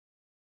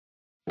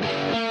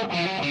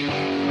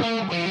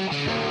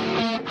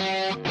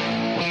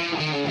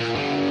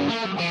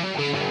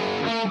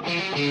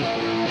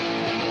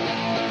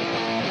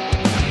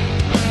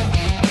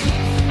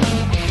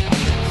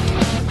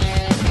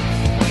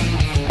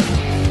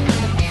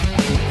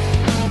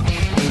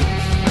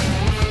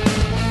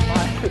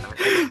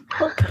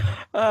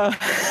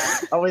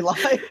Are we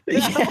live?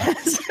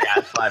 Yes. Yeah,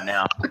 it's live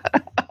now.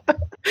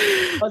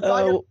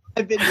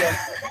 I've been here.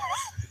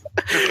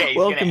 Okay,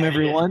 Welcome,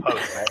 everyone.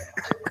 Post, right?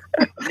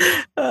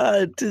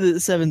 To the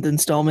 7th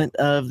installment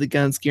of the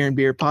Guns, Gear, and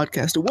Beer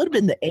podcast. It would have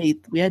been the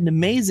 8th. We had an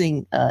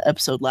amazing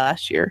episode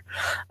last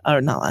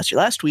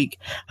week.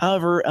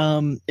 However,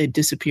 it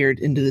disappeared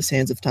into the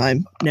sands of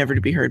time, never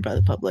to be heard by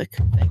the public,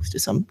 thanks to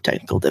some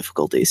technical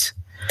difficulties.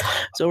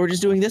 So we're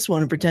just doing this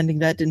one and pretending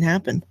that didn't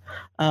happen.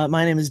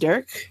 My name is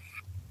Derek.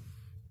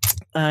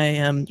 I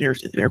am your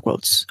air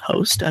quotes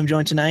host. I'm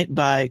joined tonight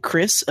by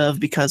Chris of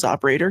Because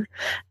Operator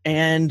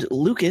and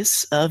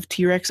Lucas of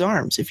T-Rex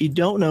Arms. If you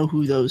don't know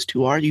who those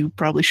two are, you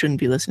probably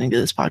shouldn't be listening to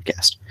this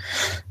podcast.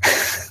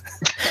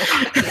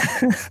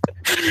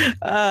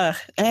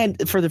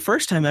 And for the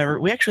first time ever,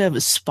 we actually have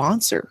a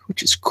sponsor,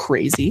 which is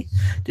crazy.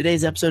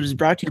 Today's episode is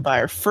brought to you by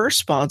our first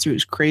sponsor,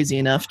 who's crazy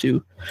enough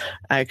to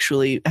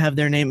actually have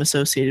their name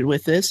associated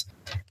with this.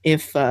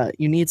 If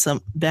you need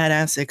some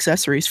badass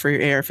accessories for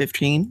your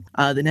AR-15,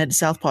 then head to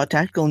Southpaw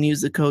Tactical and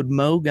use the code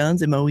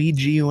MOGUNS,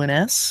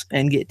 MOEGUNS,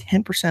 and get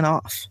 10%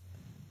 off,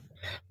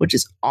 which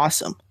is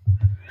awesome.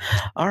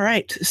 All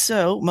right,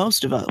 so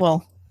most of us,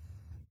 well,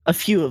 a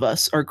few of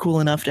us are cool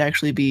enough to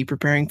actually be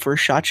preparing for a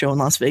SHOT Show in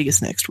Las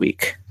Vegas next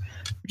week,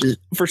 which is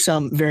for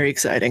some very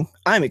exciting.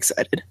 I'm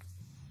excited.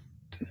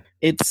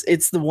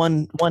 It's the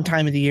one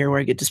time of the year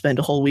where I get to spend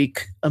a whole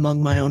week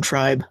among my own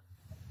tribe.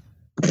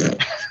 I'm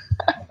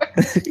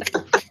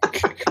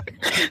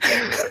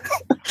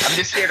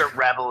just here to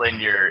revel in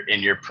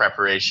your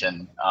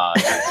preparation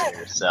this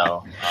year.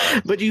 So,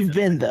 but you've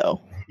been though.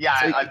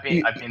 Yeah, so I've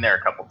been there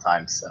a couple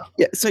times. So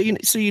yeah, so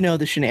you know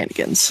the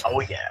shenanigans. Oh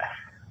yeah.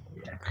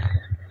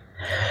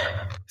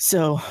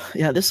 So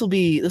yeah, this will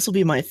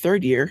be my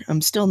third year.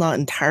 I'm still not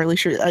entirely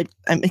sure.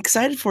 I'm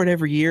excited for it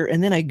every year,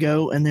 and then I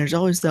go, and there's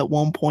always that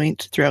one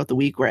point throughout the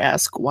week where I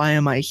ask, "Why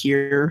am I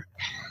here?"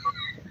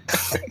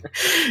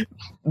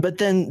 But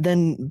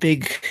then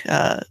big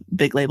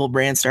label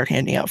brands start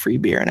handing out free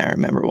beer, and I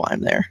remember why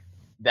I'm there.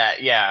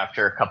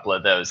 After a couple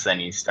of those, then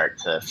you start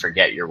to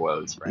forget your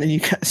woes, right? Then you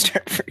kind of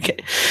start to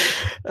forget.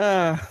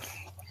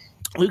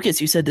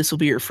 Lucas, you said this will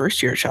be your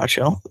first year at SHOT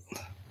Show,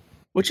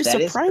 which is That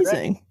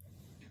surprising.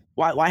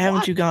 Why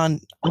haven't you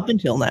gone up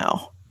until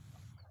now?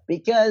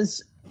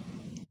 Because,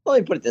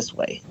 let me put it this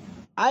way.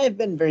 I have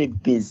been very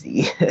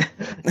busy.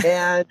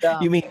 And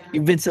You mean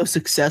you've been so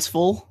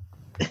successful?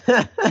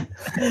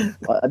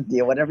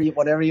 whatever you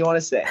want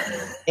to say.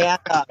 And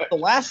the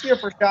last year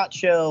for SHOT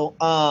Show,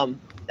 I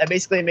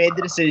basically made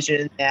the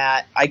decision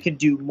that I could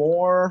do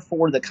more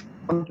for the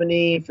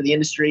company, for the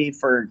industry,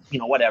 for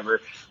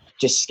whatever,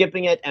 just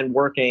skipping it and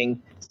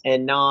working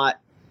and not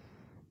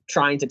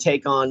trying to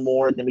take on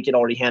more than we could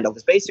already handle.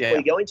 Because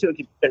basically going to a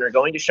convention or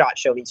going to SHOT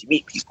Show means you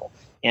meet people.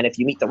 And if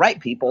you meet the right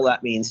people,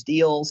 that means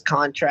deals,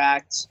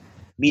 contracts,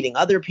 meeting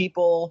other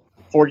people,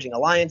 forging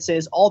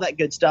alliances, all that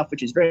good stuff,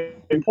 which is very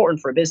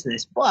important for a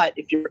business. But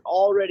if you're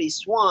already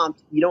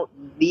swamped, you don't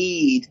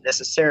need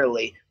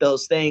necessarily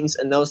those things,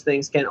 and those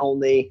things can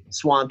only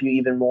swamp you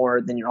even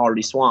more than you're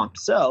already swamped.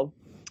 So,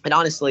 and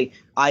honestly,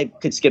 I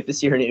could skip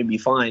this year and it would be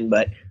fine,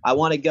 but I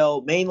want to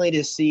go mainly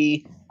to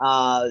see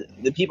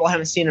the people I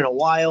haven't seen in a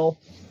while,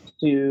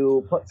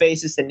 to put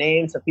faces to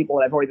names of people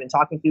that I've already been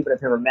talking to but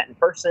I've never met in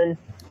person,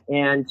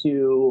 and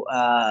to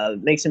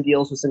make some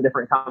deals with some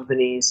different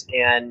companies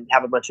and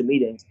have a bunch of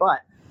meetings.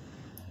 But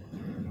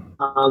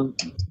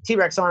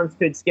T-Rex Arms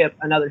could skip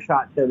another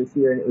SHOT Show this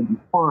year and it would be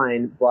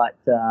fine, but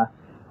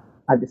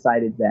I've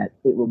decided that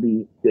it will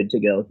be good to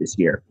go this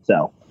year.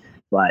 So,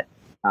 but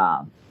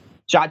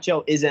SHOT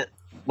Show isn't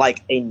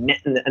like a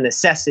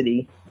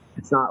necessity.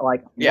 It's not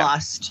like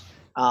must.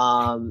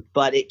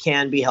 But it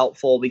can be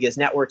helpful because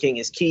networking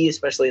is key,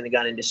 especially in the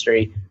gun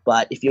industry.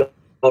 But if you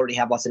already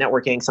have lots of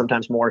networking,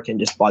 sometimes more can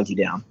just bog you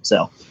down.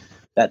 So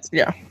that's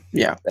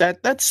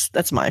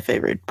that's my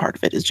favorite part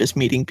of it, is just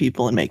meeting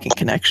people and making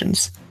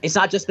connections. It's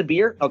not just the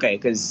beer, okay?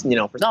 Because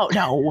no.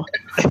 Sounded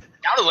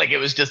like it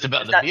was just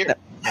about the beer.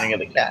 Beginning of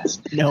the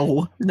cast.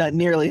 No, not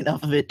nearly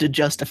enough of it to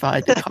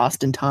justify the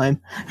cost and time.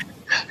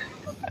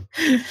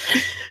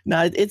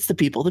 No, it's the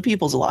people. The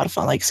people's a lot of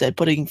fun. Like I said,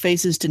 putting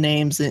faces to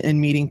names and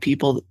meeting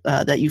people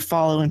that you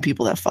follow and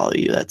people that follow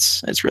you.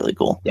 It's really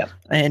cool. Yeah.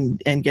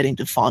 And getting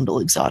to fondle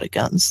exotic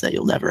guns that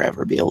you'll never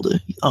ever be able to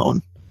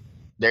own.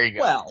 There you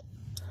go. Well,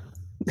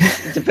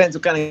 it depends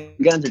what kind of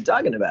guns you're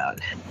talking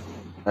about.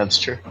 That's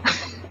true.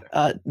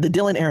 The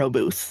Dylan Arrow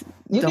booth.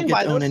 You Don't can get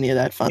buy to own those. any of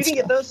that fun You can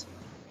stuff. get those.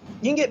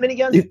 You can get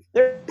miniguns.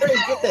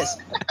 Get this.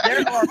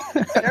 There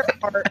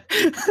are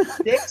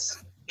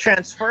 6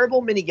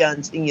 transferable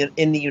miniguns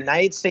in the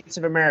United States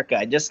of America.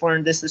 I just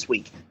learned this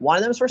week. One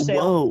of them is for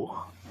sale.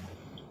 Whoa.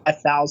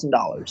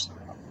 $1,000.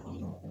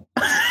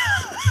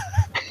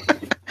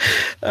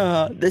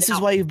 This is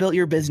why you've built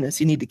your business.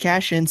 You need to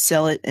cash in,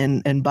 sell it,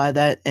 and buy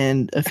that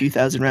and a few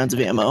thousand rounds of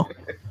ammo.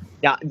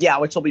 Yeah,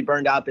 which will be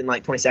burned up in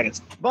like 20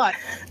 seconds. But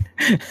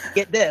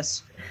get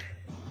this.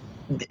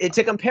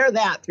 To compare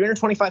that,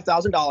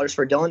 $325,000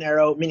 for a Dillon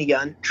Arrow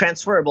minigun,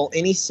 transferable.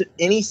 Any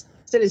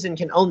citizen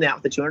can own that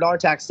with a $200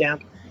 tax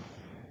stamp.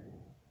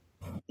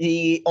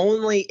 The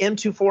only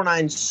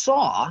M249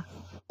 saw,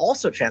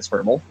 also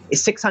transferable,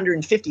 is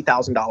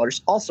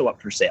 $650,000, also up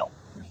for sale.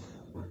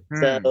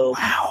 So,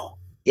 Wow.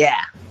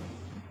 yeah.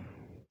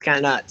 Kind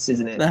of nuts,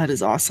 isn't it? That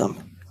is awesome.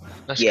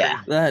 That's Yeah.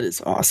 crazy. That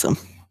is awesome.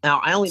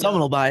 Now,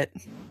 Someone will buy it.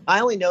 I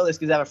only know this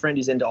because I have a friend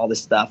who's into all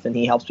this stuff, and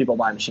he helps people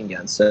buy machine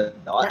guns. So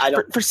I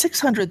don't. For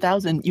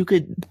 600,000, you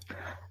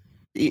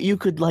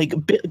could like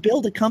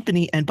build a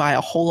company and buy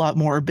a whole lot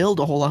more, build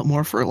a whole lot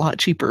more for a lot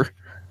cheaper.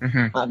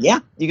 Mm-hmm. Yeah,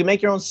 you can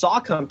make your own saw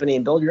company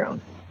and build your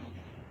own.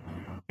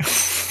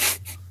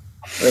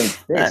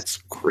 That's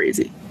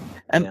crazy.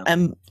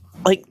 And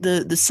like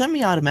the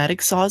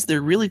semi-automatic saws,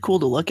 they're really cool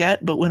to look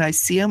at, but when I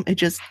see them,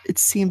 it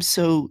seems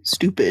so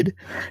stupid.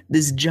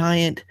 This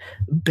giant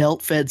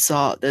belt-fed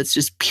saw that's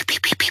just pew, pew,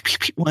 pew, pew, pew,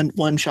 pew,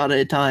 one shot at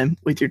a time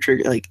with your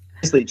trigger, like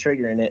basically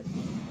triggering it.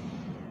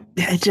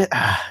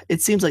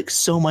 It seems like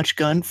so much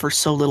gun for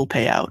so little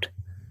payout.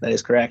 That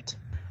is correct.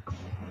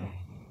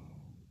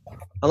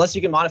 Unless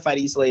you can modify it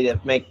easily to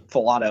make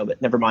full auto,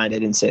 but never mind, I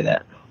didn't say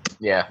that.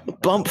 Yeah.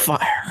 Bump fire.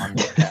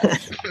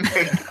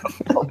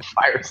 Bump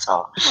fire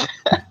saw.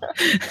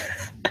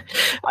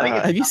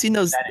 Have you seen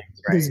those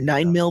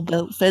 9mm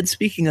belt fed?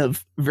 Speaking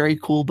of very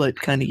cool but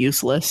kind of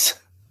useless.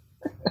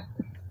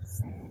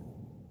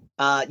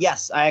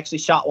 Yes, I actually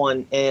shot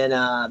one in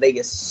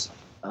Vegas.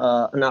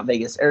 Not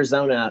Vegas,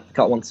 Arizona a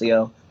couple months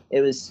ago.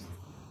 It was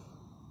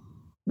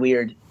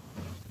weird.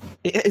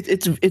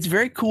 It's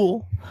very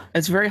cool.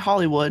 It's very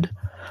Hollywood,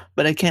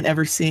 but I can't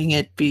ever seeing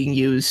it being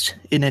used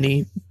in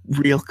any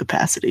real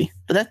capacity.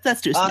 But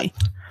that's just me.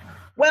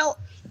 Well,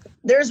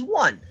 there's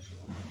one.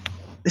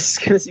 This is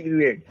gonna seem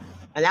weird,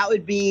 and that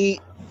would be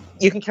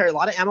you can carry a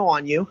lot of ammo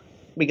on you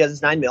because it's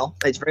 9mm.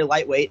 It's very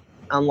lightweight,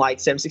 unlike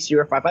 7.62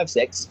 or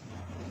 5.56.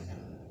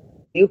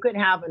 You could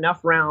have enough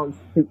rounds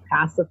to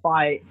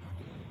pacify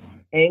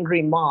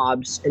angry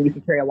mobs, and you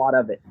can carry a lot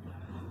of it.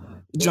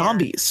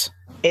 Zombies.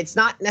 It's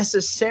not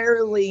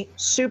necessarily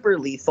super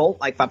lethal,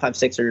 like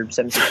 5.56 or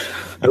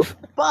 7.62,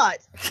 but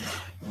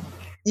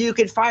you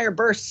could fire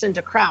bursts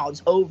into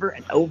crowds over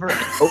and over and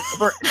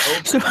over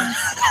and over.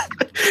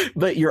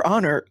 But Your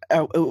Honor,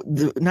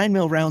 the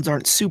 9mm rounds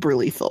aren't super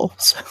lethal.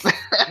 So.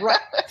 Right.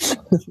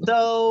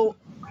 So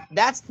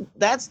that's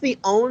the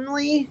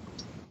only,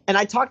 and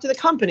I talked to the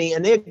company,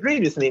 and they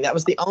agreed with me. That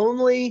was the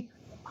only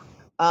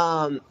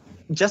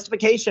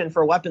justification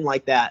for a weapon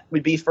like that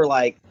would be for,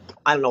 like,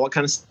 I don't know what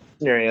kind of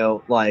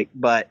scenario, like,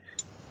 but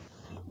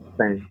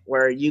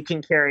where you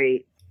can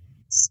carry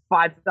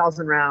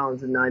 5,000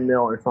 rounds in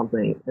 9mm or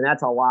something, and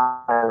that's a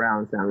lot of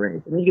rounds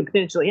downrange. I mean, you could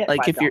potentially hit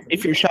like 5,000.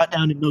 if you're shot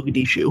down in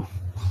Mogadishu,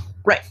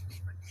 right?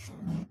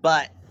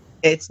 But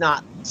it's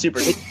not super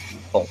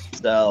lethal,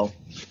 so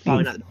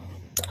probably not.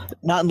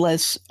 Not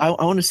unless I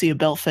want to see a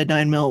belt-fed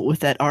 9mm with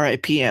that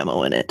RIP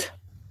ammo in it.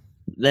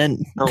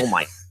 Then, Oh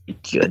my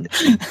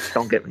goodness!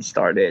 Don't get me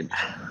started.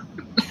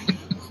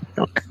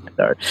 Don't get me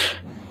started.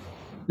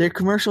 Their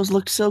commercials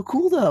looked so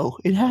cool, though.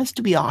 It has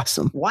to be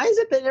awesome. Why is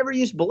it they never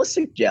use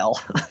ballistic gel?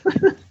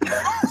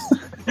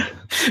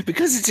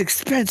 Because it's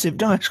expensive.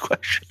 Don't ask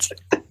questions.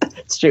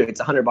 It's true. It's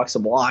 $100 a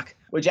block,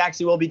 which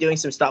actually we'll be doing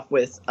some stuff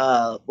with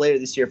later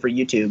this year for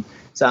YouTube.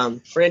 So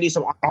we're gonna do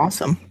some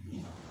Awesome.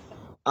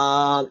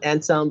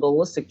 And some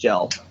ballistic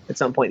gel at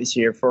some point this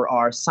year for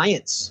our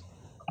science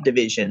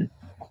division,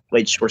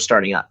 which we're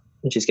starting up,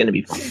 which is going to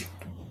be fun.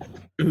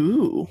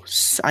 Ooh,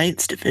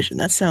 science division.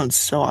 That sounds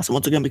so awesome.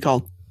 What's it going to be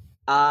called?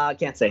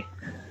 Can't say.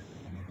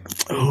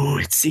 Oh,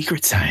 it's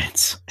secret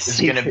science. This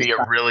is going to be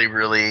a really,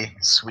 really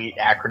sweet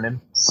acronym.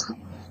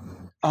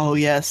 Oh,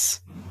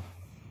 yes.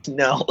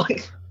 No.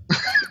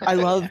 I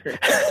love.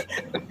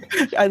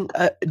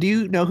 Do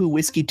you know who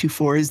Whiskey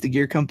 24 is? The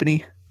gear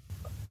company.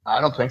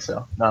 I don't think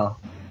so. No.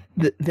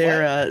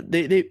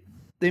 They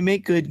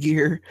make good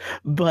gear,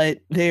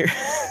 but they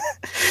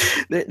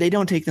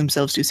don't take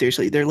themselves too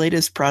seriously. Their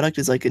latest product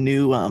is like a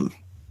new kind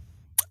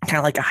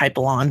of like a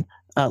Hypalon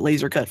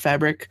laser cut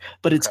fabric,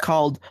 but it's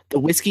called the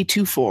Whiskey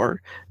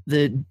 24,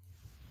 the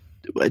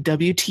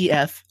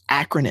WTF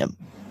acronym,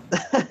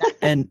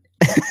 and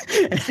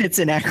it's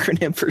an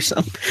acronym for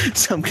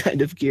some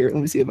kind of gear.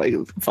 Let me see if I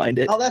can find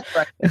it. Oh, that's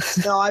right.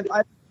 No,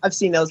 I've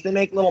seen those. They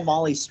make little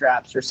Molly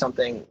straps or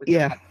something.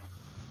 Yeah.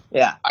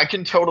 Yeah. I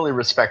can totally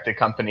respect a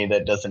company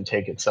that doesn't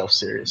take itself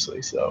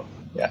seriously. So,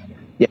 yeah.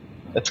 Yeah.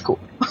 That's cool.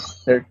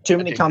 There are too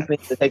many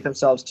companies that take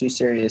themselves too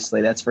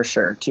seriously, that's for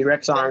sure.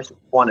 T-Rex Arms,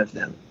 one of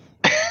them.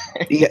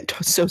 Yeah,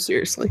 so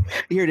seriously.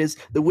 Here it is.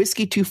 The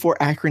Whiskey 24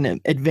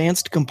 acronym: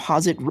 Advanced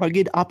Composite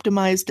Rugged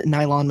Optimized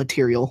Nylon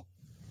Material.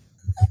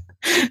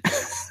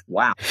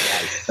 Wow.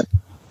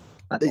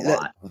 That's a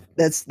lot.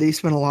 They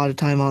spent a lot of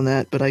time on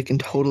that, but I can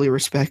totally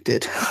respect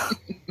it.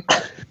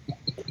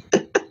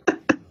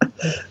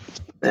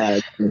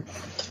 Uh,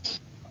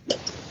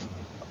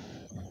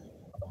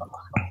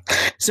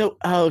 So,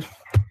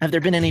 have there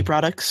been any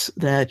products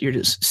that you're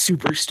just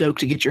super stoked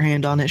to get your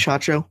hand on at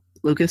SHOT Show,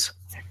 Lucas?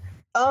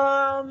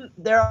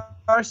 there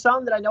are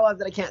some that I know of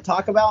that I can't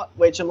talk about,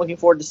 which I'm looking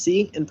forward to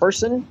see in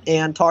person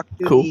and talk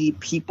to Cool. the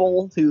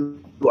people who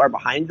are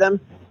behind them.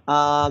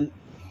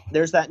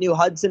 There's that new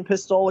Hudson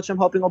pistol, which I'm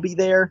hoping will be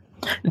there.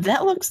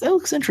 That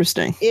looks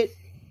interesting.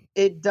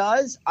 It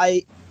does.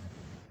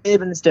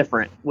 Even it's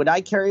different. Would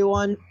I carry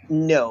one?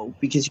 No,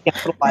 because you can't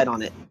put a light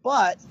on it.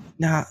 But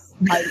Nah.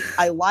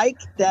 I like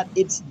that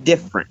it's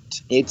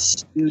different.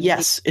 It's unique.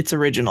 Yes, it's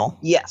original.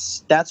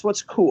 Yes, that's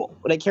what's cool.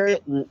 Would I carry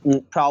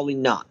it? Probably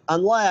not.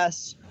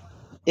 Unless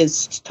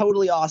it's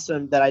totally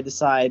awesome that I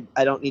decide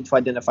I don't need to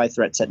identify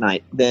threats at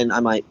night. Then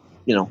I might,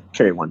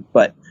 carry one.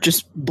 But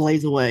Just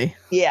blaze away.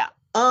 yeah.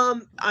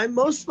 I'm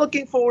most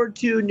looking forward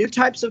to new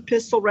types of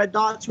pistol red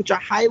dots, which I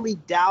highly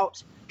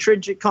doubt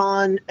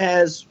Trijicon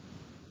has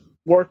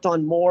worked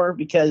on more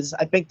because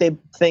I think they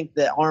think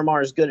that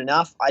RMR is good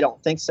enough. I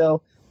don't think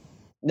so.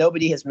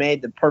 Nobody has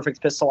made the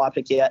perfect pistol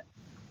optic yet.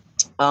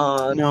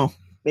 No.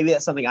 Maybe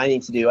that's something I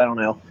need to do. I don't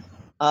know.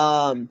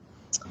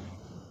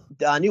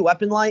 The new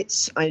weapon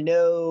lights. I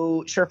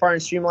know Surefire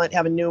and Streamlight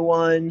have a new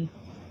one.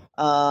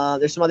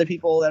 There's some other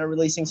people that are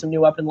releasing some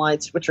new weapon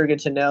lights, which are good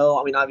to know.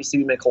 I mean, obviously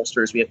we make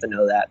holsters. We have to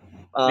know that.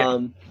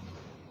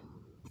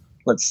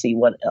 Let's see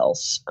what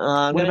else.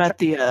 What about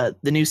the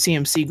new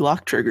CMC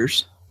Glock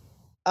triggers?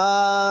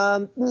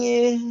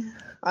 Yeah,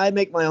 I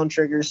make my own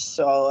triggers,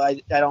 so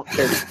I don't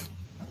care.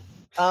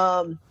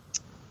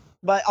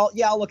 But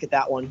I'll look at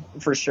that one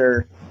for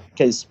sure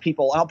because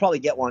I'll probably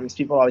get one because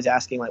people are always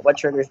asking like what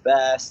trigger's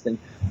best, and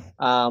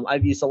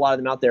I've used a lot of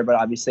them out there, but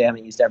obviously I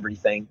haven't used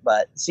everything.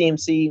 But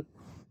CMC,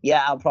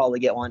 yeah, I'll probably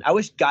get one. I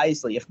wish if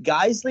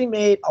Geisley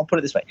made, I'll put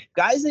it this way,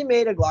 Geisley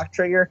made a Glock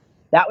trigger,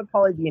 that would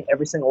probably be in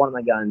every single one of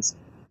my guns.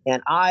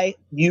 And I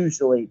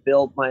usually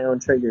build my own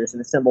triggers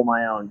and assemble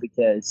my own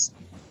because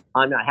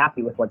I'm not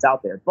happy with what's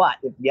out there. But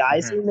if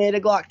Geisley made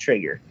a Glock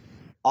trigger,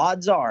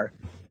 odds are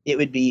it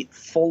would be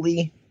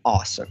fully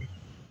awesome.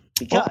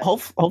 Because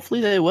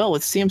Hopefully they will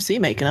with CMC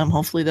making them.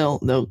 Hopefully they'll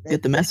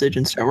get the message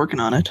and start working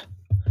on it.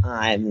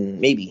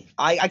 Maybe.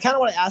 I kind of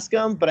want to ask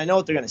them, but I know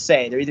what they're going to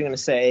say. They're either going to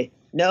say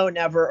no,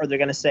 never, or they're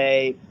going to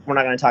say we're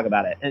not going to talk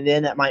about it. And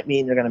then that might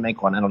mean they're going to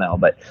make one. I don't know.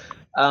 But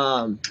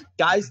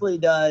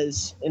Geisley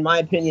does, in my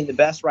opinion, the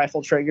best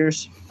rifle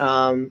triggers.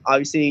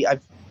 Obviously,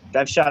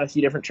 I've shot a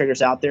few different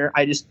triggers out there.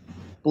 I just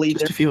believe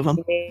Just a few of them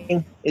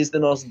is the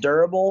most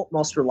durable,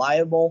 most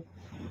reliable,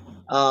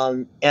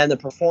 and the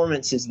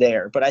performance is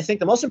there. But I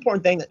think the most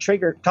important thing that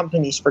trigger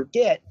companies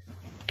forget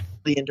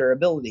the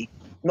durability.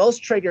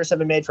 Most triggers have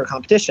been made for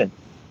competition,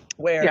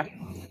 where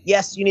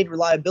yes, you need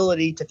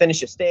reliability to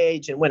finish a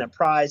stage and win a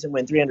prize and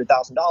win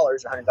 $300,000 or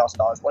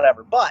 $100,000,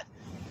 whatever. But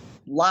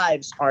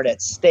lives aren't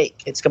at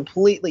stake. It's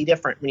completely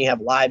different when you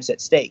have lives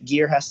at stake.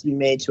 Gear has to be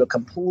made to a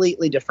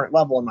completely different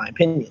level, in my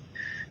opinion.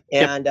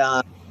 And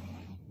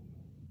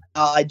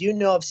I do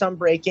know of some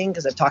breaking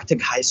because I've talked to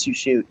guys who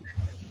shoot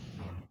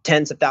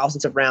tens of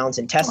thousands of rounds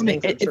in testing. I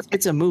mean,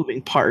 it's a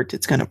moving part.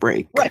 It's going to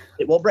break. Right.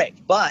 It will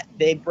break. But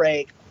they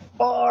break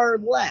far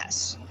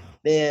less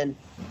than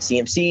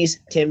CMCs,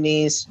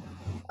 Timneys,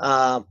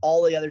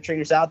 all the other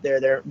triggers out there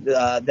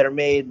that are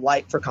made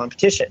light for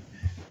competition.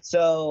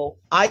 So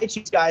I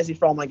choose Geisley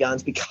for all my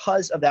guns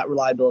because of that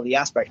reliability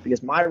aspect,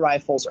 because my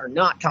rifles are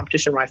not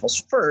competition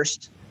rifles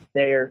first.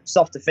 They're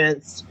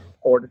self-defense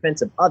or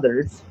defense of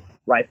others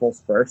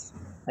rifles first,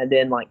 and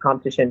then like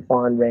competition,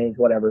 fun, range,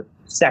 whatever,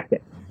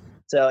 second.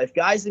 So if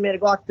Geisley made a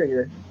Glock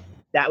trigger,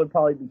 that would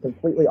probably be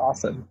completely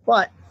awesome.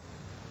 But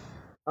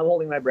I'm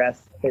holding my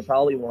breath. They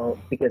probably won't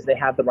because they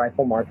have the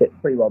rifle market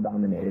pretty well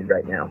dominated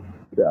right now.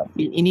 So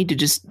You need to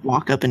just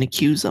walk up and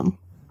accuse them.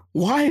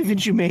 Why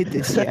haven't you made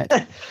this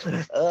yet?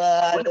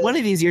 One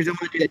of these years, I'm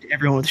going to do that to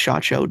everyone with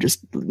SHOT Show.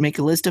 Just make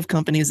a list of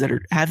companies that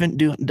haven't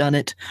done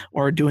it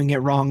or are doing it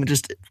wrong.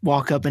 Just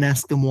walk up and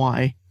ask them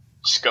why.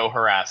 Just go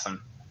harass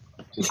them.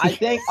 I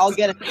think I'll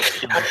get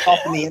myself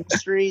in the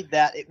industry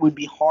that it would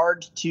be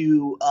hard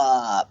to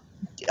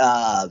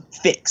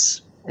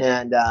fix.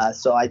 And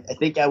so I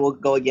think I will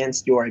go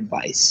against your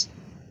advice.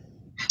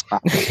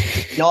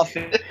 No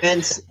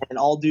offense and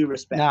all due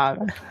respect.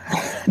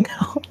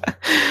 No.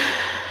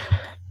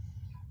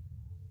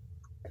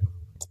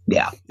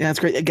 Yeah, that's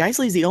great.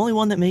 Geisley's the only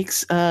one that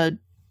makes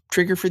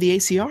trigger for the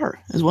ACR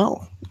as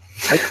well.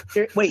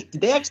 Wait,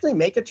 did they actually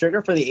make a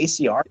trigger for the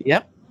ACR?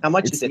 Yep. How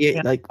much is it?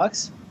 Yeah, like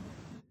 $10?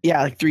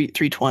 Yeah, like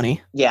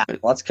 $320. Yeah,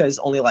 well, that's because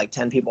only like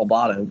 10 people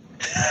bought them.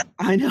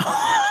 I know,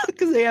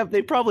 because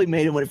they probably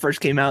made it when it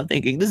first came out,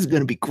 thinking this is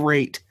going to be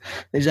great.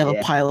 They just have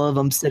a pile of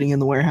them sitting in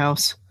the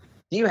warehouse.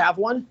 Do you have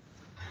one?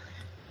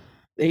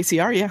 The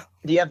ACR, yeah.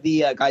 Do you have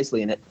the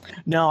Geisley in it?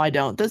 No, I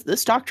don't. The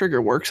stock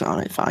trigger works on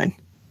it fine.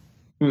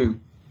 I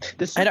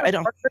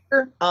don't.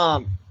 Trigger,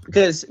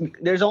 because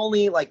there's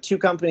only like 2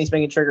 companies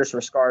making triggers for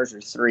Scars,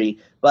 or 3,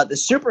 but the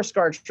Super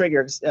Scar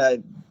trigger,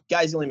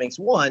 Geisley only makes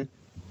 1.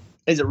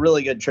 Is a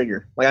really good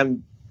trigger. Like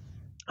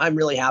I'm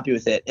really happy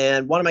with it.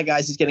 And one of my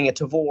guys is getting a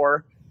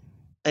Tavor,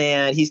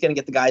 and he's going to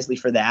get the Geisley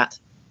for that.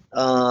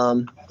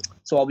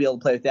 So I'll be able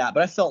to play with that.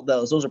 But I felt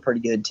those are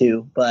pretty good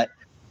too. But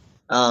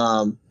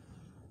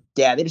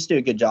yeah, they just do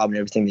a good job in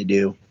everything they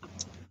do.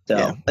 So,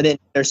 Yeah. And then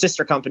their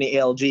sister company,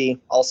 ALG,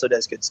 also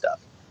does good stuff.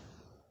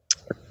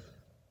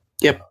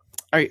 Yep.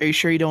 Are you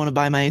sure you don't want to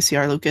buy my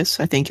ACR, Lucas?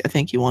 I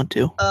think you want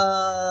to.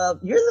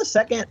 You're the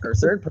second or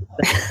third person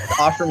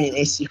to offer me an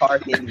ACR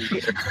at the end of the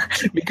year.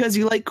 Because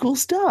you like cool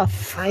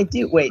stuff. I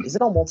do. Wait, is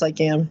it on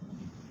multicam?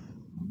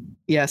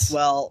 Yes.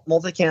 Well,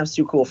 multicam's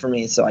too cool for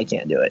me, so I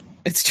can't do it.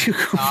 It's too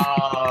cool.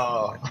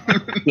 Oh.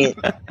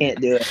 Can't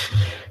do it.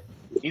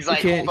 He's like,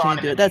 Can't hold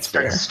on. do it. That's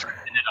Start fair. stripping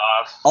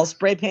it off. I'll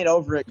spray paint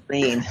over it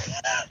green.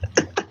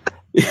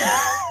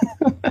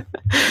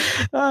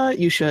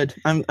 You should.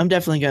 I'm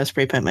definitely gonna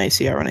spray paint my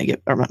ACR when I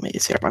get, or not my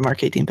ACR, my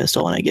Mark 18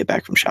 pistol when I get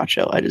back from SHOT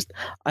Show.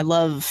 I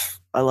love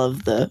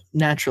the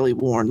naturally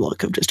worn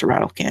look of just a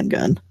rattle can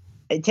gun.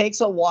 It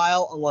takes a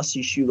while unless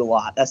you shoot a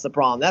lot. That's the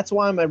problem. That's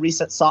why my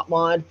recent SOP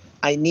mod,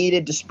 I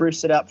needed to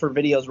spruce it up for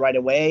videos right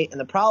away. And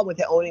the problem with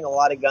owning a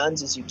lot of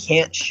guns is you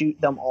can't shoot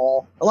them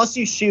all. Unless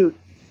you shoot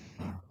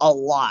a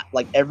lot,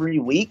 like every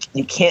week,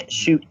 you can't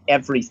shoot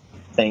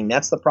everything.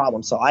 That's the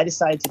problem. So I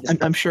decided to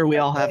I'm sure we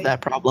all have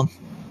that problem.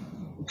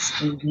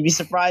 You'd be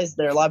surprised.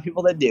 There are a lot of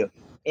people that do.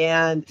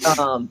 And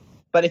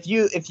but if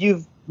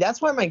you've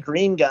that's why my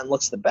green gun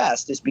looks the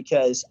best, is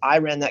because I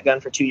ran that gun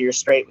for 2 years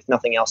straight with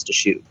nothing else to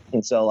shoot.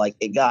 And so like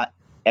it got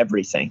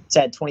everything. It's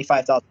had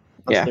 25,000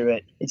 rounds through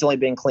it. It's only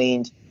been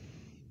cleaned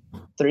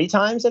 3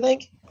 times, I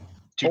think.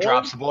 2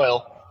 drops of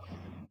oil.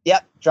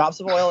 Yep,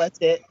 drops of oil, that's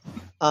it.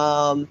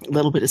 A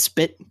little bit of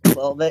spit. A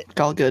little bit. It's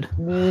all good.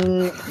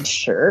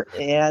 Sure.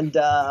 And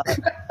but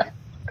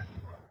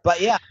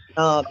yeah,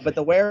 but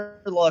the wear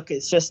look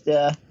is just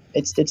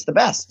it's the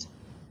best.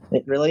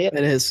 It really is.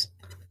 It is.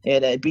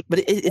 But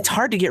it's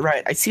hard to get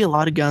right. I see a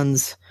lot of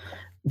guns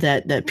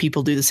that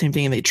people do the same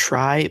thing and they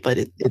try, but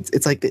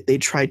it's like they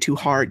try too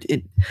hard.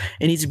 It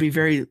needs to be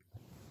very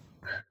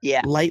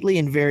lightly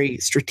and very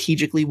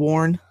strategically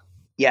worn.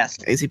 Yes.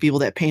 I see people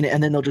that paint it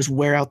and then they'll just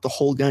wear out the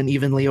whole gun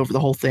evenly over the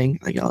whole thing.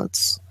 Like,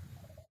 it's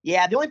the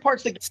only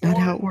parts that not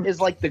how it works. is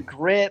like the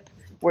grip,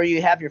 where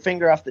you have your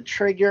finger off the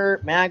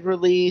trigger, mag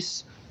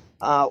release,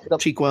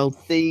 cheek weld.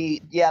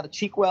 The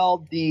cheek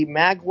weld, the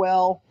mag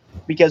well.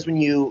 Because when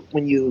you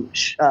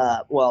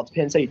well, it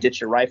depends how you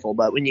ditch your rifle,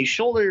 but when you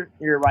shoulder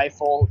your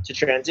rifle to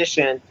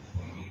transition,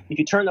 if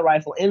you turn the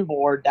rifle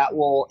inboard, that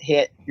will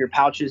hit your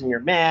pouches and your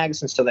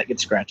mags, and so that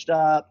gets scratched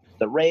up.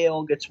 The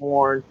rail gets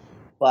worn,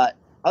 but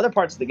other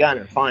parts of the gun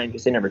are fine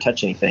because they never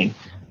touch anything.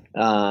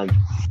 But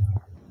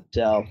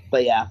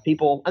yeah,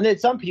 people, and then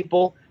some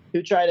people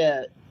who try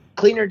to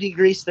clean or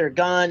degrease their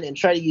gun and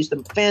try to use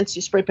the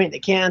fancy spray paint they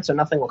can so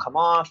nothing will come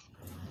off.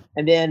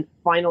 And then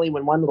finally,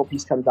 when one little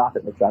piece comes off,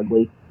 it looks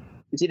ugly.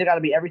 It's either got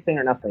to be everything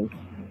or nothing.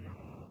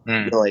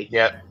 Really.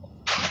 Yep.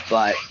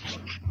 But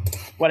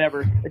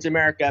whatever. It's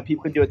America.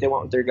 People can do what they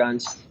want with their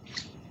guns.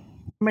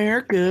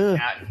 America.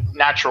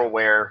 Natural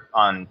wear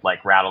on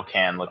like rattle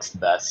can looks the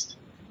best.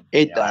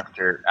 It does.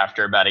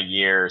 After about a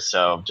year or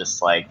so,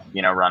 just like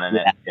running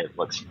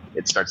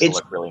it starts to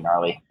look really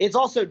gnarly. It's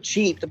also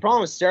cheap. The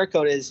problem with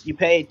Cerakote is you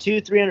pay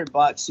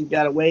 $200-$300. You've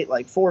got to wait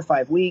like 4 or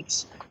 5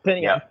 weeks,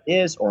 depending on what it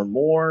is, or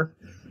more.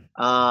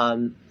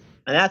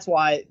 And that's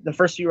why the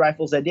first few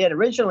rifles I did,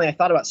 originally I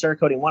thought about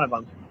Cerakoting one of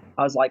them.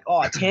 I was like,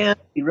 a tan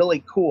would be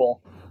really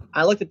cool.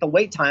 I looked at the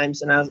wait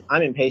times and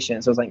I'm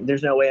impatient. So I was like,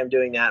 there's no way I'm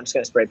doing that. I'm just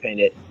going to spray paint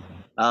it.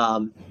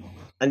 And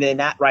then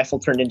that rifle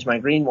turned into my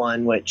green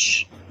one,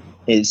 which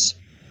is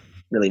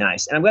really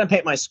nice. And I'm going to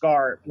paint my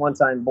SCAR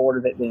once I'm bored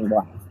of it being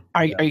black.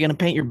 Are you going to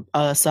paint your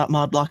SOP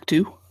mod block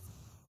too?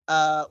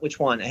 Which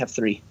one? I have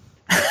 3.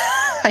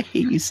 I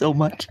hate you so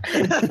much.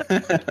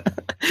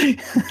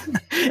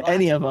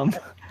 Any of them.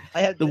 I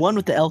have the one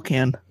with the L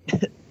can.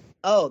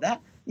 Oh, that.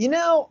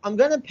 I'm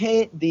going to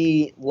paint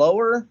the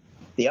lower,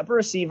 the upper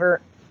receiver,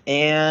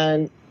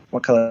 and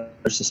what color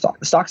is the stock?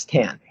 The stock's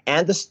tan.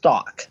 And the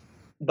stock.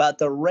 But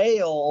the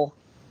rail,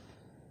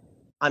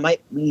 I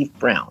might leave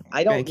brown.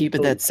 I don't keep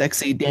it that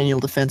sexy Daniel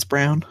Defense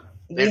brown.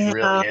 It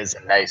really is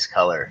a nice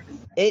color.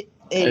 It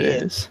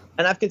is.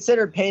 And I've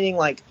considered painting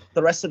like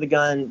the rest of the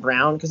gun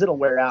brown because it'll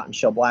wear out and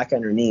show black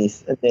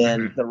underneath, and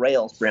then the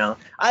rail's brown.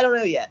 I don't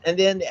know yet. And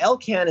then the L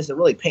can is a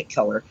really pink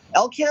color.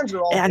 L cans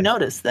are all. I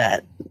noticed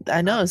that.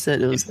 I noticed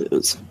that it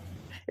was.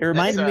 It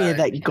reminded me of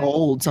that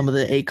gold some of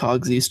the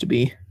ACOGs used to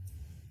be.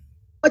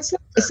 It's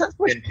not so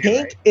much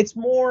pink. Right. It's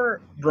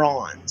more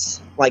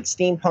bronze, like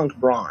steampunk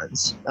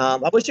bronze.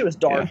 I wish it was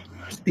dark.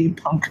 Yeah.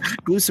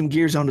 Steampunk. Glue some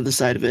gears onto the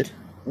side of it.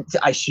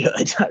 I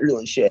should. I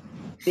really should.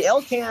 The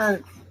L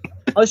can.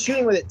 I was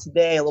shooting with it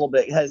today a little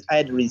bit because I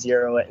had to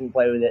re-zero it and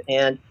play with it,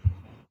 and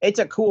it's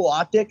a cool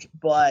optic.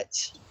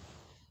 But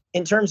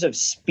in terms of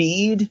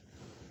speed,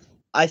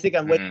 I think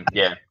I'm with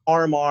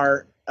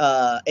RMR.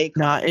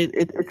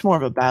 It's more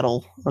of a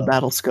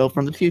battle scope.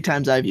 From the few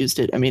times I've used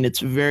it, I mean, it's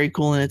very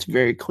cool and it's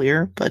very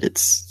clear, but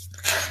it's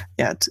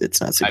not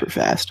super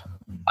fast.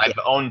 I've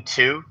owned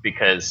 2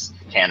 because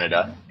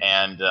Canada,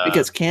 and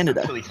Because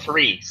Canada. actually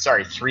 3.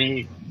 Sorry,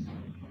 3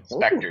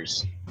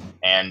 Spectres,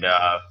 and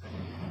I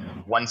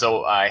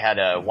had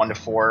a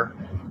 1-4,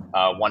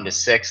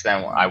 1-6.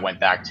 Then I went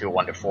back to a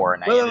 1-4,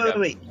 and I ended up.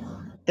 Wait.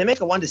 They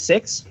make a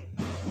 1-6.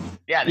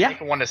 Yeah, they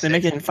make a 1-6. They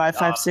make it in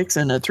 5.56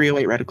 and a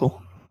 308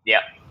 reticle. Yeah,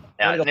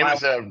 I'm gonna it go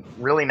was a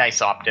really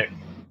nice optic.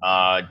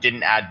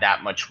 Didn't add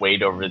that much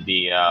weight over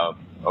the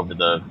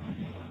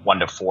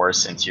 1-4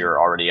 since you're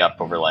already up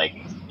over like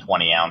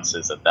 20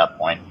 ounces at that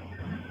point.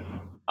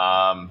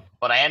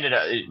 But I ended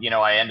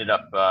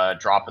up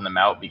dropping them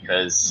out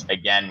because,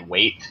 again,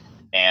 weight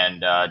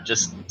and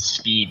just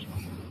speed,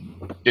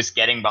 just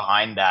getting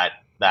behind that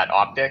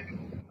optic.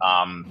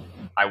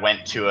 I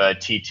went to a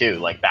T2,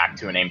 like back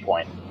to an aim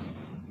point.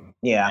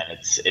 Yeah, and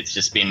it's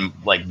just been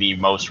like the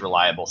most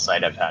reliable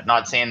sight I've had.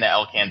 Not saying the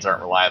Elcans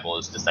aren't reliable,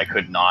 it's just I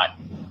could not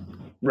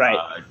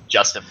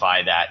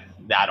justify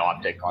that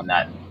optic on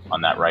that Do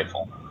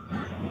rifle.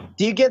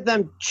 you get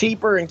them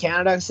cheaper in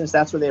Canada since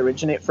that's where they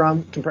originate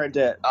from compared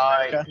to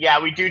America?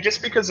 Yeah, we do,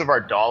 just because of our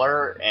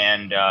dollar,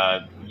 and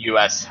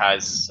US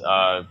has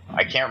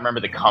I can't remember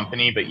the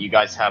company, but you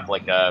guys have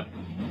like a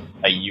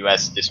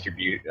US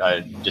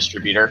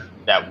distributor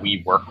that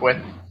we work with,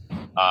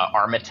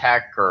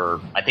 Armatech, or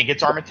I think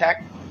it's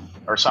Armatech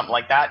or something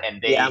like that,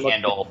 and they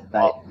handle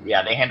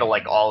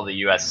like all of the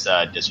US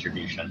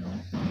distribution.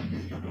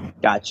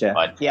 Gotcha.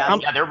 But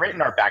they're right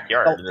in our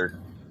backyard. They're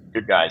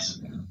good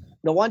guys.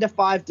 The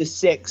 1-5 to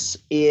 6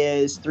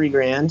 is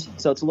 $3,000,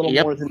 so it's a little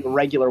more than the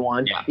regular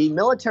one. Yeah. The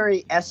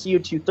military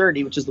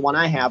SU-230, which is the one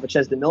I have, which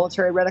has the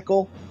military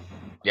reticle,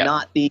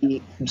 not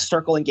the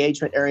circle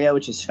engagement area,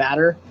 which is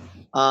fatter.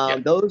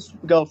 Those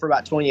go for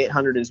about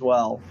 $2,800 as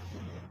well.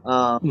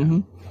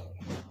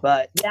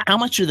 But yeah, how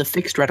much do the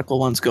fixed reticle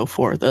ones go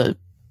for?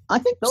 I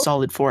think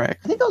solid 4X.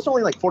 I think those are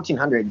only like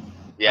 $1,400.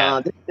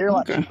 Yeah, they're a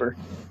lot cheaper.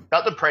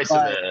 About the price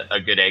of a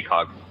good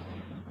ACOG.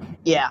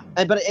 Yeah,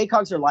 but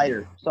ACOGs are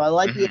lighter, so I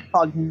like the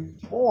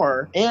ACOG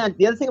more. And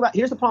the other thing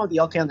here's the problem with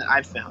the Elcan that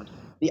I've found: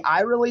 the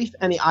eye relief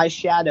and the eye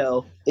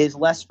shadow is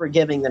less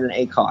forgiving than an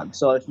ACOG.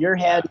 So if your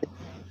head is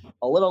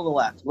a little to the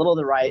left, a little to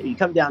the right, you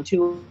come down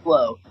too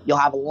low, you'll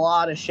have a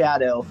lot of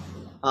shadow.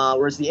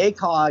 Whereas the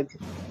ACOG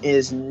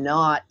is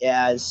not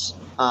as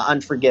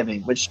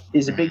unforgiving, which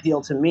is a big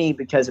deal to me,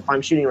 because if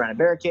I'm shooting around a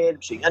barricade,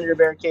 I'm shooting under a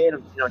barricade,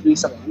 I'm doing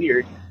something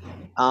weird,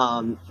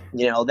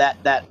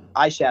 that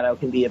eye shadow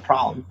can be a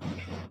problem.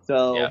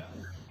 So,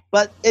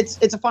 but it's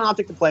a fun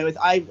optic to play with.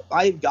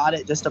 I've got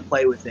it just to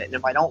play with it, and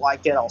if I don't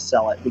like it, I'll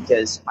sell it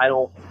because I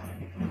don't.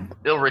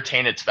 It'll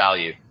retain its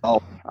value.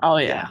 Oh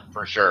yeah,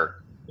 for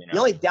sure. The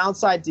only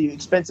downside to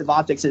expensive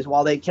optics is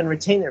while they can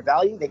retain their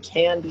value, they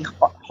can be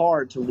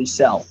hard to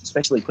resell,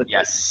 especially quickly.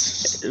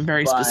 Yes,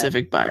 very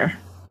specific buyer.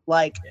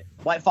 Like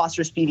white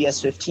phosphorus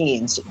PVS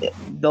 15s,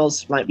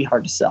 those might be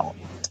hard to sell.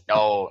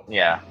 Oh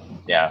yeah.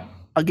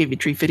 I'll give you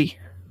 $350.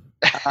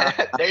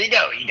 There you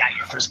go. You got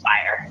your first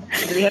buyer.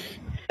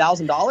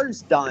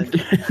 $1,000 done.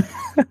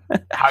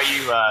 How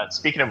you?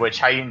 Speaking of which,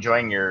 how are you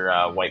enjoying your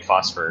white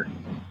phosphor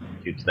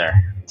tubes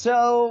there?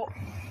 So,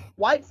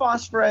 white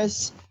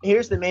phosphorus.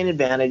 Here's the main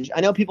advantage.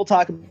 I know people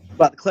talk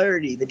about the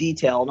clarity, the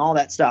detail, and all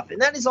that stuff, and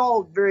that is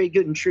all very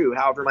good and true.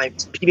 However, my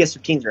PVS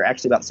 15s are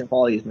actually about the same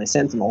quality as my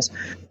Sentinels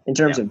in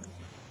terms of.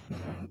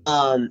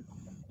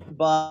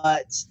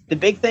 But the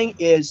big thing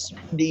is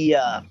the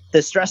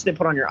stress they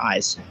put on your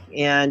eyes.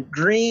 And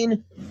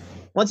green,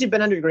 once you've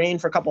been under green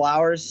for a couple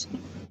hours,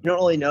 you don't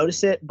really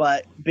notice it.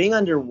 But being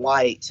under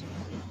white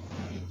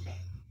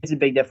is a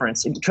big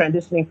difference.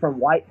 Transitioning from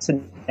white to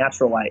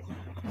natural white.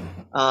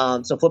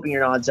 So flipping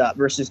your nods up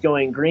versus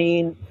going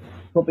green,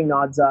 flipping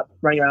nods up,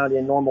 running around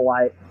in normal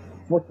white,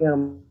 flipping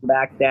them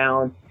back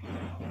down.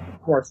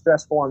 More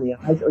stressful on the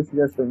eyes, at least it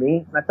is for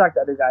me. And I've talked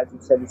to other guys who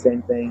said the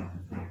same thing.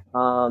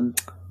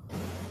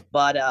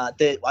 But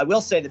I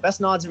will say the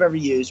best nods I've ever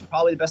used,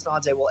 probably the best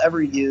nods I will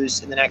ever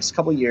use in the next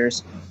couple of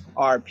years,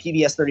 are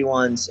PVS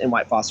 31s and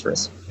white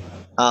phosphorus.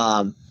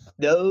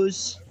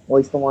 Those, at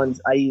least the ones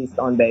I used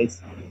on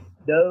base,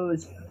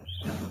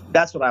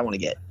 that's what I want to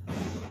get.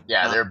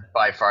 Yeah, they're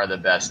by far the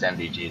best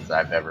MVGs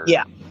I've ever.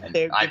 Yeah,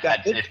 I've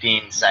had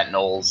 15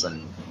 Sentinels,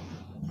 and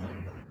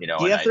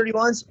Do you have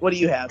 31s? What do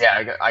you have?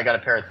 Yeah, I got a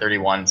pair of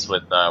 31s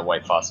with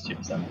white phos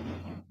tubes in.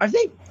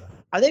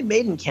 Are they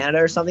made in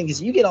Canada or something?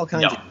 Because you get all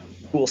kinds of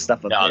cool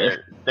stuff up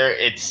there.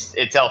 It's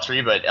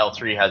L3, but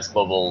L3 has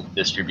global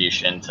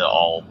distribution to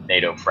all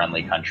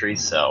NATO-friendly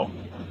countries. So,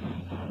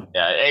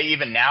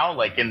 even now,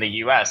 like in the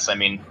U.S., I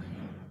mean,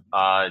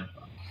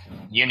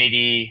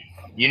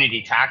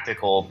 Unity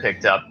Tactical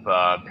picked up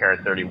a pair of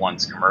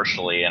 31s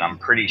commercially, and I'm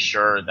pretty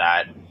sure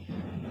that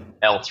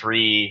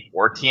L3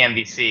 or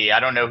TNVC, I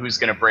don't know who's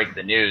going to break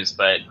the news,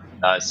 but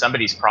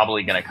somebody's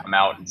probably going to come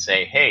out and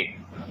say, hey,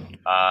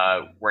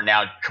 we're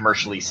now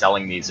commercially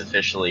selling these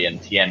officially,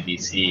 and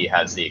TNVC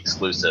has the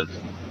exclusive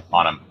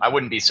on them. I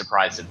wouldn't be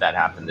surprised if that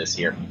happened this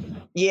year.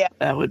 Yeah,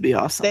 that would be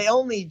awesome. They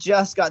only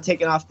just got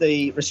taken off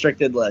the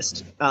restricted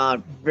list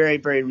very,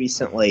 very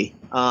recently.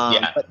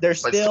 But they're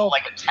still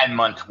like a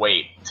 10-month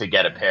wait. to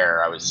get a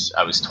pair. I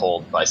was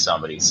told by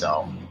somebody.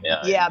 So yeah.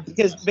 Yeah,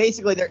 because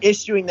basically they're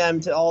issuing them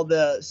to all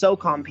the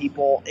SOCOM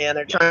people, and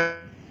they're trying.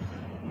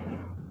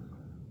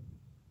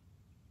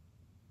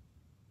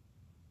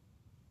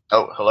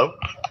 Oh, hello.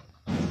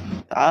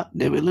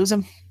 Did we lose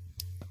him?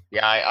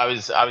 Yeah,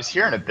 I was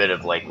hearing a bit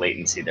of like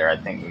latency there. I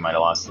think we might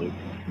have lost Luke.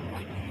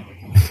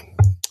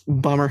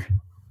 Bummer.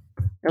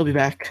 He'll be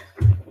back.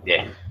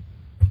 Yeah.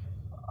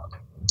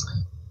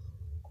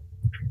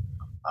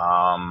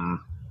 You're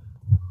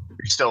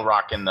still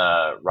rocking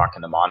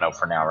the mono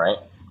for now, right?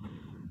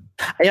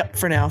 Yep,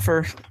 for now,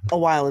 for a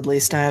while at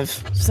least. I have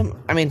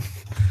some. I mean,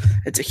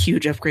 it's a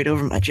huge upgrade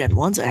over my Gen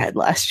 1s I had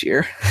last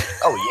year.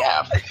 Oh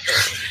yeah.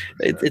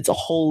 It's a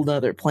whole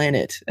other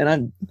planet,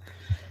 and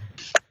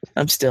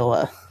I'm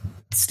still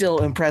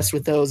impressed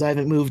with those. I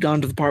haven't moved on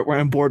to the part where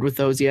I'm bored with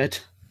those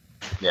yet.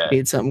 Yeah.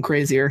 Need something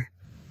crazier.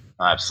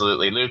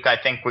 Absolutely. Luke, I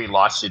think we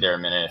lost you there a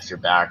minute. If you're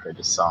back, I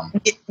just saw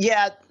him.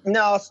 Yeah,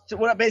 no.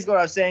 Basically, what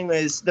I was saying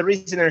is the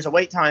reason there's a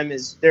wait time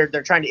is they're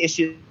trying to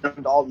issue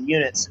them to all the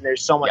units, and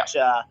there's so much,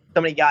 so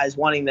many guys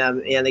wanting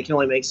them, and they can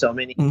only make so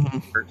many.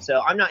 Mm-hmm.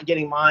 So I'm not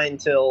getting mine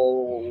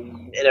till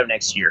end of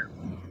next year.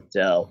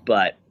 So,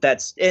 but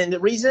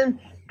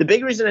the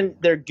big reason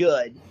they're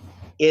good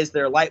is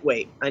they're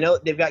lightweight. I know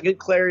they've got good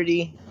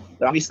clarity.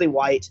 They're obviously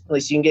white. At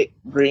least you can get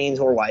greens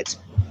or whites.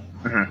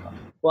 Mm-hmm.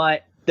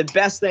 But the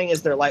best thing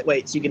is they're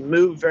lightweight, so you can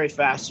move very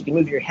fast. You can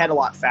move your head a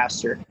lot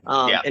faster.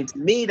 And to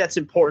me, that's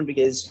important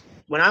because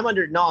when I'm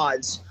under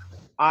nods,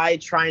 I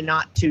try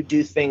not to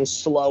do things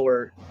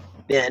slower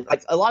than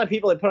like a lot of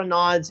people. They put on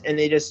nods and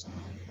they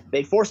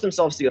force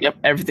themselves to go. Yep,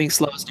 everything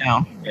slows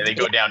down. Yeah, they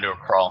go down to a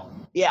crawl.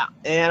 Yeah,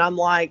 and I'm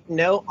like,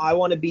 no, I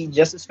want to be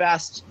just as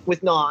fast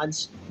with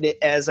nods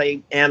as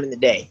I am in the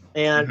day.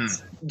 And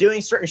doing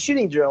certain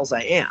shooting drills,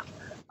 I am.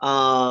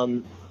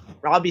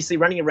 Obviously,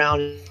 running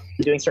around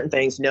doing certain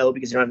things, no,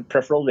 because you don't have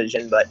peripheral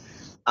vision. But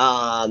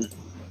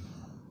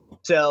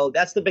so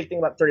that's the big thing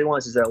about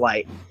 31s is they're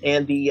light.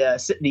 And the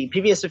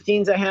PVS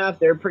 15s I have,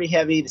 they're pretty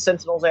heavy. The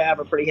Sentinels I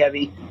have are pretty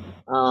heavy.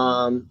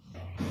 But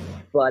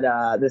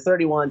the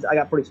 31s, I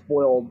got pretty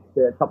spoiled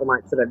the couple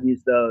nights that I've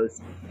used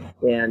those.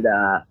 And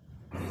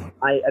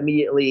I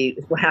immediately,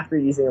 after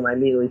using them, I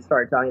immediately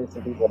started talking to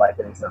some people about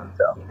getting some.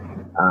 So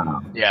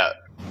yeah,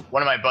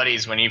 one of my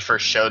buddies, when he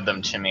first showed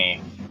them to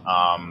me,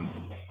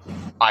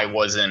 I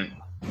wasn't,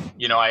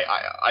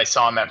 I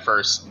saw him at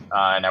first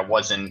and I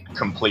wasn't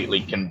completely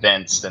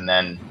convinced, and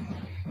then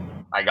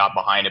I got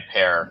behind a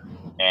pair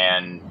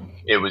and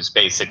it was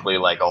basically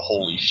like a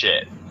holy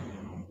shit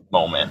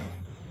moment.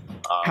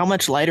 How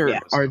much lighter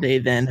are they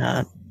than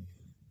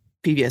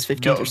PVS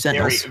 15s or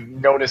Sentinels? Very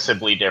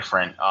noticeably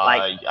different.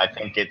 I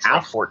think it's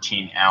a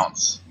 14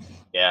 ounce.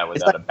 Yeah,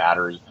 without a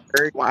battery.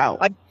 Wow.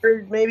 I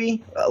heard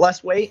maybe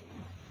less weight.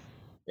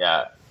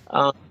 Yeah.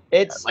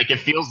 It's like it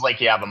feels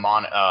like you have a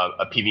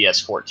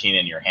PVS 14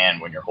 in your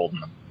hand when you're holding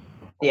them.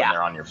 When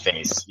they're on your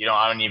face.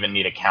 I don't even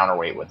need a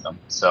counterweight with them.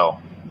 So.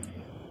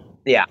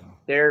 Yeah.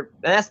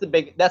 That's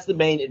the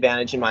main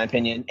advantage in my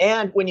opinion.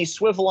 And when you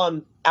swivel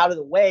them out of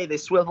the way, they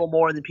swivel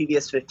more than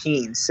PVS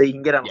 15s, so you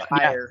can get them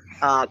higher,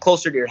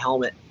 closer to your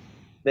helmet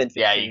than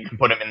 15. Yeah, you can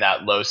put them in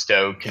that low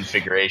stow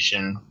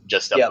configuration,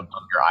 just up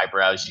above your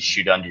eyebrows. You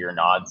shoot under your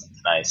nods.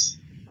 It's nice.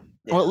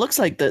 Well, it looks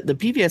like the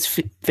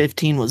PVS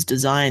 15 was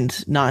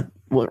designed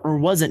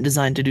wasn't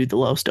designed to do the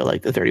low stow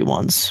like the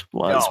 31s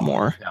was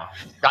more. No.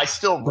 I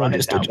still run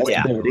it that way,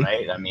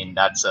 right? I mean,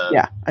 that's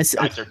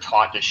guys are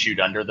taught to shoot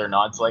under their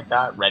nods like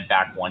that.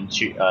 Redback 1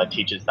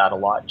 teaches that a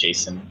lot.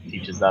 Jason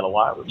teaches that a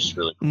lot, which is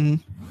really cool.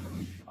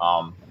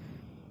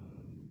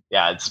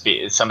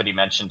 Mm-hmm. Somebody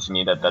mentioned to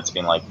me that's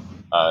been like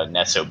an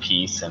SOP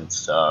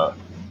since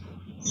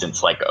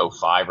like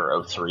 05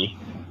 or 03.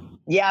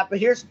 Yeah, but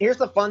here's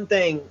the fun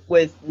thing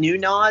with new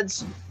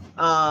nods.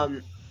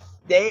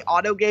 They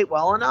auto-gate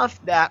well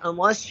enough that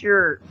unless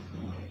you're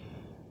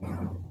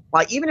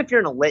like, even if you're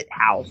in a lit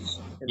house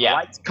and the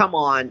lights come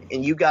on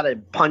and you got to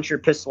punch your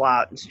pistol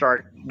out and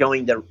start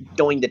going to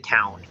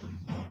town,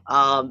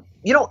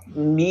 you don't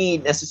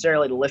need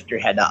necessarily to lift your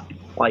head up.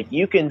 Like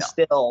you can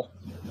still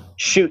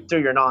shoot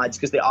through your nods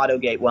because they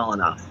auto-gate well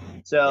enough.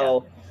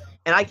 So,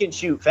 and I can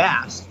shoot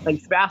fast,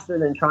 like faster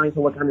than trying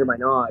to look under my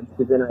nods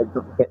because then I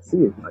can't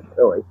see as much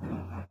really.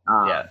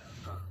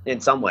 In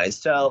some ways.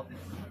 So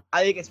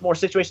I think it's more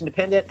situation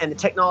dependent, and the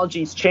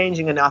technology is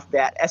changing enough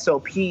that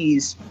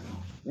SOPs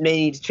may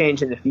need to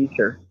change in the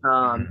future.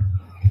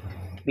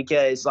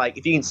 Because like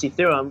if you can see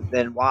through them,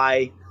 then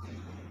why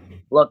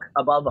look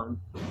above them?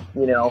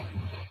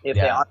 If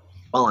they are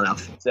well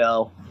enough.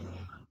 So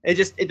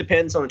it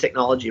depends on the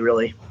technology,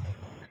 really.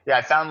 Yeah,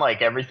 I found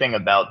like everything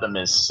about them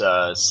is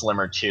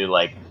slimmer too.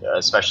 Like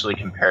especially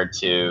compared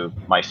to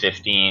my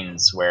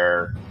 15s,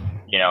 where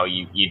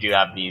you do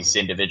have these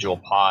individual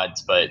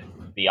pods, but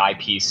the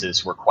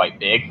eyepieces were quite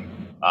big.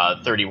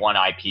 31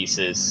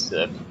 eyepieces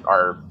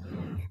are,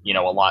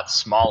 a lot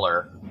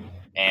smaller.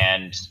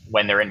 And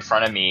when they're in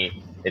front of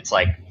me, it's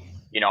like,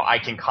 I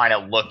can kind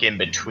of look in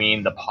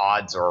between the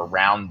pods or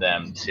around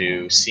them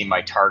to see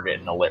my target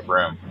in a lit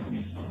room.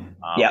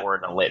 Yep. or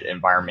in a lit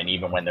environment,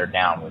 even when they're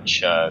down,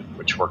 which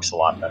works a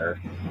lot better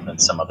than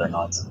some other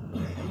nods.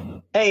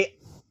 Hey,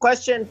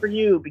 question for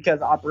you,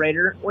 because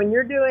operator, when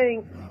you're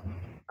doing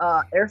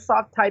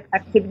airsoft type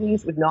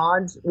activities with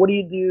nods, what do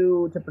you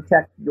do to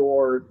protect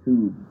your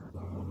tube?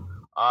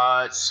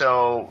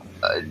 So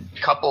a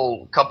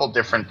couple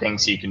different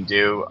things you can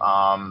do.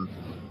 Well,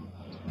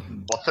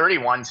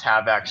 31s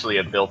have actually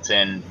a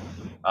built-in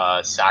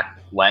SAC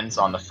lens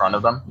on the front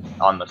of them,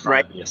 on the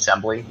front of the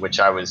assembly, which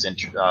I was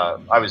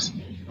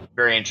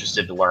very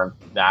interested to learn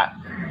that.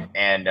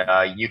 And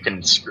you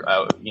can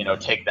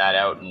take that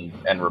out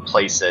and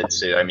replace it.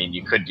 So I mean,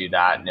 you could do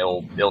that, and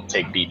it'll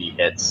take BB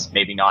hits,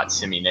 maybe not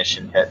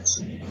simunition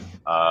hits.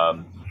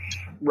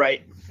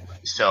 Right.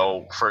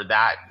 So for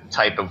that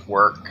type of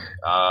work,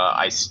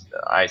 I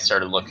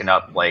started looking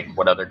up like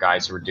what other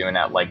guys were doing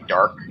at like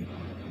Dark,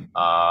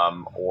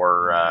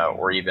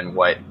 or even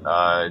what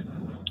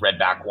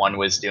Redback One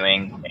was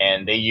doing,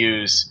 and they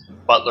use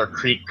Butler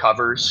Creek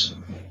covers.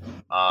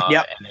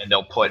 And then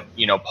they'll put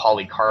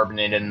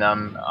polycarbonate in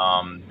them.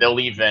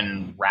 They'll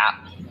even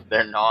wrap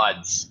their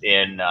nods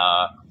in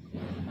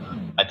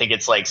I think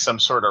it's like some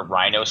sort of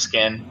rhino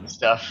skin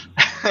stuff,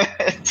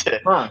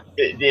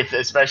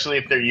 especially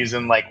if they're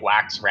using like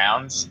wax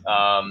rounds,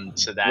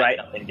 so that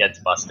nothing gets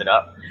busted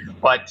up.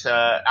 But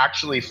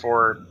actually, at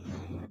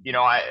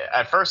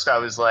first I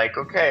was like,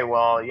 okay,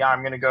 well, yeah,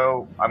 I'm gonna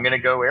go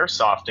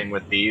airsofting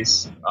with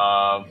these.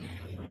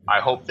 I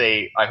hope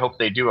they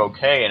do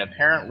okay. And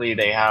apparently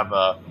they have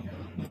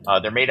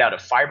they're made out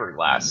of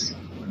fiberglass.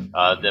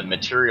 The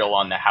material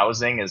on the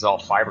housing is all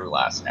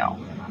fiberglass now.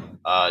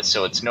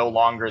 So it's no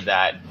longer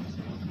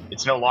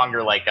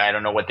like, I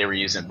don't know what they were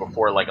using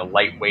before, like a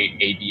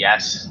lightweight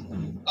ABS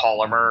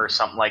polymer or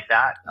something like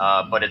that.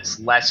 But it's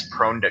less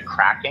prone to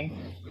cracking.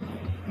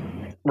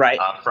 Right.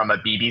 From a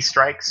BB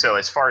strike. So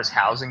as far as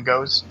housing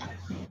goes,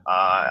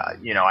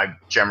 I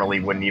generally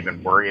wouldn't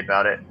even worry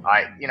about it.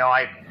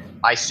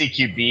 I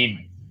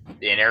CQB'd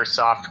in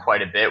airsoft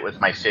quite a bit with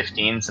my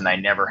 15s, and I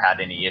never had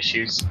any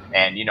issues.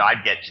 And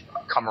I'd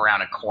come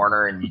around a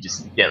corner and you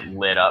just get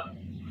lit up.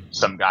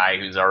 Some guy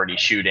who's already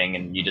shooting,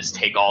 and you just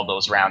take all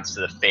those rounds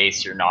to the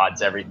face, your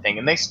nods, everything,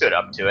 and they stood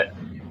up to it.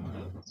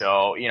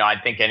 So I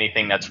think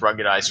anything that's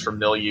ruggedized for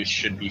mill use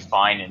should be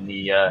fine in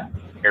the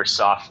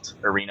airsoft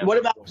arena. What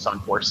about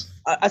Sunforce?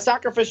 A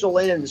sacrificial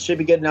lens should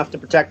be good enough to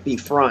protect the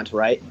front,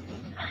 right?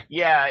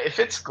 Yeah, if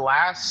it's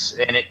glass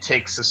and it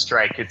takes a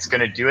strike, it's going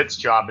to do its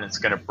job and it's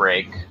going to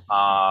break.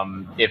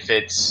 If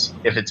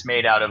it's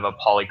made out of a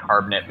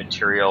polycarbonate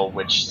material,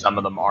 which some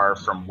of them are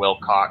from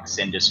Wilcox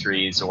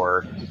Industries,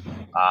 or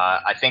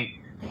I think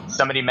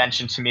somebody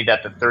mentioned to me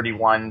that the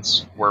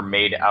 31s were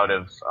made out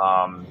of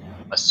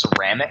a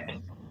ceramic.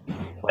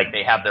 Like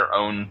they have their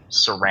own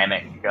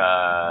ceramic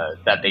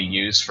that they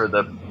use for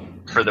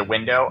the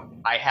window.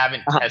 I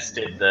haven't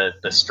tested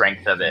the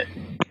strength of it,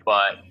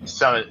 but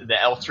some of the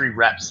L3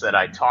 reps that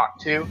I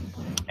talked to,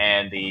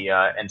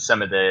 and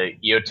some of the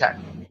EOTech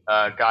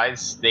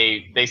guys,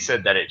 they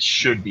said that it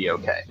should be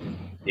okay.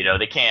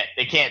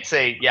 They can't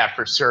say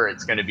for sure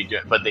it's going to be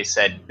doing, but they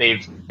said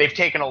they've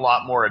taken a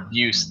lot more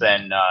abuse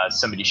than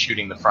somebody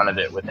shooting the front of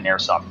it with an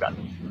airsoft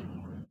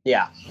gun.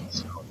 Yeah.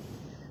 So,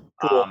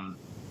 cool.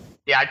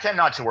 I tend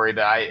not to worry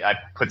about it. I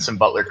put some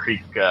Butler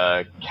Creek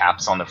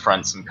caps on the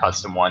front, some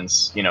custom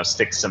ones,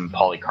 stick some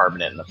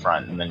polycarbonate in the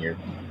front, and then you're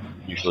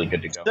usually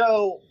good to go.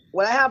 So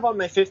what I have on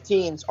my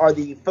 15s are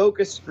the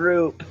focus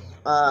group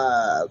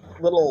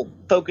little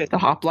focus. The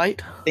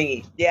hoplite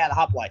thingy. Yeah, the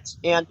hoplites.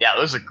 And yeah,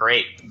 those are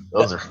great.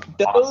 Those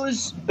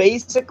awesome.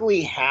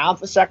 Basically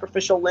have a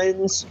sacrificial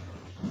lens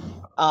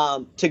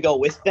to go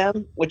with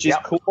them, which is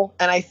cool.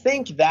 And I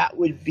think that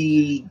would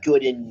be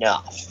good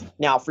enough.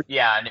 Now for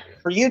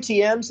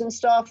UTMs and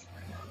stuff,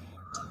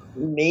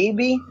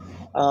 maybe.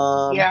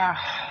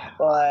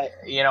 But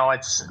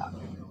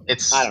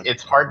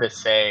it's hard to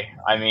say.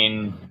 I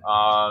mean,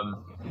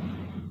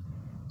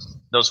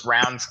 those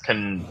rounds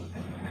can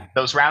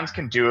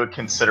do a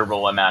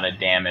considerable amount of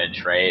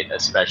damage, right?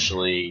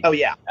 Especially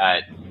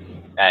at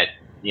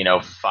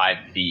 5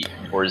 feet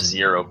or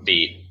 0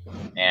 feet.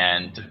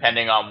 And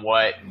depending on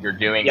what you're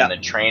doing in the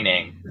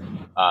training,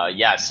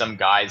 some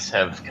guys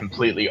have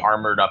completely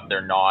armored up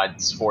their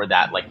nods for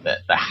that, like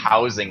the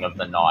housing of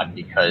the nod,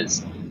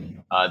 because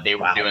they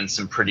were doing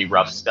some pretty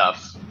rough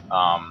stuff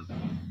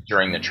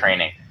during the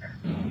training.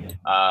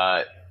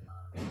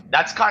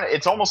 That's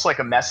it's almost like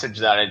a message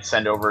that I'd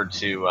send over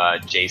to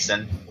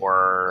Jason,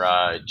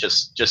 or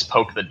just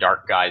poke the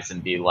dark guys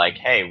and be like,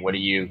 hey, what do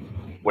you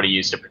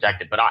use to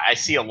protect it? But I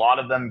see a lot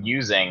of them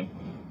using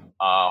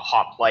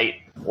Hoplite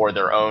or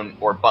their own,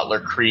 or Butler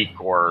Creek,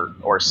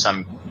 or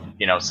some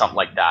something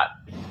like that.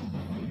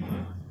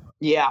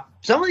 Yeah,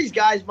 some of these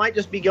guys might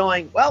just be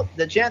going, well,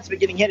 the chance of it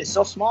getting hit is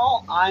so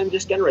small, I'm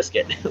just gonna risk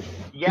it.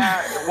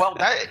 Yeah, well,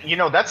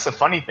 that's the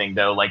funny thing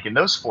though. Like in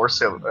those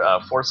force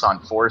on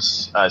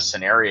force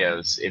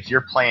scenarios, if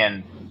you're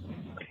playing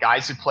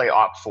guys who play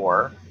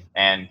Op4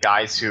 and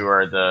guys who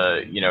are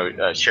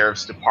the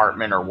sheriff's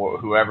department or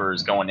whoever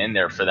is going in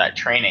there for that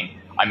training,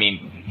 I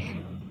mean,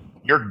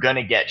 you're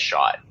gonna get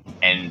shot,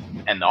 and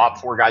the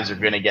Op4 guys are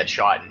gonna get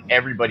shot, and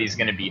everybody's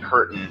gonna be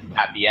hurting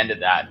at the end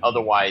of that.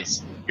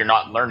 Otherwise, you're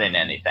not learning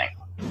anything,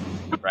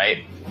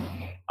 right?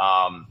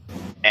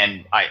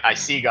 And I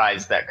see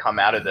guys that come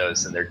out of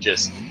those and they're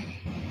just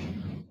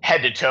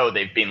head to toe.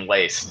 They've been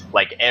laced,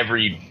 like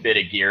every bit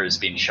of gear is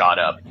being shot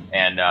up,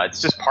 and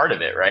it's just part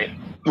of it, right?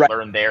 Right.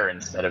 Learn there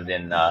instead of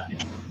in,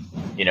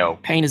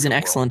 Pain is an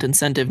excellent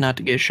incentive not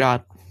to get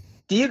shot.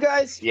 Do you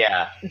guys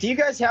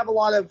have a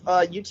lot of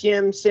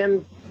UTM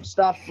sim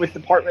stuff with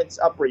departments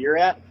up where you're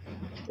at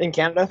in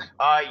Canada?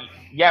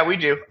 Yeah, we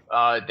do.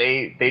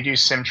 They do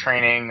sim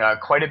training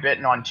quite a bit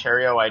in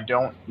Ontario. I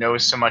don't know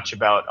so much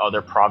about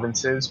other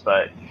provinces,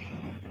 but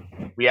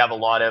we have a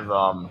lot of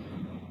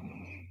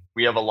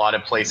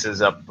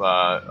places up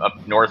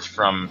north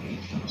from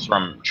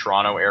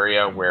Toronto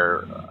area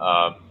where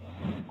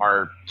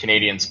our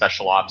Canadian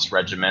Special Ops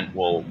Regiment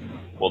will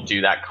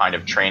do that kind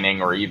of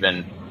training, or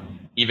even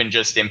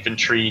just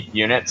infantry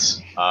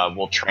units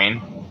will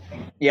train.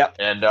 Yep.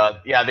 And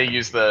they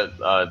use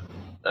the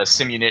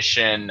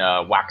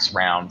simunition wax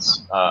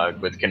rounds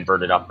with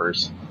converted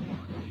uppers.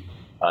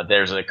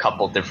 There's a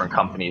couple different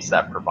companies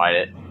that provide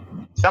it.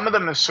 Some of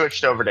them have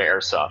switched over to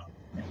airsoft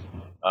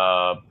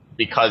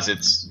because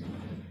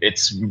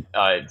it's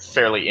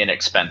fairly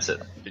inexpensive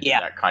to do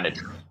that kind of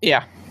training.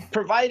 Yeah.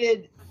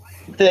 Provided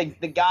the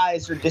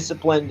guys are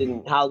disciplined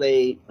in how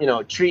they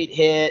treat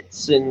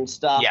hits and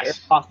stuff. Yes.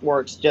 Airsoft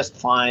works just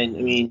fine. I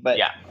mean, but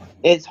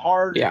it's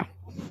hard. Yeah.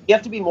 You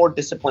have to be more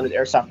disciplined with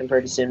airsoft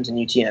compared to sims and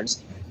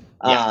UTMs.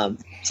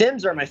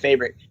 Sims are my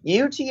favorite.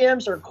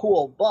 UTMs are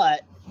cool,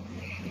 but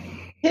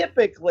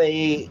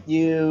typically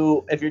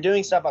if you're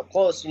doing stuff up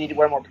close, you need to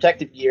wear more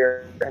protective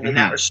gear. I mean,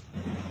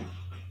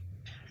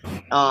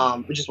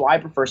 which is why I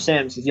prefer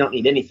sims, because you don't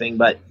need anything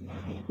but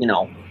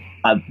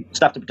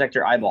stuff to protect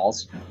your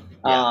eyeballs.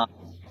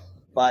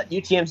 But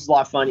UTMs is a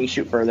lot of fun. You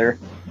shoot further.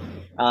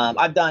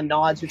 I've done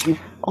nods with UTMs.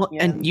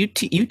 And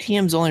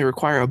UTMs only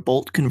require a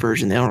bolt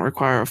conversion. They don't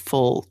require a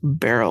full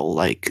barrel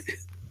like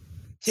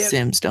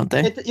sims, don't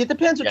they? It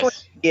depends which one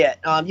you get.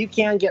 You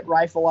can get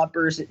rifle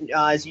uppers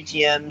as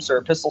UTMs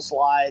or pistol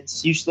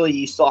slides. Usually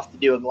you still have to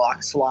do a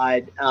Glock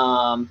slide.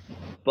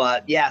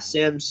 But yeah,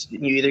 sims,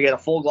 you either get a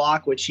full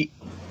Glock, which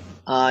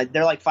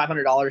they're like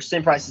 $500,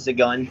 same price as a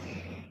gun.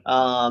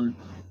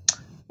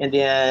 And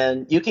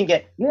then you can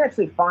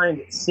actually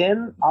find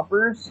sim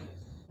uppers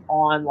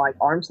on like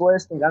Arms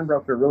List and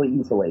Gunbroker really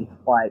easily,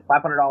 like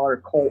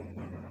 $500 Colt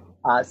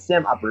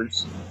sim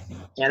uppers,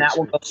 and that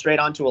will go straight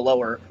onto a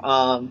lower.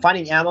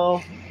 Finding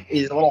ammo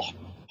is a little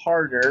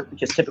harder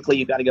because typically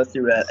you've got to go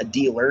through a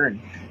dealer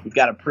and you've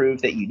got to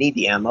prove that you need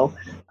the ammo.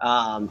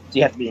 So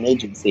you have to be an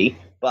agency.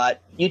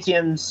 But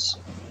UTMs,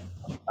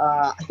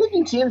 I think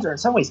UTMs are in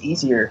some ways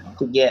easier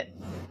to get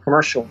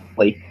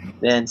commercially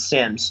than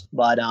sims,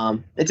 but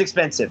it's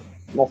expensive.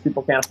 Most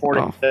people can't afford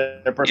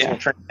it. Their personal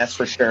training, that's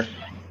for sure.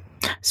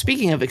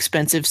 Speaking of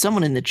expensive,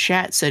 someone in the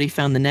chat said he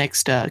found the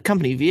next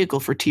company vehicle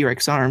for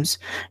T-Rex Arms.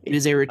 It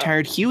is a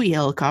retired Huey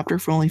helicopter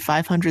for only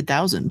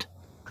 $500,000.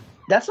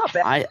 That's not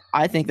bad.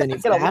 I think that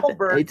needs to happen.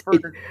 It's for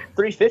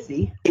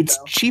 $350. It's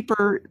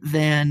cheaper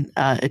than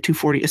a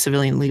 240, a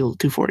civilian legal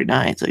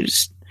 249. So you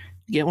just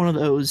get one of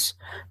those,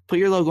 put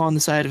your logo on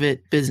the side of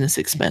it, business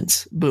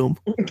expense, boom.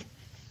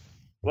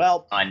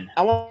 Well, I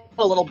want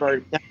a Little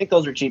Bird. I think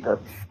those are cheaper.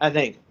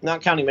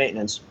 Not counting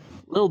maintenance.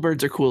 Little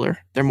Birds are cooler.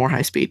 They're more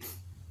high speed.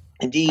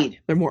 Indeed.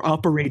 They're more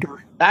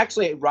operator. I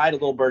actually ride a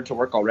Little Bird to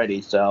work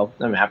already, so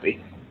I'm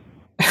happy.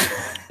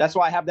 That's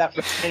why I have that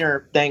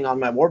retainer thing on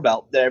my war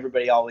belt that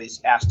everybody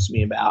always asks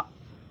me about.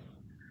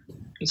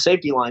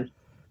 Safety line.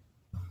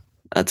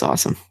 That's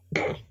awesome.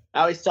 I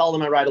always tell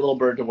them I ride a Little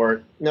Bird to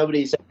work.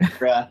 Nobody's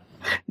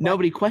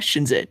Nobody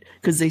questions it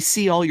because they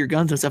see all your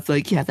guns and stuff.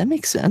 Like, yeah, that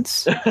makes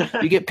sense.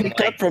 You get picked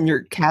up from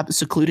your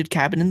secluded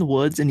cabin in the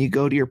woods, and you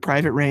go to your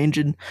private range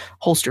and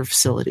holster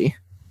facility.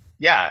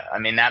 Yeah, I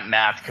mean that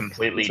math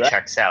completely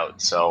checks out.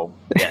 So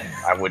yeah,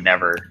 I would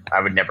never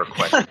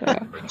question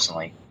that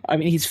personally. I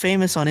mean, he's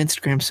famous on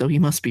Instagram, so he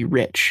must be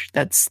rich.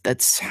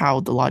 That's how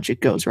the logic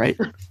goes, right?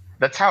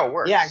 That's how it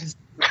works. Yeah,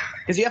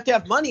 because you have to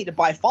have money to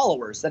buy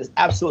followers. That is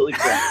absolutely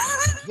correct.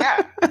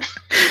 Yeah.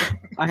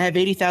 I have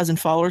 80,000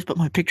 followers, but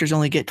my pictures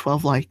only get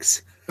 12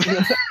 likes.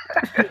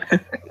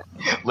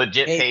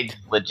 Legit page,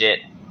 legit.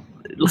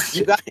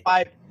 You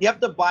have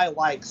to buy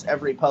likes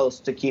every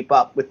post to keep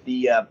up with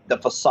the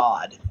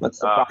facade. That's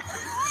the problem.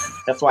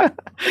 That's why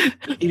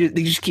you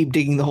just keep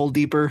digging the hole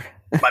deeper.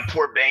 My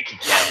poor bank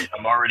account.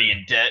 I'm already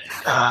in debt.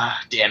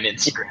 Damn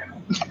Instagram.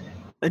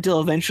 Until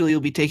eventually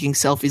you'll be taking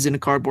selfies in a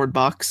cardboard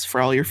box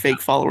for all your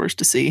fake followers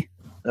to see.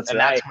 That's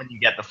when you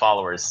get the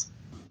followers.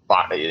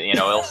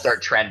 It'll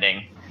start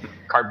trending.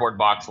 Cardboard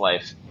box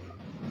life.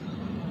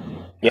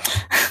 Yeah.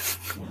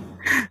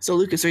 So,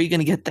 Lucas, are you going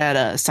to get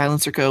that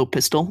Silencer Co.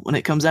 pistol when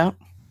it comes out?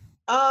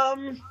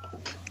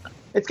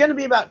 It's going to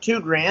be about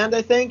 $2,000,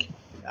 I think.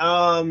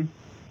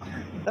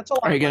 That's a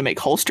lot. Are you going to make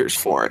holsters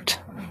for it?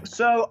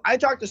 So I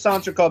talked to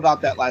Silencer Co.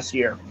 about that last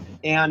year,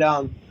 and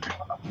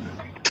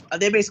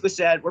they basically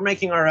said we're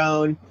making our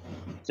own.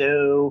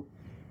 So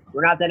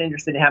we're not that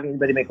interested in having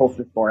anybody make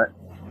holsters for it.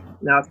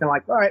 Now it's kind of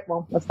like, all right,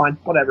 well, that's fine,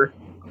 whatever.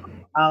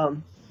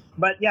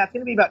 But yeah, it's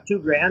going to be about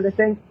 $2,000, I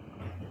think.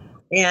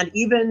 And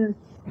even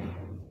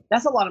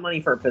that's a lot of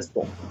money for a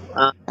pistol.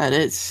 That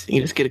is.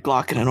 You just get a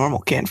Glock and a normal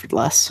can for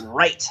less.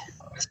 Right.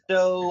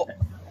 So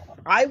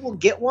I will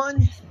get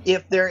one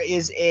if there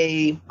is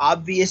a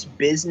obvious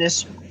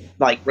business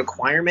like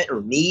requirement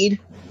or need,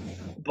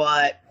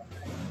 but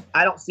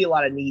I don't see a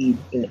lot of need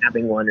in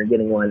having one or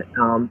getting one.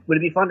 Would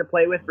it be fun to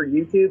play with for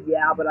YouTube?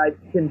 Yeah, but I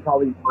can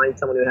probably find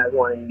someone who has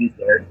one and use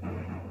theirs.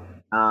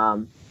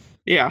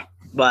 Yeah.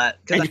 But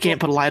and you can't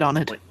put a light on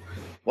it.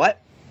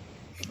 What?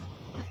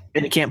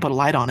 And you can't put a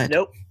light on it.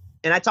 Nope.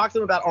 And I talked to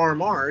them about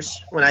RMRs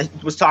when I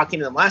was talking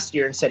to them last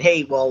year and said,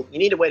 hey, well, you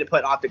need a way to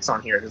put optics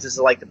on here because this is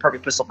like the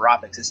perfect pistol for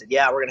optics. They said,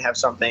 yeah, we're going to have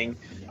something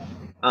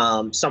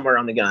somewhere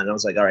on the gun. And I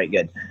was like, all right,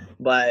 good.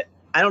 But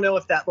I don't know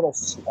if that little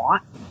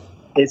slot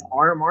is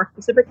RMR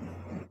specific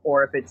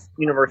or if it's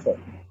universal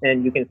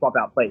and you can swap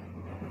out plates.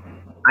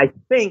 I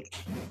think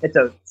it's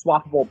a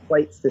swappable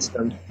plate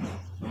system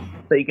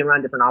so you can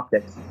run different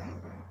optics.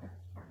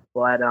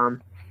 But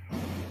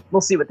we'll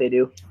see what they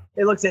do.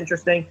 It looks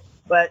interesting,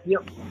 but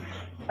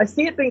I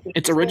see it being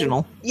it's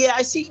original. Yeah,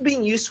 I see it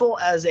being useful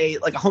as a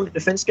home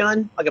defense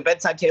gun, like a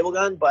bedside table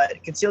gun,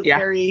 but concealed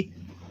carry,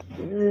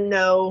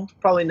 no,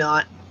 probably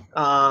not.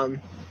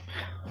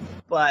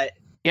 But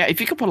yeah, if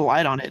you could put a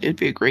light on it, it'd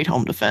be a great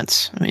home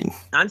defense. I mean,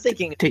 I'm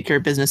thinking take care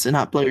of business and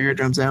not blow your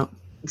eardrums out.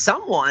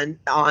 Someone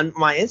on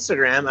my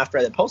Instagram after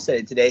I posted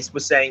it today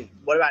was saying,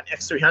 what about an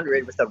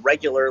X300 with a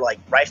regular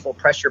rifle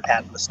pressure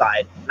pad on the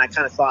side? And I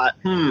kind of thought,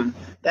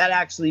 that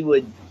actually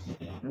would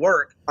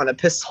work on a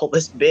pistol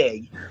this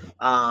big.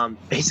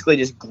 Basically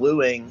just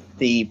gluing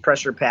the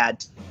pressure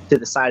pad to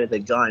the side of the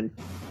gun.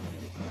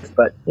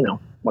 But,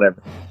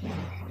 whatever.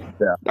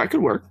 Yeah. That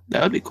could work.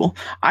 That would be cool.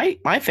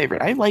 My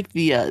favorite, I like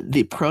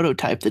the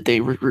prototype that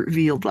they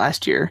revealed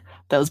last year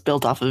that was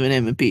built off of an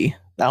M&P.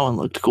 That one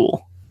looked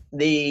cool.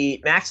 The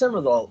Maxim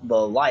or the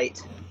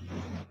Light?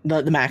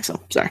 The Maxim,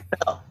 sorry.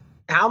 Oh.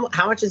 How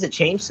much has it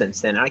changed since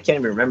then? I can't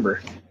even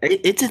remember.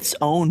 It's its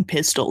own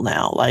pistol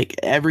now. Like,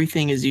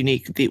 everything is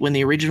unique. When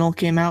the original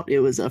came out, it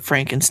was a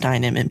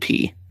Frankenstein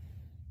M&P.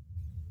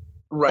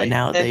 Right. And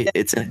now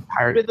it's an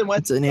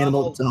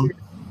animal of its own.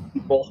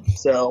 People,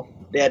 so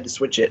they had to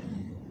switch it.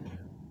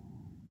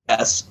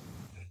 Yes.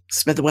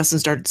 Smith & Wesson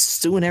started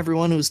suing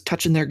everyone who was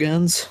touching their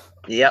guns.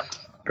 Yep,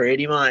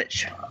 pretty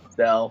much.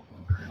 So,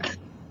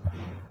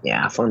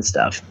 yeah, fun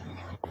stuff.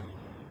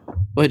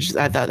 Which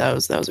I thought that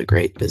was a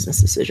great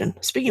business decision.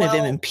 Speaking of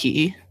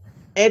M&P,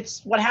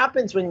 it's what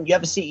happens when you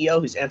have a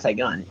CEO who's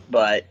anti-gun.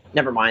 But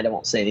never mind, I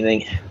won't say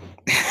anything.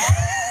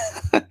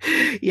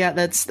 Yeah,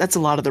 that's a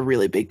lot of the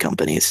really big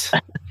companies.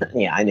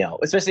 Yeah, I know.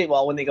 Especially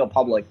when they go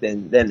public,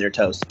 then they're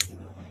toast.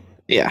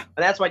 Yeah,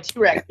 and that's why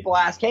T-Rex. People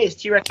ask, "Hey, is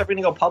T-Rex ever going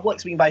to go public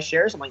so we can buy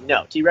shares?" I'm like,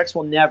 no, T-Rex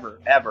will never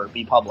ever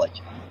be public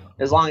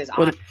as long as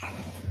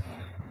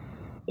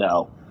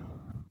So,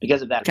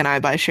 because of that. Can I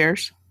buy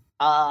shares?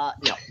 No.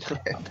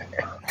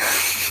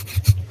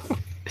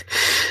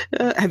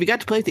 Have you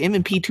got to play with the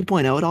M&P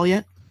 2.0 at all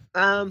yet?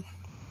 I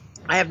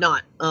have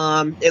not.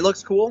 It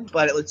looks cool,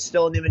 but it's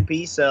still an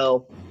M&P,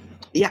 so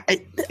yeah,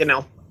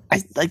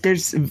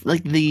 there's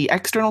the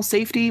external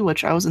safety,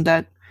 which I wasn't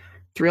that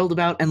thrilled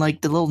about, and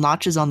the little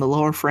notches on the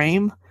lower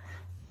frame.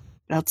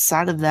 But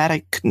outside of that, I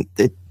couldn't.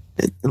 It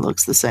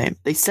looks the same.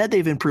 They said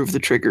they've improved the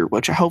trigger,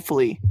 which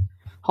hopefully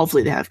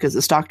they have, because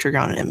the stock trigger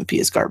on an M&P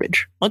is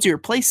garbage. Once you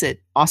replace it,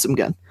 awesome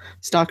gun.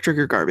 Stock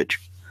trigger, garbage.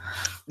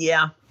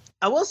 Yeah.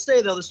 I will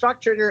say, though, the stock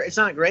trigger, it's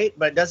not great,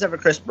 but it does have a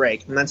crisp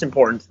break, and that's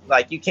important.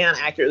 You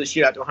can't accurately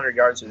shoot out to 100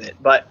 yards with it,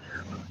 but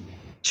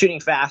shooting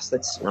fast,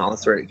 that's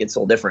where it gets a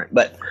little different.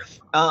 But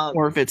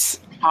or if it's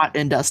hot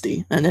and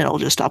dusty, and then it'll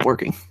just stop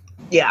working.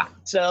 Yeah.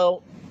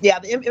 So, yeah,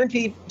 the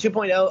M&P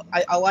 2.0,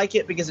 I like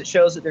it because it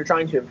shows that they're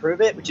trying to improve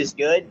it, which is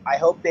good. I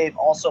hope they've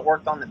also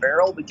worked on the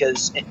barrel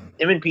because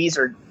M&Ps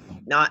are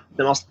not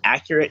the most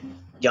accurate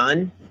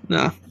gun.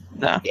 No.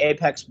 The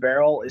Apex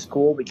barrel is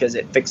cool because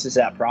it fixes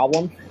that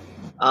problem.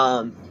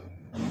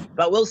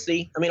 But we'll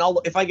see. I mean,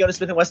 if I go to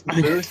Smith &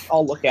 Wesson booth,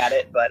 I'll look at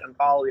it, but I'm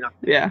probably not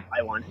going to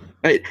buy one.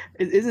 Right.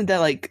 Isn't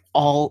that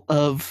all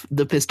of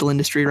the pistol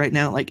industry right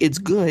now? It's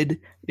good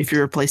if you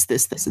replace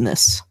this, and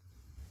this.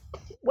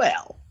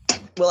 Well,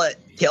 will it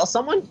kill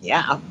someone?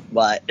 Yeah,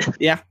 but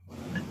yeah.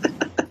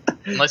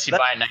 Unless you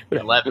buy a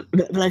 1911.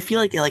 But I feel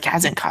like it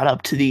hasn't caught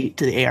up to the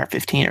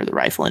AR-15 or the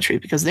rifle industry,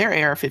 because there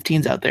are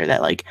AR-15s out there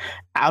that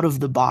out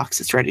of the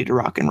box it's ready to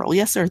rock and roll.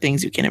 Yes, there are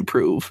things you can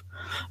improve,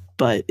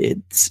 but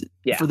it's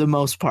for the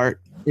most part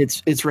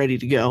it's ready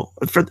to go.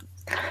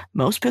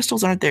 Most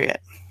pistols aren't there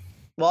yet.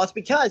 Well, it's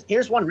because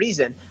here's one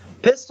reason: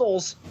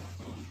 pistols.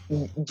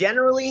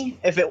 Generally,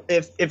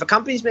 if a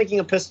company's making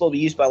a pistol to be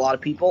used by a lot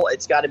of people,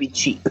 it's got to be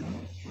cheap.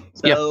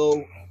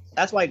 So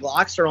that's why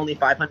Glocks are only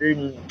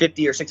 $550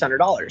 or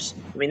 $600.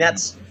 I mean,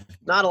 that's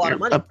not a lot of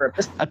money for a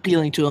pistol.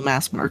 Appealing to a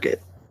mass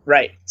market,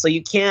 right? So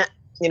you can't,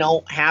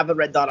 have a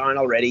red dot on it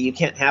already. You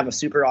can't have a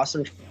super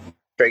awesome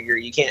trigger.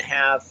 You can't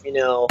have,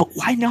 But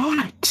why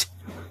not?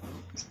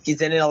 He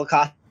said it'll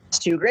cost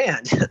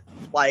 $2,000,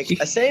 like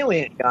a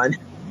salient gun.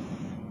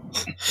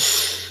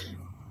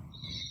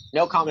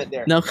 No comment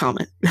there. No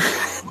comment.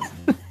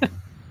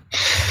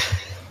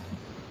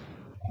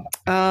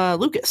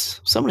 Lucas,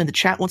 someone in the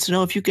chat wants to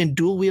know if you can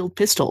dual wield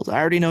pistols. I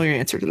already know your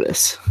answer to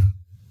this.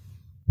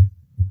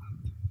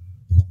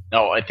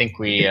 No, I think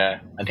we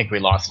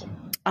lost him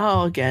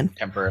Oh, again.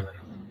 temporarily.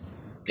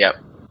 Yep.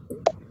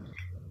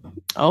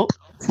 Oh,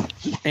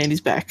 and he's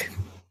back.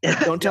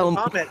 Don't tell him.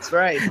 Comments,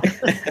 right?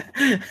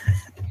 It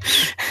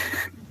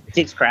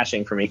keeps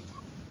crashing for me.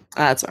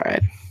 That's all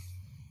right.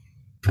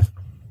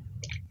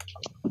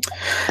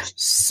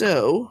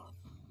 So,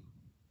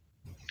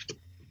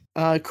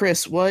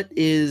 Chris, what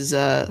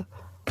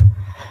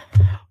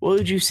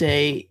would you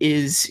say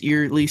is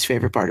your least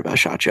favorite part about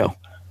SHOT Show?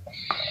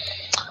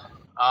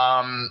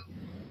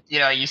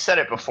 You said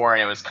it before,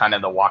 and it was kind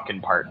of the walk-in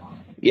part.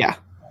 Yeah.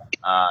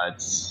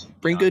 It's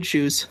Bring good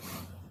shoes.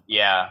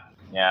 Yeah.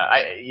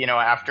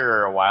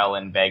 After a while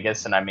in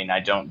Vegas, and I mean, I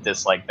don't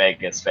dislike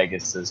Vegas.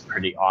 Vegas is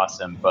pretty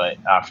awesome, but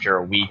after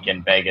a week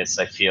in Vegas,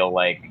 I feel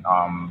like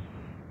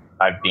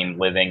I've been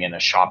living in a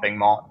shopping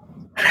mall.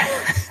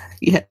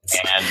 Yes.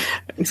 And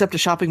except a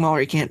shopping mall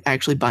where you can't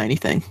actually buy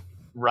anything.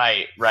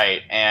 Right.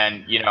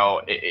 And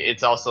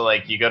it's also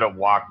like you go to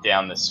walk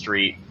down the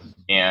street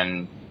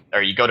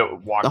or you go to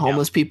walk the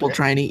homeless down people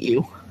try and eat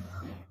you.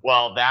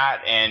 Well,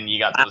 that, and you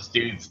got those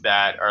dudes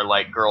that are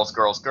like girls,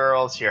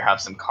 here, have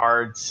some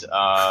cards,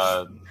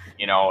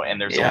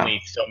 and there's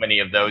only so many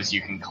of those you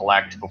can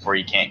collect before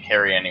you can't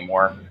carry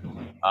anymore.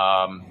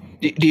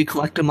 Do you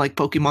collect them like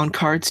Pokemon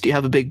cards? Do you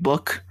have a big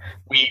book?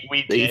 We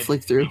that did. You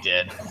flick through? We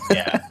did.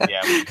 Yeah,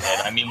 we did.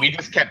 I mean, we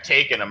just kept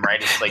taking them,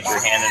 right? It's like you're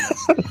handing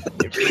us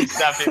free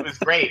stuff. It was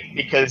great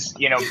because,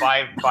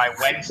 by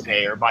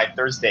Wednesday or by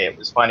Thursday, it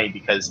was funny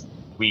because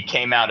we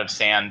came out of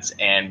Sands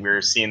and we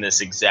were seeing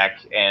this exec,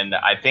 and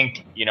I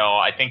think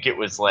it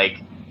was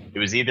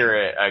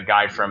either a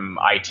guy from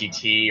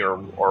ITT or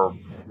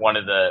one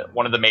of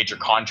the major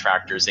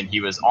contractors, and he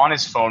was on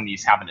his phone.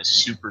 He's having a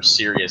super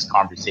serious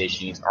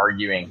conversation. He's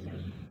arguing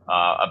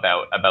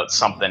about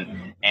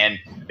something, and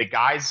the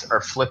guys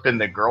are flipping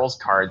the girls'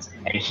 cards,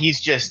 and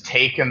he's just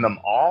taking them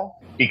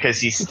all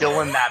because he's still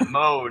in that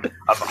mode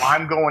of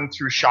I'm going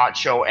through SHOT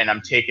Show and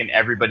I'm taking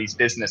everybody's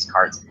business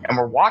cards, and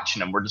we're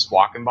watching him. We're just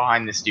walking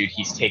behind this dude.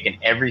 He's taking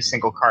every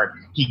single card.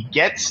 He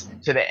gets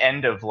to the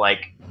end of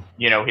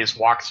his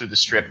walk through the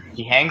strip.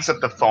 He hangs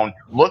up the phone,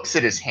 looks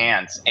at his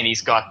hands, and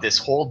he's got this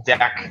whole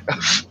deck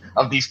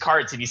of these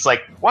cards, and he's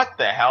like, what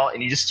the hell?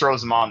 And he just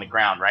throws them all on the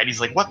ground, right? He's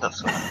like, what the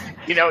fuck?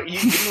 He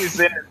was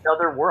in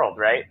another world,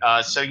 right?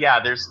 So yeah,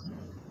 there's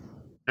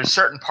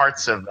certain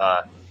parts of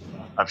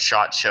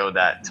SHOT Show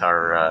that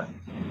are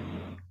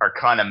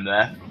kind of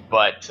meh,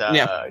 but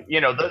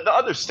the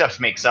other stuff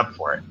makes up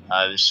for it.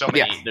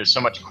 There's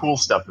so much cool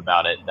stuff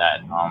about it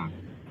that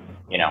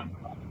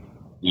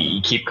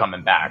you keep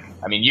coming back.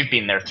 I mean, you've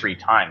been there 3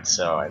 times,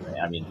 so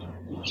I mean,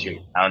 shoot,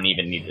 I don't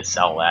even need to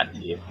sell that to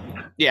you.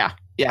 Yeah.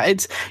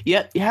 It's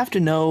you have to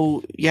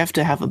know. You have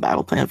to have a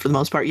battle plan for the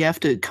most part. You have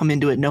to come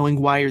into it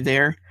knowing why you're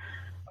there.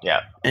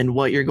 Yeah. And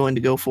what you're going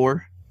to go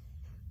for.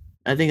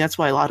 I think that's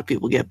why a lot of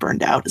people get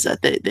burned out, is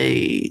that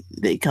they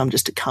come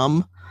just to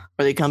come,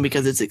 or they come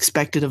because it's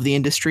expected of the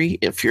industry.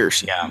 If you're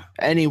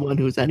anyone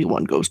who's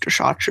anyone goes to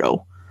SHOT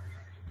Show.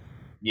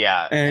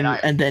 Yeah.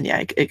 And then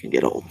it can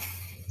get old.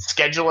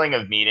 Scheduling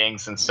of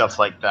meetings and stuff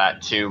like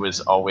that too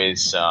was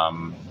always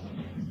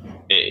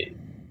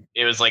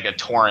it was like a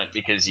torrent,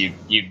 because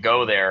you'd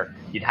go there,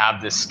 you'd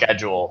have this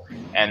schedule,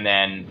 and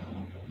then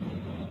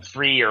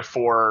 3 or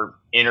 4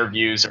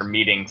 interviews or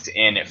meetings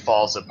in, it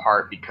falls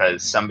apart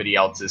because somebody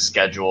else's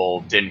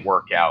schedule didn't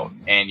work out,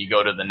 and you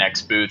go to the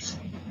next booth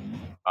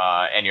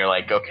and you're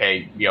like,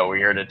 okay, we're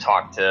here to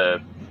talk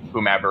to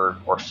whomever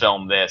or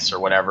film this or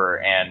whatever,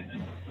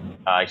 and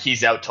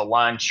he's out to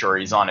lunch, or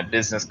he's on a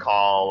business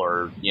call,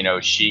 or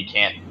she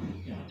can't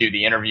do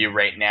the interview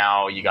right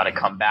now, you got to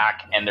come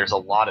back, and there's a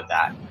lot of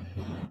that.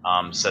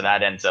 So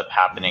that ends up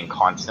happening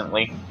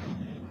constantly,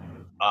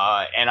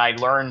 and I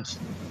learned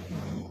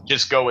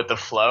just go with the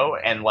flow,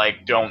 and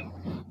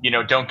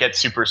don't get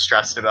super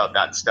stressed about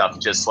that stuff.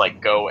 Just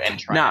go and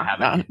try to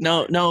have it.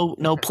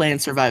 No plan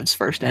survives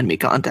first enemy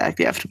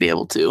contact. You have to be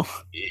able to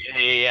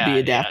be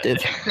adaptive.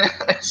 Yeah.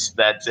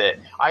 That's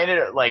it. I ended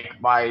up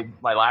my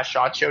last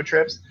SHOT Show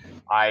trips,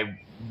 I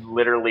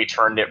literally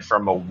turned it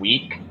from a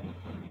week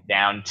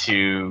down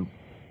to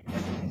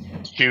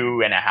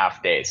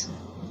 2.5 days.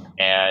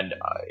 And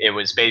it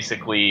was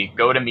basically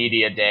go to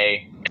media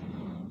day,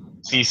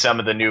 see some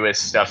of the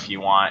newest stuff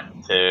you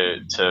want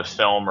to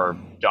film or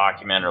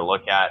document or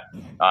look at,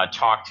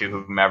 talk to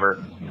whomever.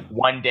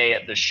 One day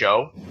at the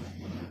show,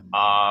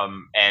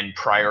 and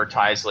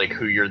prioritize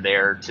who you're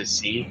there to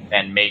see,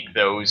 and make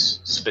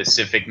those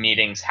specific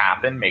meetings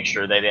happen. Make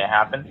sure they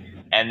happen,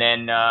 and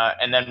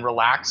then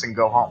relax and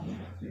go home.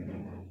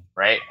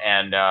 Right,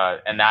 and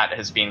that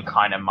has been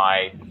kind of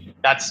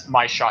that's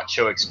my SHOT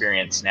Show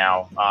experience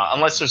now.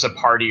 Unless there's a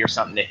party or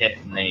something to hit,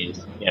 and then you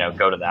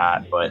go to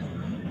that. But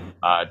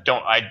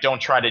I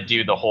don't try to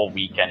do the whole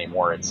week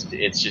anymore. It's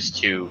just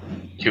too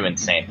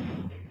insane.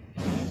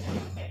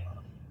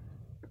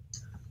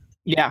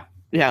 Yeah,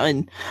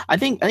 and I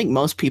think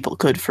most people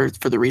could, for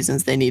the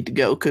reasons they need to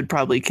go, could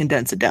probably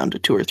condense it down to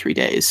 2 or 3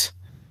 days.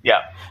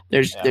 Yeah,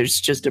 there's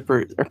just a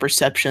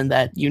perception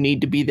that you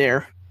need to be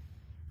there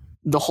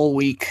the whole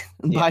week.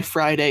 And by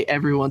Friday,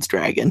 everyone's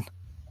dragging.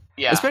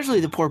 Yeah,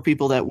 especially the poor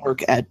people that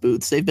work at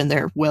booths. They've been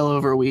there well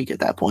over a week at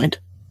that point.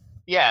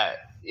 Yeah.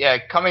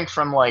 Coming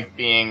from like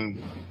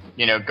being,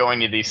 going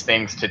to these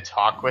things to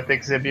talk with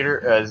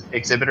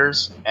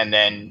exhibitors, and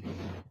then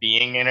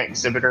being an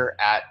exhibitor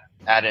at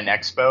an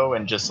expo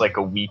and just like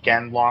a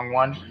weekend long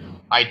one,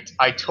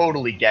 I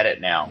totally get it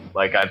now.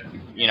 Like I've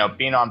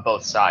been on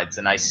both sides,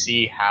 and I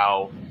see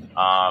how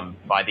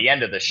by the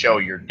end of the show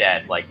you're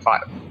dead. Like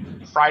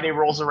Friday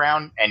rolls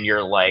around and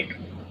you're like,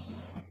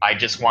 I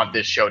just want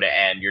this show to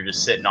end. You're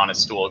just sitting on a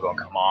stool going,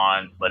 come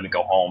on, let me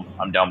go home.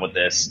 I'm done with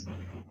this.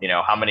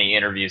 How many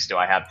interviews do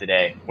I have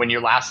today? When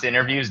your last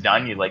interview is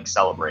done, you like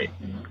celebrate.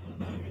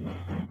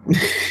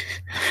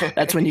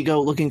 That's when you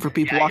go looking for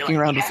people walking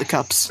like, around yes! with the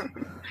cups.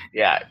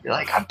 Yeah, you're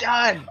like, I'm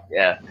done.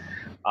 Yeah,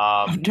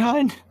 I'm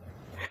done.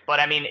 But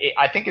I mean,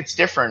 I think it's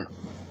different.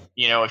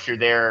 If you're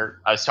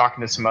there, I was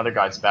talking to some other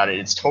guys about it.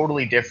 It's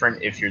totally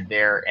different if you're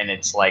there and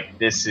it's like,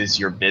 this is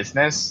your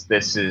business.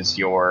 This is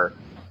your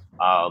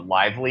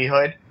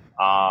livelihood.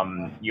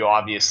 You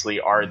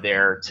obviously are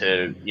there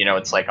to,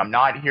 it's like, I'm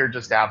not here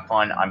just to have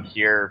fun. I'm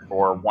here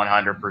for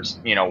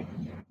 100%,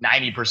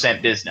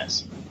 90%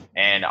 business.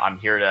 And I'm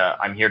here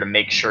to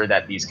make sure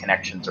that these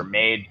connections are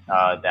made,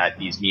 that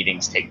these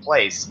meetings take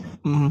place.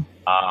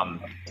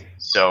 Mm-hmm.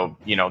 So,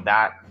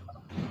 that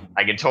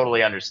I can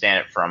totally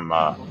understand it from,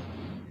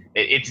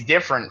 it's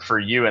different for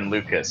you and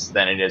Lucas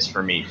than it is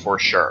for me, for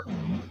sure.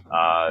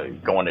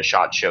 Going to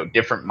SHOT Show,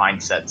 different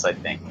mindsets, I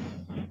think.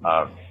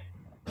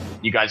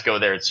 You guys go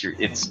there,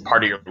 it's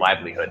part of your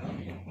livelihood.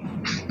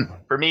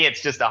 For me,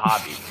 it's just a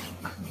hobby.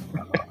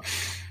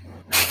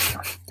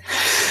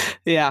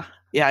 Yeah,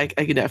 I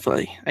can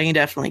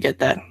definitely get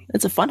that.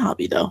 It's a fun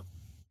hobby, though.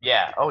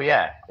 Yeah. Oh,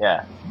 yeah.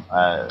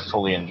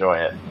 Fully enjoy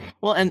it.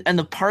 Well, and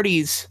the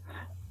parties,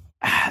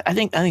 I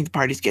think the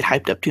parties get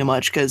hyped up too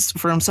much, because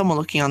from someone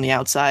looking on the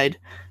outside,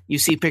 you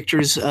see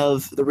pictures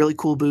of the really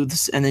cool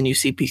booths, and then you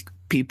see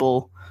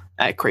people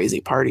at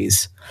crazy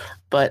parties.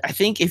 But I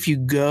think if you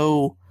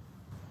go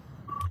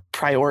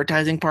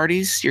prioritizing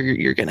parties,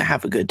 you're gonna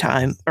have a good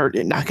time, or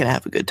not gonna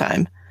have a good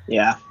time.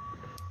 Yeah.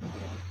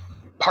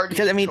 Parties,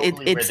 because I mean,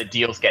 totally it's where the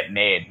deals get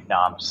made. No,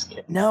 I'm just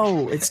kidding.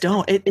 No, it's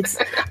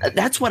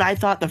that's what I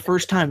thought the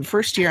first time.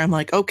 First year, I'm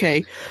like,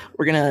 okay,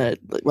 we're gonna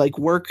like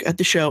work at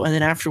the show, and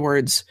then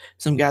afterwards,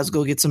 some guys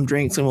go get some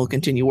drinks, and we'll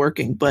continue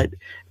working. But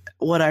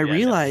what I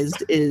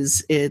realized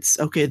is, it's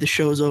okay. The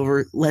show's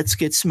over. Let's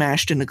get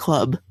smashed in the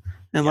club.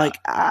 And I'm like,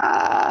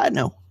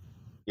 no.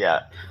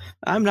 Yeah.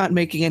 I'm not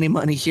making any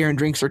money here, and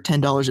drinks are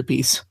 $10 a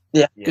piece.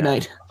 Yeah. Good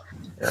night.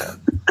 Yeah.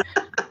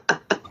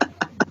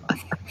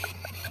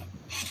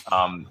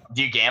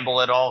 Do you gamble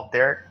at all,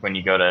 Derek, when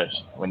you go to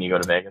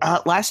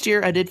Vegas? Last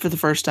year I did for the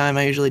first time.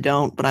 I usually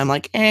don't, but I'm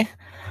like,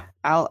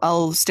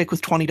 I'll stick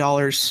with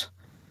 $20,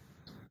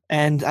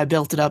 and I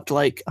built it up to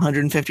like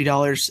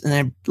 $150, and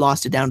I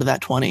lost it down to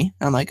that 20.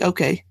 I'm like,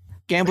 okay,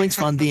 gambling's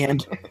fun. The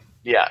end.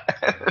 Yeah.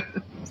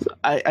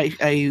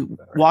 I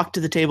walked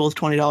to the table with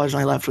 $20, and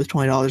I left with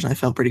 $20, and I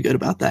felt pretty good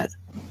about that.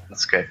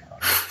 That's good.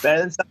 Better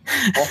than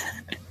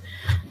something.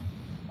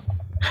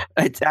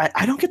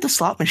 I don't get the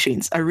slot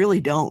machines. I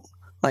really don't.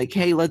 Like,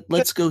 hey,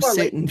 let's go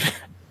sit and.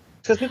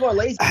 Because people are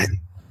lazy.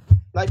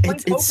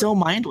 It's so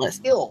mindless.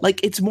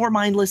 Like, it's more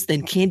mindless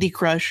than Candy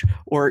Crush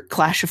or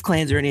Clash of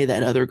Clans or any of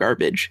that other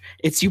garbage.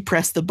 It's you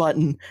press the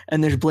button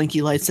and there's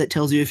blinky lights that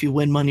tells you if you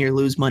win money or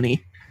lose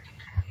money.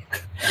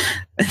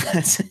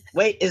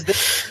 Wait, is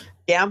this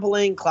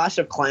gambling Clash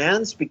of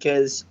Clans?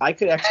 Because I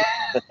could actually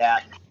get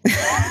that.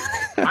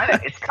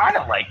 It's kind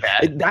of like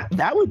that.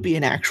 That would be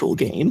an actual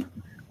game.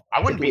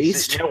 I wouldn't be.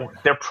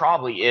 There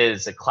probably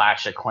is a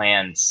Clash of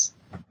Clans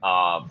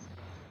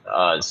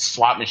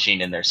slot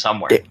machine in there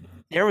somewhere.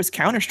 There was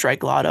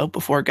Counter-Strike Lotto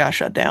before it got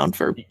shut down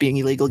for being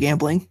illegal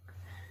gambling.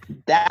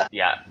 Yeah.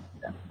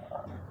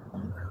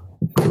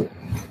 I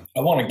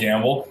want to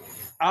gamble.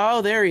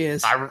 Oh, there he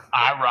is. I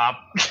Rob.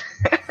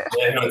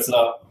 Hey, what's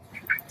up?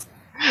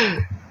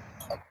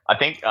 I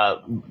think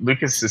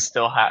Lucas is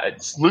still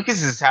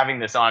Lucas is having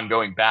this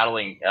ongoing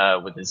battling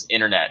with his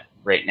internet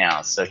right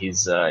now, so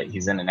he's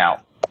in and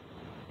out.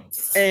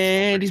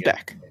 And he's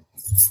back.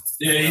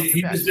 Yeah,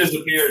 he just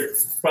disappeared.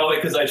 Probably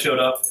because I showed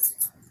up.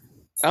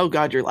 Oh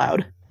God, you're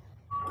loud.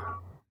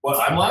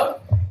 What? I'm loud?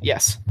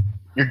 Yes.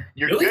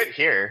 You're Really? good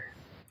here.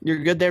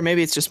 You're good there.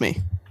 Maybe it's just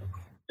me.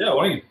 Yeah.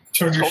 Why don't you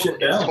turn your shit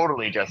down? It's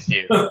totally just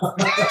you.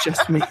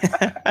 Just me.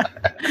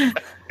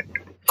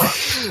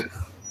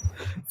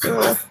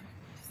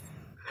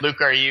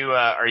 Luke, are you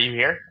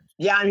here?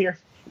 Yeah, I'm here.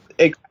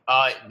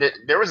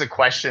 There was a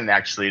question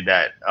actually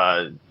that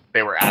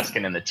they were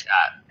asking in the chat,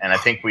 and I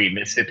think we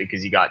missed it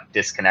because you got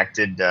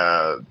disconnected.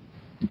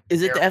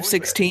 Is it the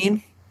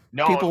F-16?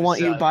 No, People want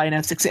you to buy an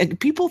F6. And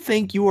people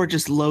think you are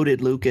just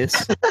loaded, Lucas.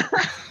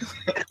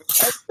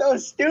 That's so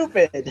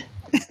stupid.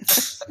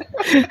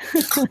 No,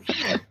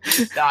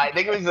 I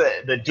think it was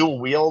the dual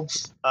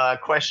wields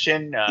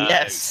question.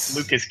 Yes.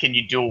 Lucas, can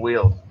you dual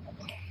wield?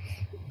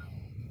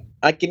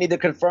 I can neither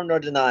confirm nor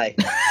deny.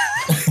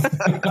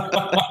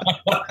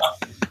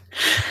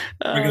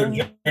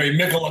 Jerry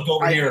Mikulik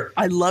over here.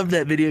 I love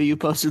that video you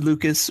posted,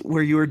 Lucas,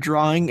 where you were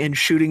drawing and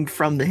shooting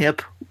from the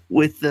hip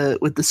with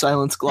the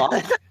silence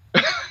Glock.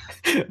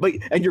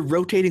 And you're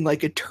rotating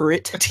like a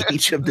turret to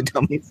each of the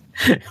dummies.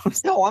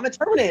 No, I'm a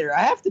Terminator.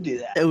 I have to do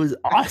that. It was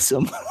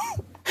awesome.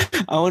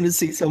 I want to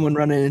see someone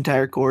run an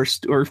entire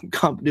course or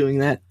comp doing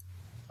that.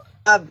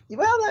 Well,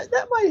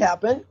 that might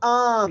happen.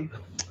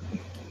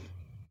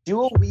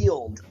 Dual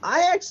wield.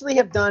 I actually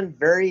have done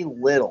very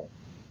little.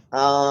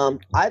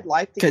 I'd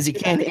like to, because you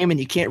can't aim and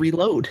you can't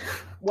reload.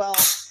 Well,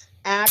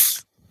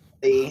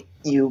 actually,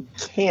 you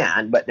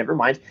can, but never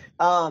mind.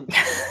 I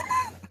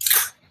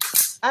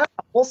don't know.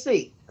 We'll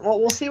see. Well,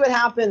 we'll see what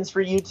happens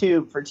for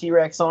YouTube for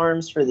T-Rex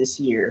arms for this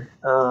year.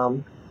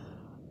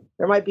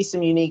 There might be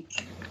some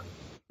unique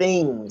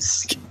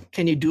things.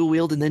 Can you dual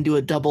wield and then do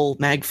a double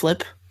mag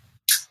flip?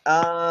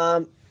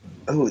 Oh,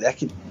 that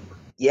could.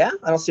 Yeah,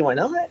 I don't see why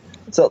not.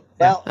 So,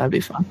 well, that'd be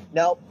fun.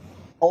 Nope.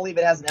 Only if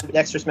it has an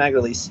ambidextrous mag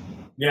release.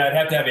 Yeah, I'd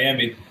have to have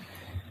ambi.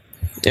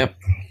 Yep.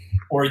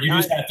 Or you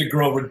just have to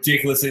grow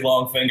ridiculously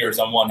long fingers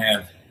on one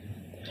hand.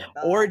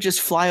 Or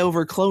just fly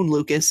over Clone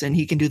Lucas and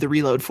he can do the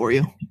reload for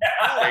you.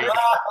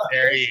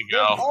 There you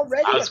go.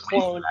 Already I was a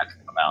clone. waiting for that to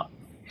come out.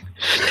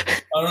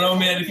 I don't know,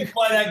 man. If you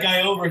fly that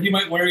guy over, he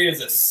might wear you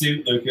as a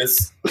suit,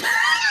 Lucas.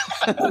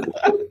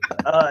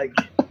 Oh.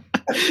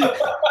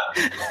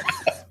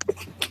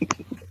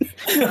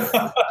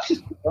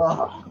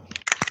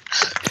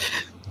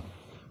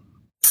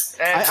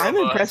 I'm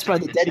impressed by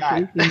the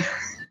dedication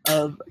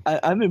of.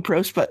 I'm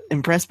impressed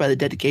by the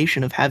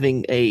dedication of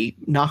having a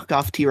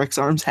knockoff T-Rex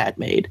arms hat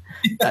made.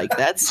 Like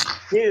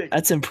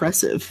that's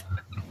impressive.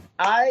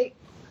 I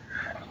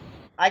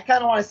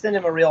kind of want to send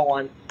him a real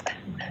one.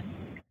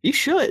 You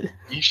should.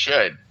 You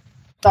should.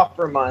 Stuff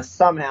from us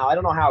somehow. I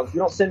don't know how. You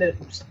don't send it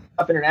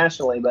up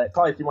internationally, but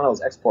probably through one of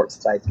those export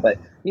sites. But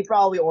he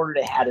probably ordered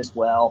a hat as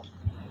well.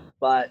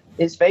 But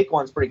his fake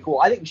one's pretty cool.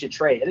 I think we should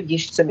trade. I think you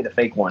should send me the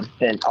fake one,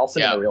 and I'll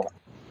send him a real one.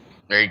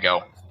 There you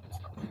go.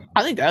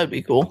 I think that would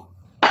be cool.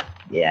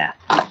 Yeah.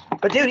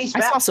 But dude, I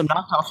saw some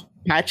knockoff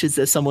patches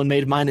that someone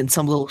made of mine in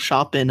some little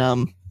shop in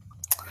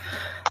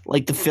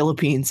like the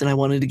Philippines, and I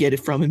wanted to get it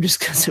from him just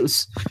because it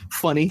was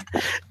funny.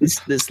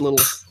 This little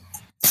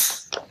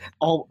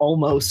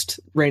almost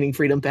Reigning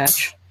Freedom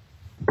patch.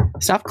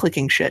 Stop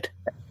clicking shit.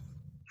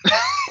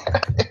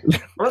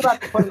 We're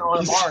about to put an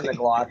RMR in the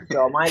Glock,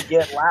 so it might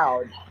get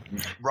loud.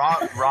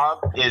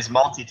 Rob is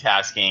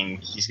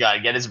multitasking. He's got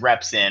to get his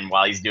reps in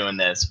while he's doing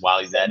this,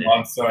 while he's editing.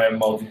 I'm sorry,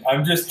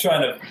 I'm just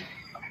trying to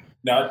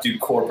not do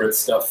corporate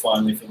stuff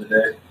finally for the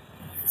day.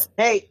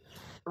 Hey,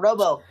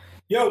 Robo.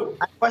 Yo.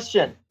 I have a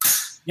question.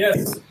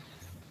 Yes.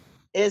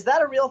 Is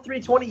that a real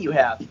 320 you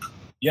have?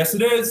 Yes,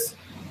 it is.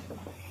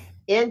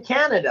 In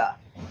Canada?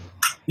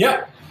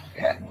 Yep.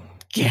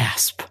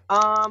 Gasp.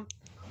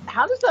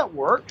 How does that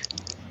work?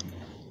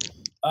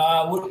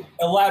 We'll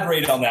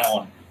elaborate on that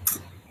one.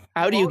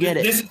 How do you get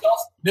it?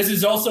 This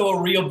is also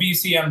a real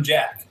BCM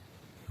jack.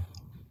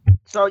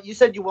 So you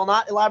said you will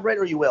not elaborate,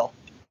 or you will?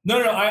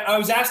 No. I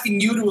was asking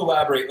you to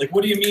elaborate. Like,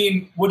 what do you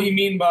mean? What do you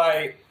mean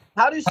by?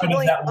 How do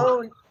civilians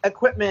own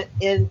equipment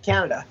in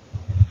Canada?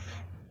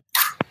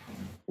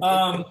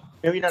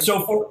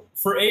 So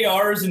for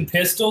ARs and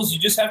pistols, you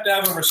just have to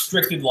have a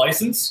restricted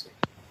license.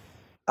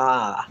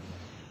 And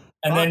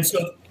then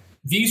so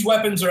these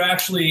weapons are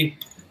actually,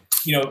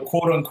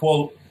 quote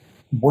unquote,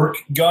 work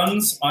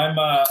guns. I'm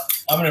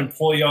an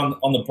employee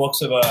on the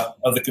books of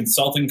the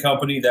consulting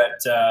company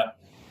that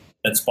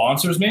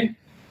sponsors me.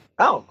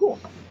 Oh, cool.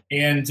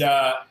 And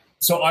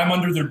so I'm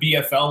under their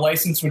BFL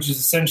license, which is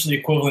essentially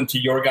equivalent to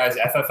your guys'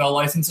 FFL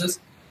licenses.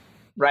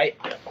 Right.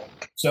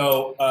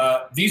 So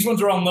these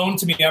ones are on loan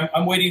to me.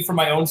 I'm waiting for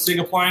my own SIG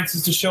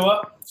appliances to show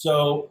up.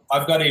 So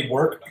I've got a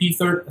work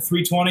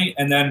P320,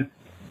 and then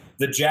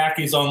the jack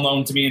is on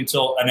loan to me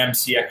until an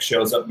MCX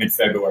shows up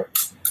mid-February.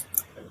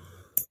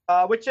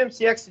 Which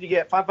MCX did you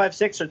get,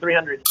 5.56 or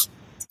 300?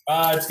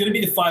 It's going to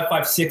be the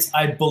 5.56,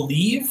 I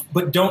believe,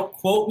 but don't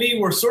quote me.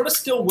 We're sort of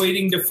still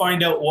waiting to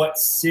find out what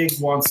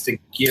SIG wants to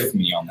give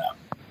me on that.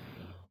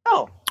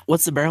 Oh.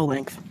 What's the barrel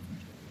length?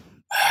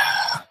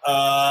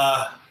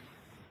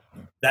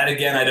 That,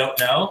 again, I don't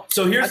know.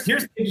 So here's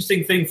the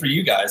interesting thing for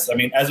you guys. I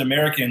mean, as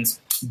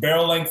Americans,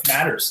 barrel length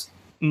matters.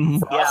 Mm-hmm.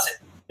 For us, it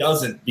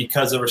doesn't,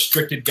 because a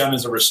restricted gun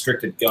is a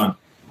restricted gun.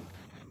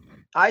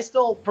 I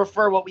still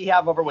prefer what we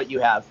have over what you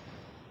have.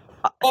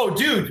 Oh,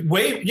 dude,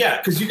 wait, yeah,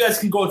 because you guys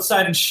can go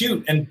outside and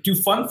shoot and do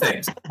fun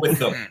things with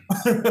them.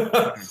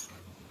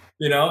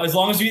 As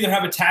long as you either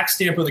have a tax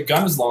stamp or the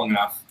gun is long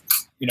enough,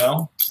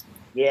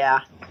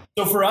 Yeah.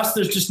 So for us,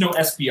 there's just no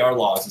SBR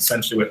laws,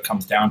 essentially what it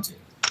comes down to.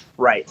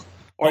 Right.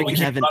 Or you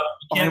can't go out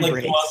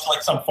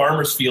to some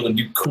farmer's field and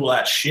do cool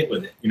ass shit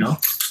with it,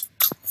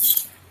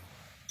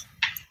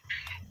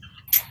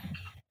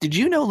 Did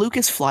you know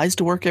Lucas flies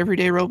to work every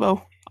day,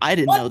 Robo? I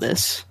didn't know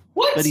this,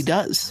 but he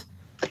does.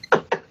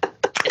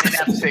 It's an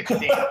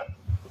F-16.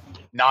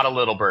 Not a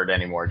little bird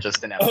anymore,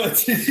 just an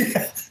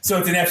F-16. So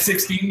it's an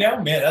F-16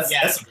 now? Man,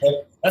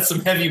 that's some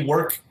heavy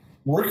work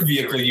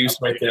vehicle use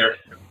right there.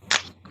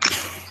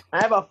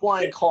 I have a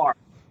flying car.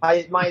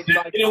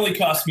 It only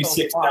cost me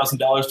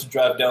 $6,000 to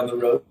drive down the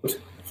road.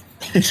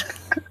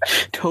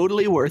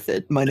 Totally worth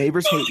it. My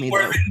neighbors hate me,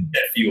 though.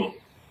 Jet fuel.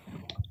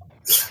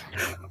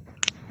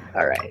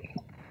 All right.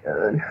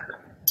 Good.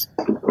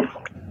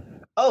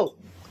 Oh,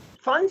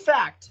 fun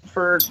fact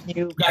for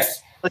you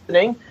guys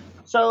listening.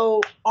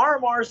 So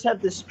RMRs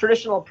have this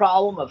traditional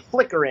problem of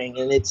flickering,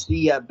 and it's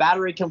the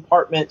battery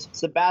compartment. It's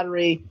the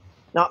battery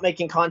not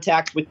making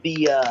contact with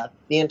the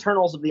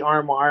internals of the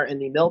RMR, and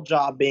the mill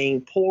job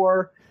being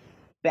poor,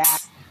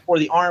 bad, or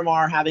the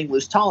RMR having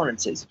loose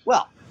tolerances.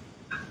 Well,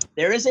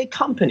 there is a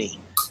company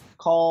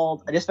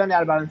called, I just found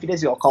out about it a few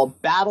days ago,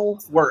 called Battle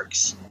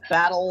Works.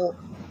 Battle,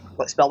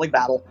 spelled like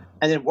battle,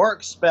 and then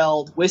Works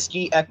spelled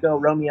Whiskey Echo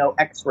Romeo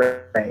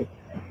X-ray.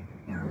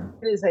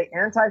 It is an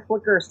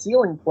anti-flicker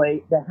sealing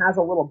plate that has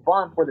a little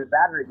bump where the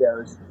battery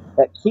goes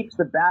that keeps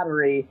the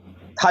battery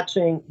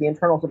touching the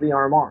internals of the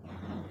RMR.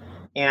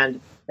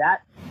 And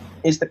that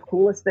is the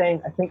coolest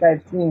thing I think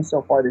I've seen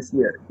so far this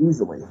year,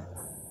 easily.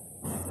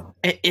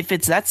 If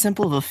it's that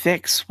simple of a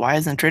fix, why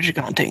isn't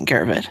Trigicon taking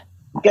care of it?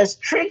 Because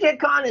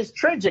Trigicon is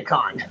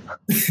Trigicon.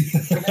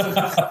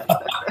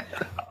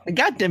 The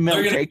goddamn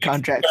military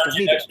contracts for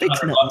me to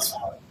fix notes.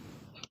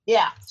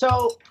 Yeah,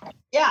 so,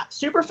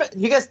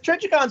 because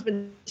Trigicon's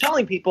been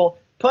telling people,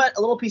 put a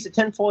little piece of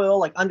tinfoil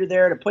like under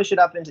there to push it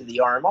up into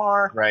the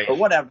RMR, right, or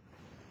whatever.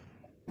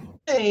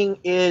 The thing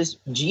is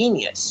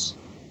genius.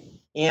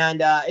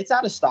 And it's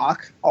out of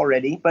stock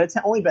already, but it's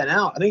only been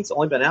out. I think it's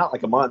only been out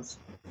like a month.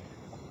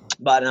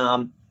 But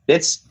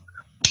it's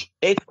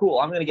cool.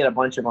 I'm going to get a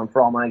bunch of them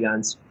for all my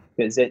guns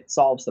because it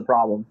solves the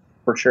problem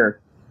for sure.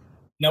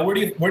 Now, where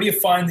do you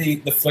find the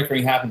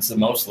flickering happens the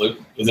most, Luke?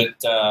 Is it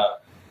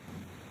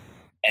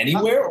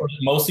anywhere, or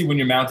mostly when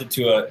you're mounted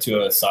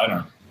to a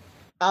sidearm?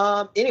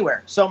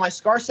 Anywhere. So my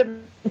Scar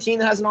 17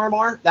 that has an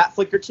RMR, that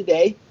flickered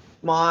today.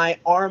 My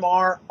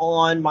RMR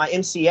on my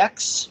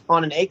MCX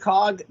on an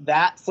ACOG,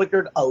 that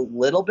flickered a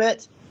little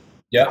bit.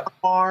 Yeah.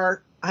 I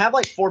have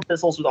like 4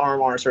 pistols with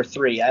RMRs, or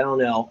 3. I don't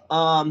know.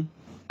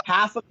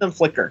 Half of them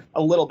flicker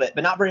a little bit,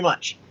 but not very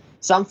much.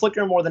 Some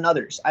flicker more than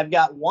others. I've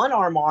got one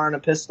RMR on a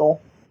pistol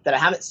that I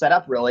haven't set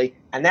up really,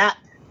 and that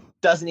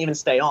doesn't even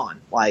stay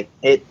on. Like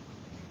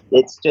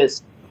it's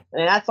just,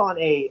 and that's on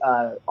a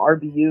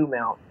RBU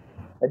mount,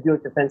 a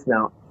Buick Defense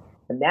mount,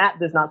 and that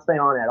does not stay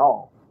on at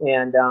all.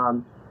 And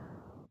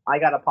I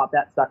got to pop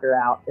that sucker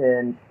out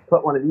and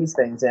put one of these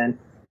things in.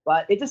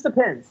 But it just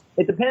depends.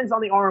 It depends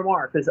on the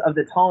RMR because of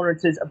the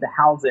tolerances of the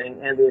housing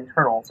and the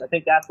internals. I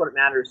think that's what it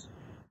matters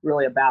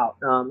really about.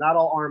 Not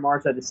all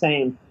RMRs are the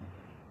same.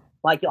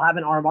 Like you'll have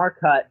an RMR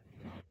cut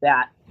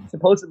that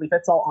supposedly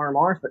fits all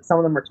RMRs, but some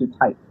of them are too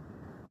tight.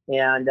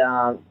 And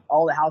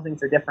all the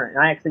housings are different.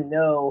 And I actually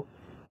know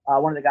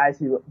one of the guys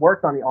who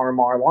worked on the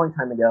RMR a long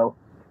time ago,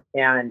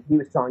 and he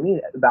was telling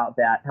me about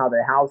that, how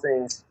the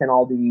housings can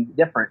all be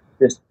different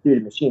just due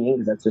to machining,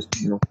 because that's just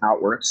how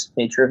it works,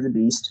 nature of the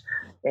beast.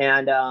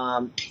 And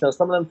so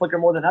some of them flicker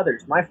more than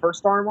others. My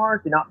first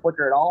RMR did not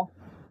flicker at all,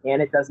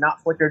 and it does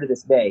not flicker to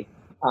this day,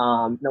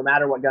 no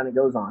matter what gun it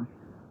goes on.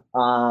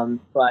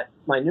 But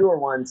my newer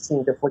ones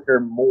seem to flicker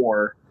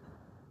more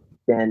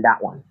than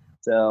that one.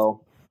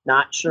 So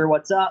not sure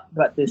what's up,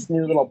 but this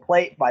new little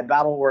plate by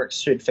BattleWorks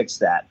should fix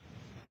that.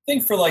 I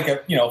think for like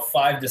a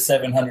 $500 to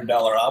 $700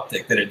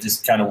 optic that it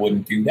just kind of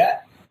wouldn't do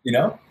that,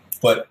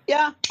 But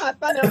yeah,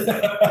 I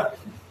know.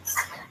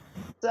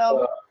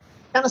 So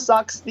kind of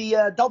sucks.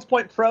 The Delta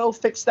Point Pro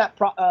fixed that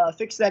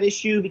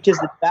issue because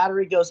the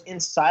battery goes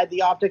inside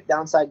the optic.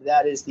 Downside to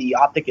that is the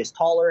optic is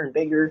taller and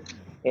bigger,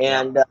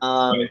 and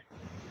it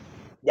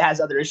has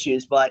other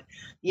issues. But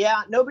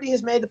yeah, nobody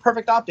has made the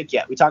perfect optic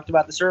yet. We talked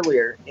about this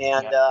earlier,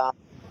 and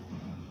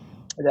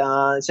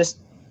it's just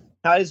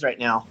how it is right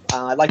now.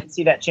 I'd like to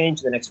see that change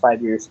in the next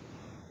 5 years.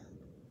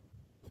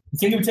 You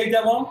think it would take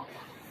that long?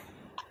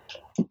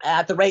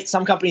 At the rate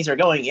some companies are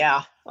going,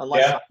 yeah.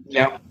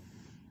 Yeah.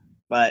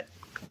 But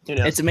who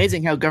knows? It's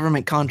amazing how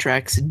government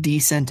contracts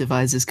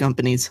decentivizes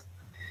companies.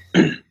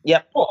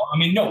 Yep. Well,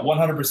 no,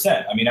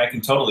 100%. I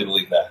can totally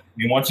believe that.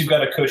 Once you've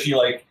got a cushy,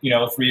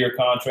 3-year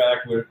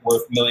contract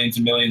worth millions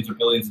and millions or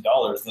billions of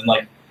dollars, then,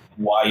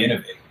 why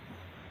innovate?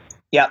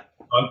 Yep.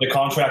 The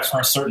contract's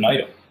for a certain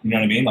item. You know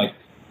what I mean?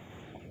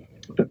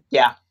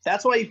 Yeah.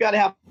 That's why you've got to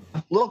have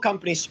little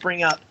companies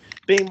spring up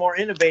being more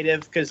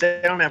innovative because they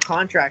don't have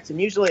contracts.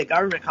 And usually a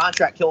government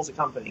contract kills a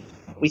company.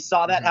 We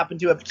saw that happen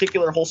to a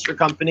particular holster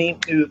company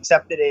who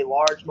accepted a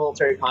large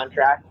military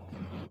contract,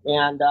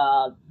 and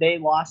they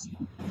lost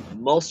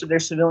most of their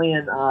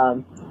civilian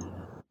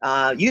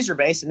user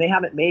base, and they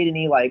haven't made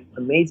any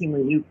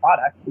amazingly new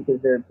products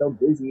because they're so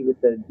busy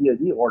with the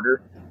DoD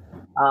order.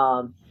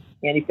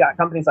 And you've got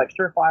companies like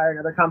Surefire and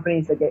other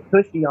companies that get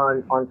cushy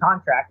on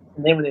contracts,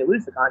 and then when they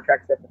lose the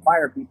contracts, they have to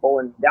fire people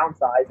and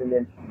downsize, and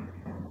then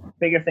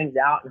figure things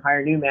out and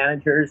hire new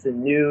managers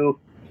and new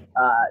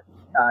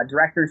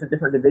directors of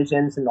different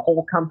divisions, and the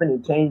whole company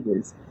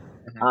changes.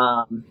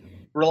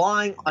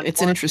 Relying on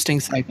It's an interesting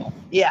cycle.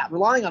 Yeah,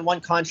 relying on one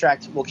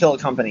contract will kill a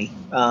company.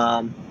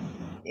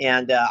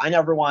 And I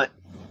never want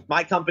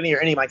my company or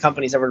any of my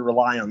companies ever to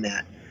rely on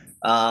that.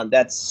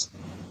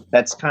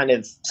 That's kind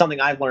of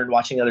something I've learned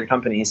watching other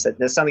companies. That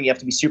there's something you have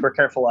to be super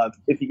careful of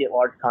if you get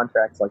large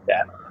contracts like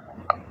that.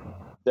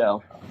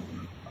 So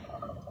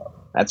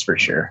that's for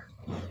sure.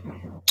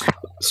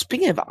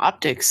 Speaking of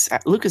optics,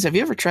 Lucas, have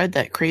you ever tried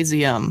that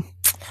crazy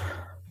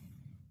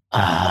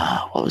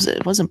what was it?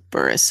 It wasn't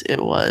Burris.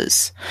 It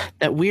was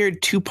that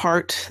weird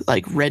 2-part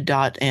like red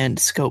dot and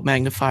scope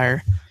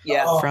magnifier.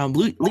 Yeah. From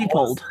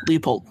Leupold.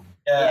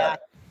 Yeah.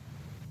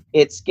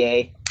 It's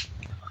gay.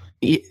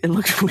 It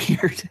looks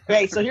weird.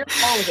 Okay, so here's the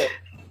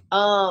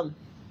problem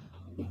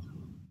with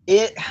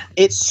it.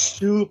 It's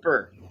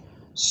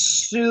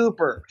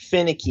super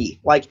finicky.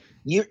 Like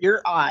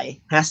your eye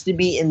has to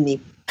be in the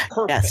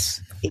perfect.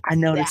 Yes, I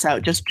noticed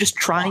that. Just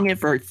trying it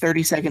for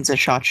 30 seconds at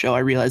SHOT Show, I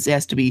realized it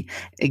has to be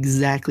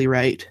exactly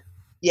right.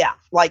 Yeah,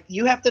 like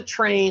you have to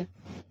train,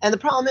 and the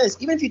problem is,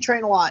 even if you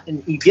train a lot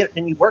and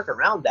you work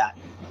around that,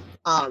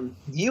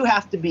 you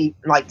have to be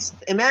like,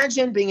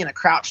 imagine being in a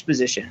crouched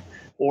position,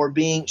 or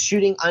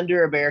shooting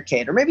under a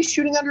barricade, or maybe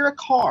shooting under a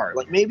car.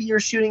 Like maybe you're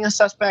shooting a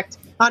suspect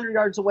 100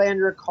 yards away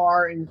under a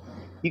car, and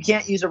you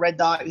can't use a red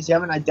dot because you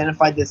haven't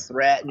identified this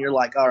threat, and you're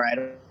like, all right, I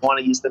don't want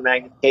to use the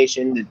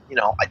magnification to,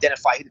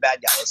 identify who the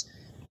bad guy is.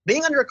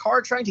 Being under a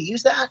car trying to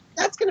use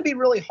that's going to be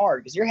really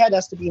hard because your head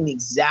has to be in the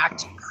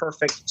exact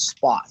perfect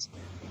spot.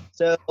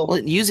 So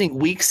using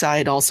weak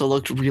side also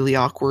looked really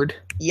awkward.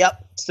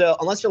 Yep. So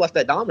unless you're left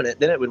that dominant,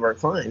 then it would work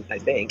fine, I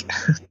think.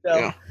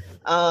 So,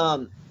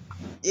 yeah.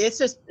 It's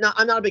just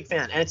I'm not a big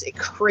fan, and it's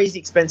crazy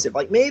expensive.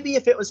 Like maybe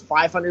if it was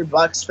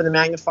 $500 for the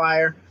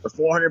magnifier or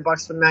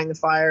 $400 for the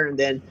magnifier, and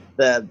then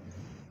the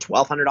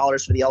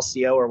 $1,200 for the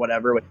LCO or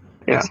whatever, which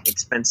is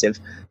expensive.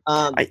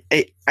 I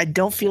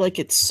don't feel like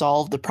it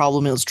solved the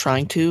problem it was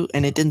trying to,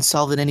 and it didn't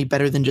solve it any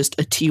better than just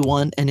a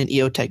T1 and an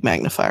EOTech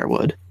magnifier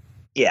would.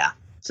 Yeah.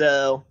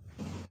 So,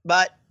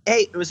 but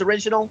hey, it was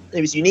original.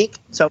 It was unique.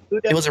 So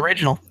kudos. It was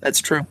original. That's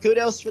true.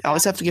 Kudos. I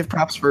always have to give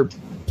props for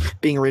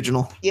being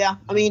original. Yeah,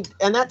 I mean,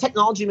 and that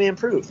technology may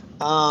improve.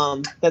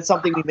 That's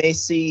something we may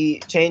see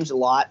change a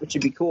lot, which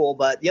would be cool.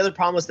 But the other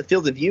problem was the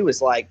field of view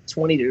was like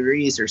 20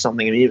 degrees or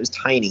something. I mean, it was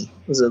tiny.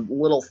 It was a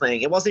little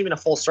thing. It wasn't even a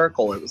full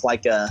circle. It was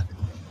like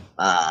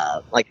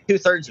like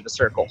 2/3 of a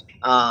circle.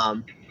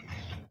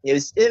 It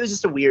was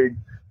just a weird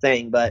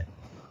thing, but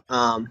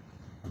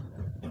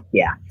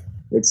yeah,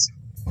 it's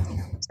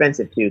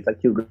expensive too. It's like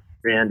 $2,000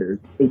 or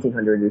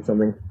 $1,800 or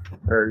something,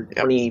 or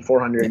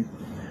 $2,400.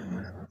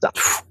 So.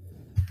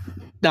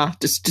 Nah,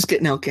 just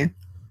get an Elcan.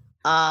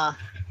 Yeah,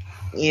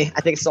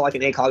 I think it's still like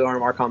an ACOG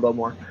RMR combo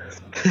more.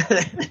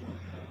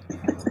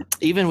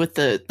 Even with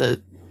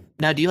the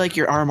now, do you like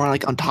your RMR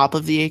like on top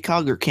of the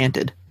ACOG or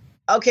canted?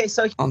 Okay,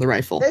 so on the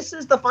rifle. This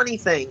is the funny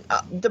thing.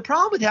 The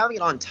problem with having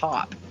it on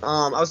top,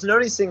 I was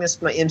noticing this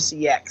with my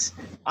MCX.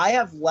 I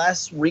have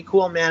less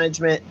recoil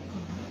management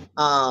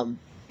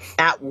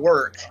at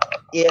work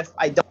if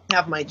I don't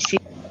have my cheek.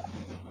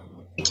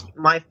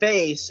 My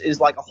face is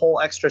like a whole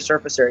extra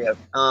surface area,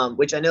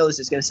 which I know this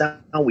is going to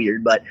sound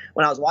weird, but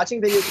when I was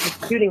watching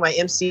videos of shooting my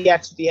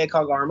MCX with the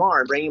ACOG RMR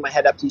and bringing my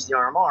head up to use the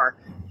RMR,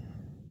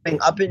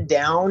 going up and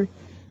down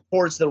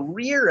towards the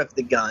rear of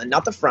the gun,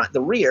 not the front,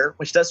 the rear,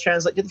 which does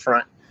translate to the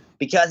front,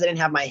 because I didn't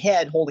have my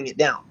head holding it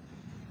down.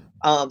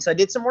 So I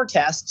did some more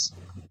tests,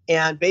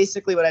 and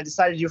basically what I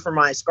decided to do for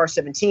my SCAR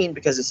 17,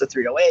 because it's a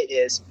 308,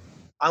 is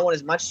I want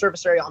as much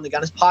surface area on the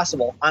gun as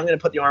possible. I'm going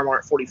to put the RMR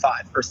at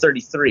 45 or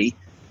 33,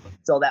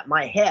 so that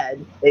my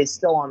head is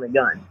still on the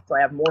gun. So I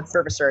have more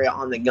surface area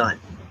on the gun.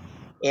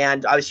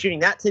 And I was shooting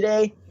that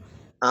today.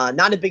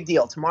 Not a big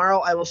deal. Tomorrow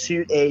I will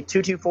shoot a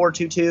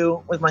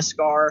 224-22 with my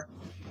SCAR.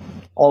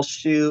 I'll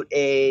shoot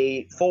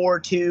a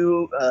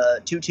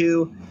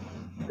 4-2-22,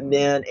 and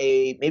then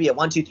maybe a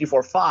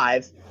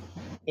 1-2-3-4-5.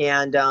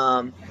 And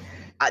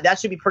that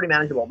should be pretty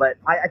manageable. But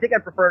I think I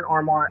prefer an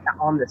RMR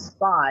on the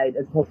side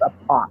as opposed to up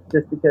top,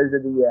 just because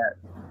of the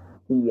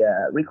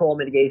recoil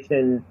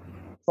mitigation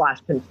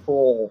 /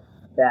 control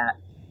that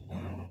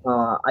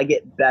I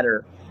get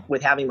better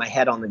with having my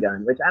head on the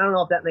gun, which I don't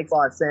know if that makes a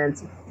lot of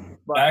sense.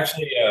 But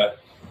actually,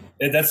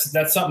 that's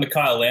something that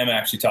Kyle Lamb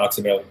actually talks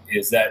about,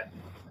 is that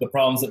the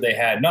problems that they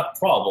had, not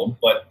problem,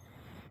 but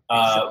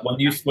when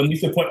you used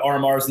to put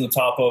RMRs on the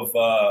top of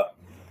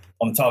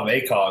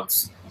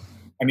ACOGs,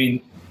 I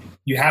mean,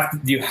 you have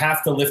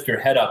to lift your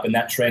head up, and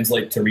that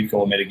translates to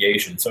recoil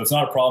mitigation. So it's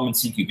not a problem in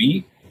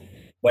CQB,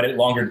 but at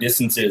longer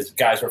distances,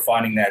 guys were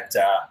finding that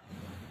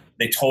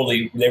they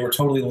were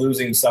totally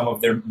losing some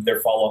of their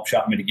follow-up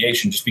shot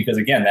mitigation, just because,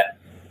 again, that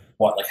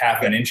like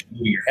half an inch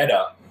moving your head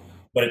up,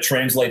 but it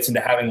translates into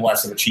having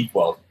less of a cheek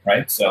weld,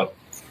 right? So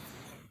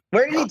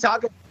where did he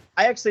talk?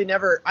 I've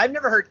never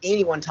heard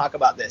anyone talk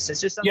about this. It's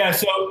just something. Yeah.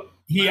 So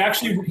he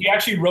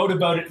actually wrote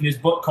about it in his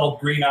book called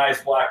Green Eyes,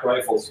 Black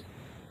Rifles.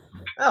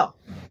 Oh,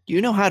 do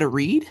you know how to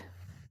read?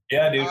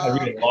 Yeah, dude, I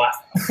read a lot.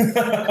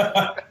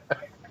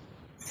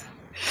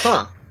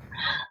 Huh.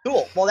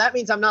 Cool. Well, that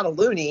means I'm not a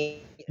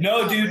loony.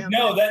 No, dude,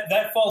 no,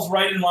 that falls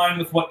right in line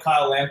with what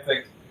Kyle Lamb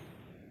thinks.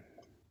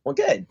 Well,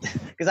 good.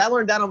 Because I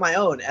learned that on my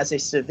own as a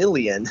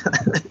civilian.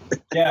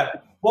 Yeah.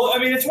 Well, I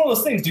mean, it's one of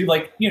those things, dude.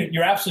 Like,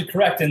 you're absolutely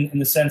correct in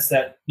the sense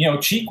that,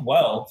 cheek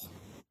weld.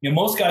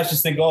 Most guys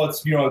just think, oh,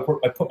 it's,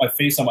 I put my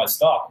face on my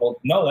stock. Well,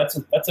 no,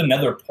 that's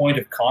another point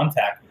of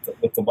contact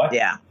with the weapon.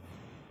 Yeah.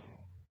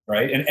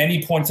 Right? And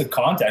any points of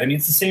contact. I mean,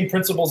 it's the same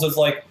principles as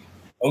like,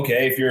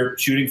 okay, if you're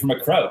shooting from a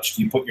crouch,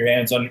 do you put your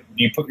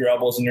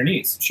elbows on your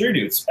knees? Sure,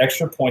 dude. It's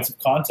extra points of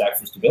contact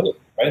for stability,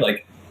 right?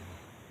 Like,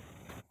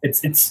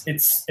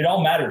 it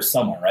all matters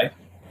somewhere, right?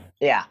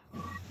 Yeah.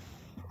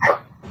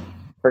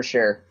 For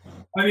sure.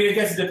 I mean, I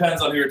guess it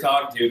depends on who you're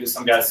talking to, because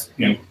some guys,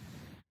 they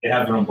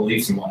have their own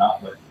beliefs and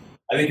whatnot, but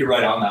I think you're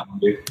right on that one,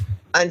 dude.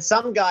 And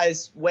some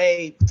guys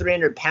weigh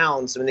 300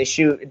 pounds when they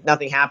shoot,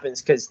 nothing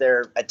happens because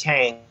they're a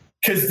tank.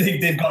 Because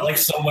they've got like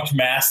so much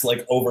mass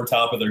like over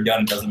top of their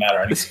gun, it doesn't matter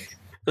anything.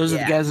 Those are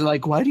the guys that are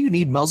like, why do you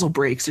need muzzle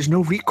brakes? There's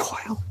no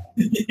recoil.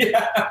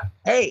 Yeah.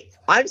 Hey,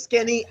 I'm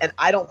skinny and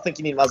I don't think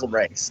you need muzzle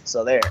brakes.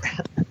 So there.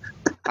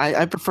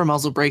 I prefer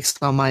muzzle brakes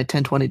on my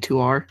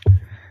 1022R,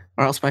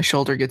 or else my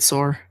shoulder gets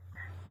sore.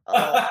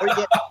 Or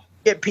you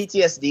get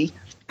PTSD.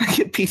 I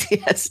get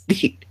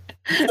PTSD.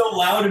 So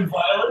loud and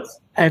violent.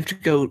 I have to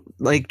go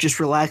just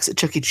relax at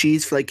Chuck E.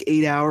 Cheese for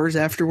 8 hours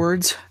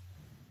afterwards.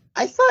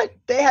 I thought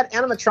they had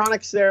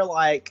animatronics there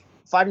like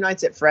Five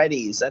Nights at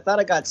Freddy's. I thought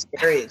it got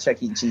scary at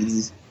Chuck E.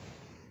 Cheese.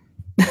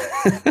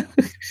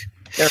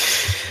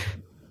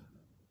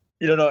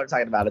 You don't know what I'm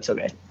talking about. It's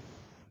okay.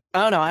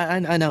 Oh no,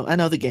 I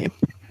know the game.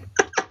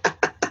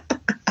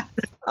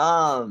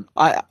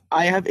 I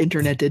have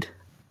interneted.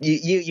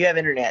 You have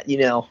internet,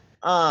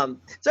 So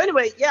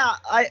anyway, yeah,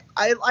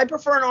 I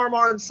prefer an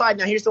armor on the side.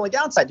 Now here's the only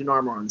downside to an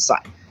armor on the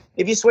side.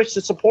 If you switch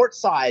to support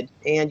side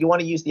and you want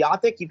to use the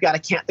optic, you've got to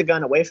cant the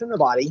gun away from the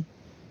body,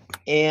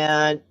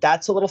 and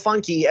that's a little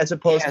funky as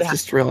opposed to it's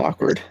just real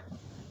awkward.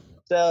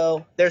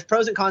 So there's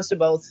pros and cons to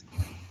both.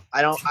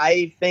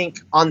 I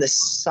think on the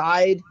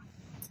side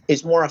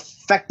is more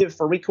effective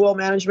for recoil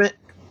management,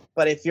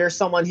 but if you're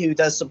someone who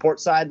does support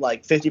side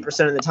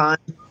 50% of the time,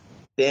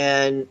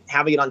 then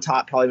having it on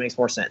top probably makes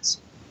more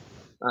sense.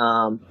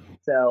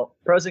 So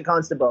pros and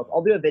cons to both.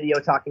 I'll do a video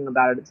talking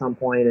about it at some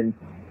point and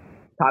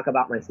talk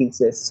about my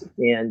thesis,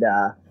 and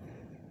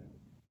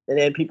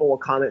then people will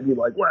comment and be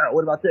like, "Wow,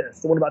 what about this?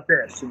 What about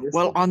this?"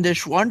 Well, on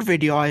this one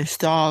video I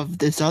saw of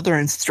this other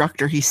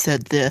instructor, he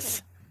said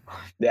this.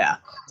 Yeah.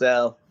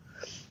 So,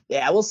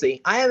 yeah, we'll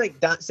see. I haven't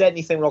said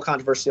anything real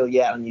controversial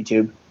yet on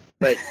YouTube,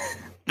 but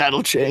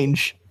that'll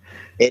change.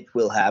 It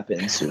will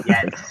happen soon.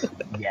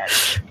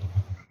 Yes.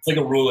 It's like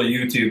a rule of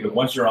YouTube, but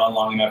once you're on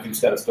long enough, you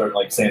just got to start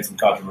saying some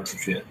controversial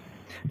shit.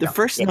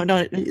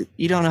 No,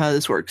 you don't know how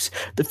this works.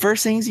 The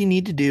first things you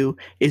need to do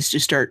is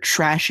to start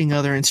trashing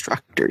other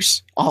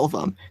instructors, all of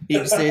them.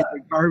 You say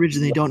they're garbage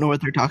and they don't know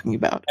what they're talking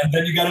about. And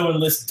then you got to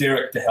enlist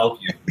Derek to help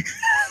you.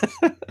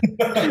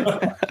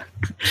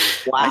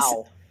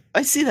 Wow.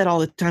 I see that all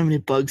the time and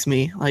it bugs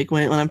me. Like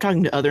when I'm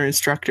talking to other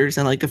instructors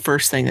and the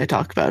first thing they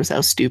talk about is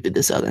how stupid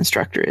this other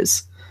instructor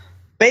is.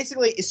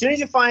 Basically, as soon as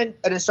you find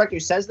an instructor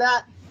who says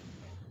that,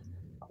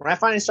 when I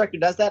find an instructor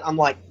who does that, I'm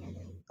like,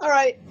 all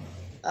right,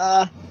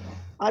 I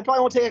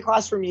probably won't take a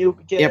class from you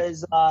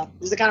because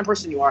this is the kind of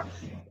person you are.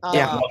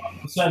 Yeah,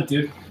 100%,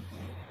 dude.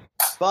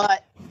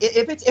 But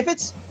if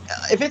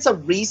it's a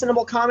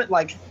reasonable comment,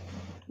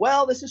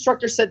 well, this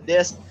instructor said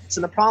this,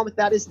 and the problem with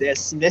that is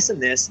this and this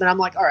and this, then I'm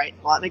like, all right,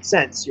 well, that makes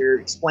sense. You're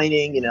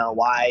explaining,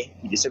 why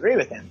you disagree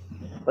with him.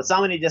 But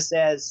someone who just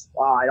says,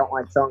 "Well, I don't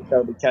like so and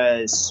so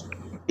because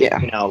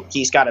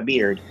he's got a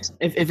beard."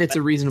 If it's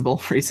a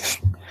reasonable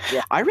reason.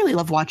 Yeah. I really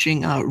love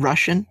watching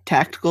Russian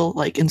tactical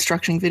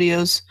instruction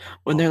videos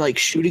when they're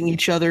shooting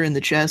each other in the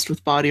chest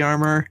with body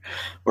armor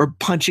or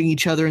punching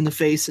each other in the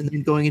face and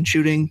then going and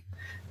shooting.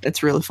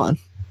 That's really fun.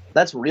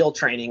 That's real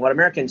training. What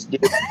Americans do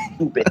is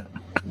stupid.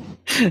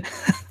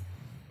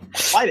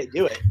 Why they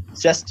do it?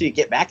 It's just to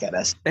get back at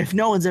us. If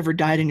no one's ever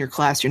died in your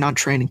class, you're not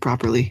training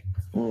properly.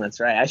 That's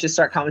right. I should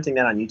start commenting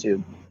that on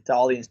YouTube to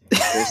all the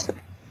instructors.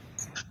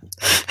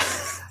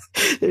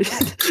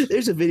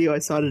 There's a video I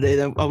saw today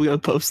that I'm going to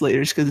post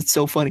later just because it's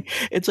so funny.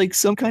 It's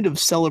some kind of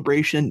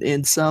celebration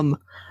in some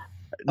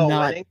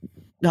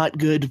not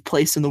good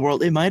place in the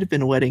world. It might have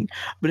been a wedding,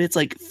 but it's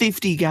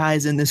 50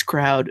 guys in this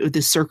crowd,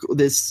 this circle,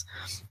 this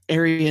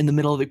area in the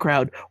middle of the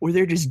crowd where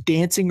they're just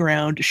dancing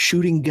around,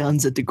 shooting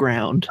guns at the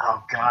ground.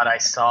 Oh God, I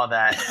saw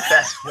that.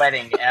 Best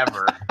wedding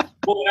ever.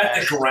 Well, at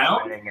the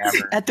ground?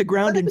 At the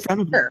ground in front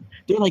of them.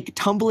 They're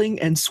tumbling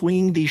and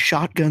swinging these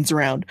shotguns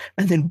around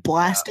and then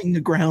blasting the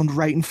ground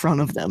right in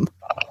front of them.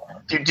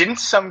 Dude, didn't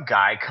some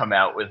guy come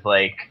out with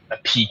a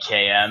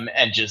PKM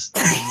and just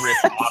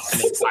rip off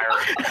an entire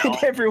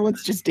and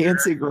everyone's just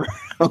dancing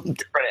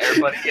around.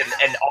 Everybody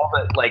and all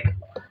the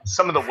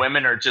some of the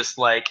women are just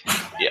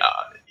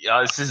yeah,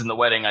 this isn't the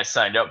wedding I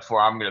signed up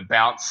for. I'm gonna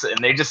bounce, and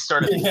they just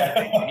started.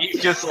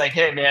 He's just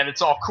hey man,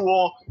 it's all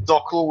cool. It's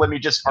all cool. Let me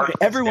just arc this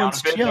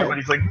everyone's down a bit. chill.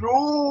 Everybody's like,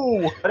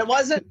 no. But it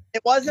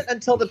wasn't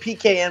until the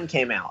PKM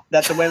came out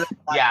that the women were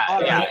like, Yeah,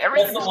 all yeah. right.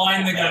 That's the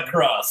line that got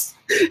crossed.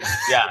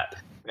 Yeah,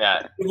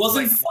 yeah. It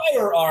wasn't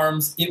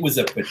firearms. It was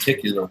a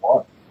particular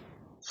one.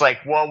 It's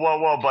like,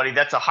 whoa, buddy.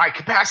 That's a high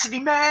capacity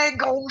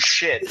mag. Oh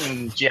shit.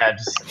 And yeah,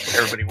 just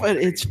everybody. But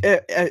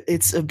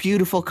it's a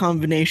beautiful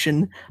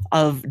combination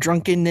of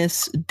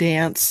drunkenness,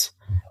 dance,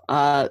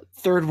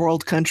 third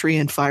world country,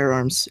 and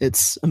firearms.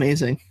 It's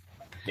amazing.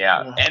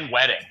 Yeah, and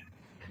wedding.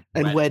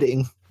 And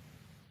wedding.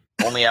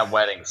 Only at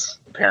weddings,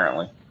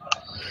 apparently.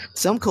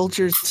 Some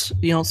cultures,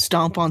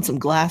 stomp on some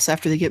glass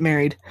after they get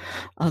married.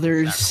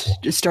 Others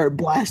just start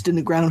blasting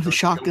the ground with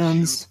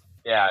shotguns.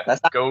 Yeah,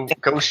 That's not-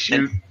 go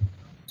shoot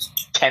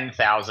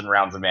 10,000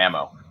 rounds of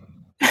ammo.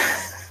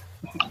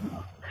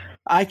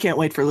 I can't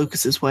wait for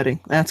Lucas's wedding.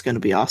 That's going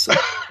to be awesome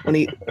when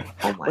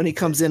he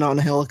comes in on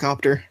a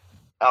helicopter.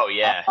 Oh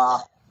yeah,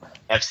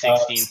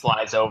 F-16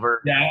 flies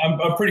over. Yeah,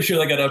 I'm pretty sure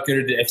they got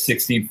upgraded to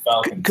F-16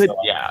 Falcon. Could- so,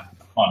 Yeah,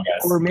 come on,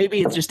 guys. Or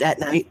maybe it's just at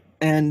night,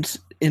 and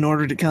in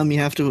order to come, you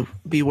have to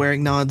be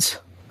wearing nods.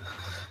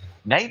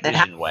 night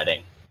vision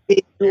wedding.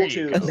 Dual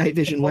tube. A night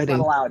vision Both not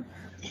wedding.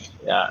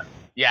 allowed.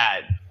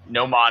 Yeah,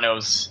 no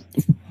monos.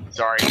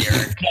 Sorry,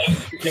 Eric.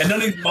 Yeah,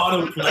 none of these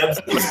mono plebs.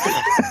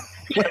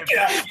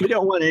 We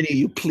don't want any of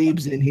you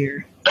plebes in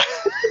here.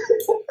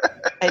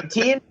 And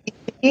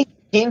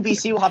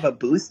TNVC will have a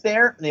booth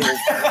there. And they will,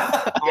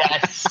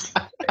 Yes.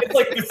 It's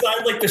like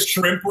beside like the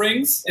shrimp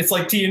rings. It's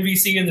like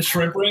TNVC and the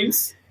shrimp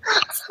rings.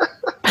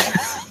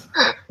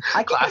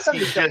 I can't Classy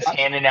just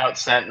handing out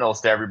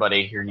sentinels to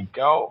everybody. Here you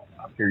go.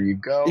 Here you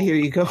go. Here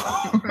you go.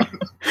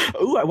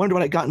 Ooh, I wonder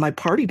what I got in my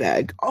party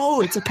bag.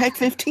 Oh, it's a PEC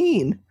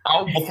 15.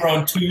 Oh, We'll throw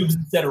in tubes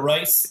instead of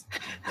rice.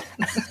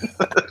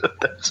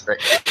 that's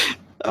right.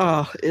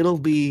 Oh, it'll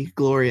be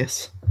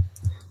glorious.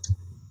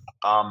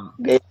 Have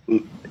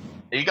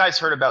you guys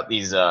heard about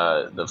these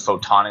the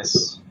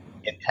Photonis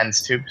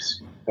intense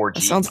tubes? 4G.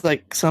 It sounds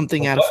like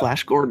something out of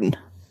Flash Gordon.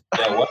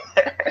 Yeah, what?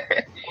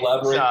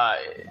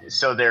 Elaborate.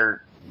 So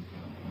they're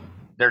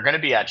going to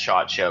be at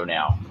SHOT Show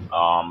now.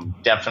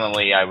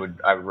 Definitely, I would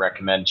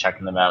recommend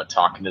checking them out,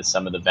 talking to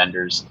some of the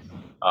vendors.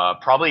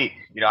 Probably,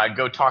 I'd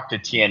go talk to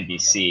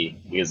TNVC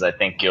because I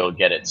think you'll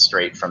get it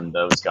straight from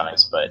those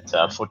guys. But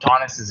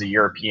Photonis is a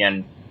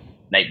European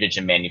night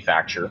vision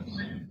manufacturer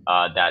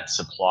that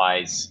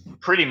supplies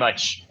pretty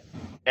much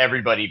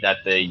everybody that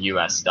the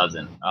U.S.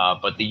 doesn't.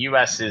 But the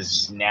U.S.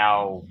 is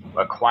now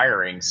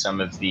acquiring some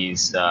of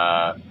these.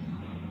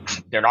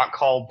 They're not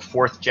called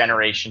fourth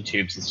generation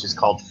tubes. It's just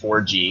called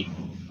 4G,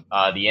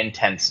 the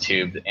intense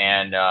tube,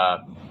 and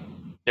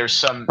there's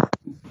some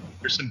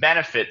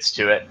benefits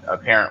to it.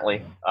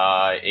 Apparently,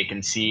 it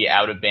can see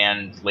out of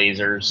band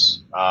lasers.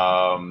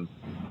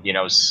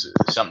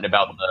 Something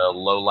about the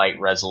low light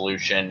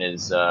resolution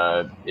is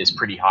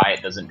pretty high.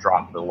 It doesn't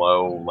drop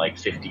below like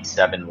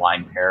 57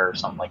 line pair or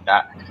something like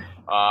that.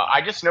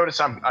 I just noticed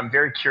I'm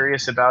very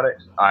curious about it.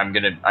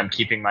 I'm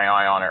keeping my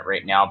eye on it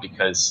right now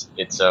because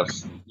it's a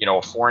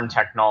foreign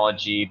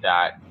technology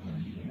that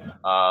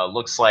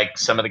looks like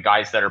some of the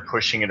guys that are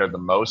pushing it are the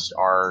most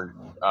are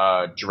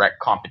direct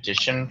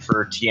competition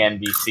for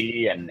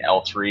TNVC and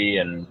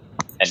L3 and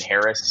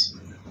Harris.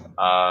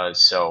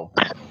 So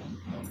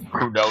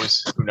who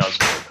knows what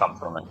will come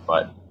from it?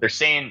 But they're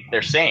saying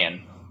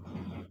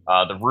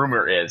the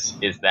rumor is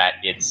that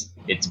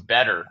it's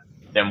better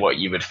than what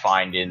you would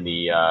find in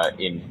the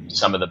in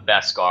some of the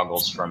best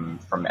goggles from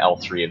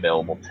L3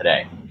 available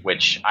today.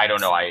 Which I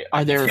don't know.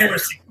 Are there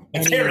Heresy.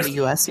 It's any in the heresy.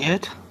 U.S.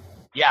 yet?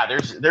 Yeah,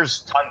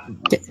 there's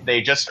tons.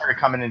 They just started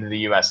coming into the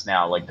U.S.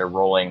 now. Like they're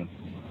rolling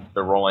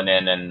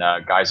in, and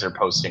guys are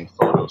posting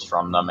photos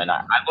from them. And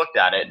I looked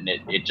at it, and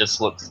it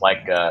just looks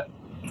like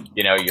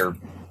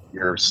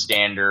your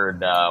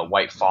standard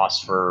white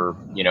phosphor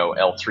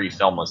L3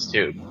 filmless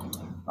tube.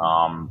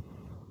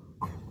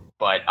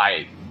 But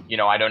I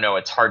don't know.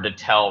 It's hard to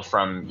tell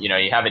from you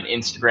have an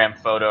Instagram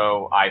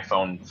photo,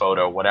 iPhone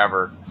photo,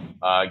 whatever,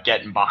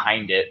 getting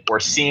behind it or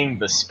seeing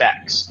the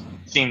specs,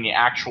 seeing the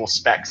actual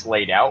specs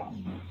laid out.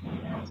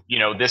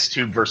 This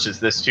tube versus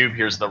this tube.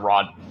 Here's the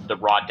raw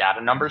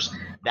data numbers.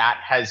 That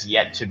has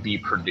yet to be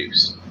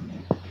produced.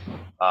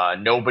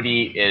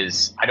 Nobody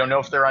is. I don't know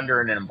if they're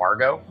under an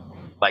embargo.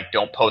 Like,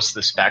 don't post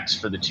the specs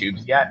for the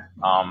tubes yet.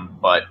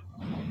 But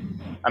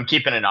I'm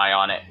keeping an eye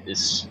on it.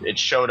 It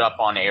showed up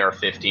on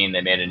AR-15.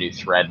 They made a new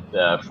thread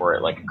for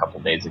it like a couple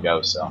days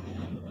ago. So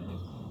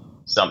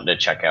something to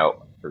check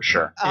out for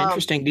sure.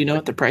 Interesting. Do you know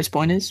what the price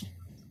point is?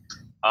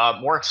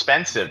 More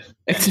expensive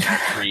than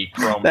L3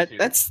 Chrome.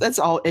 That's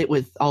all it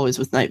always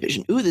with night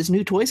vision. Ooh, this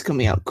new toy's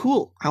coming out.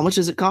 Cool. How much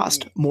does it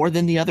cost? More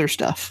than the other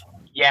stuff.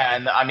 Yeah,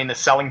 and I mean the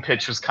selling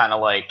pitch was kind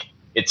of like,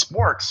 it's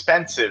more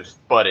expensive,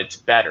 but it's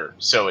better,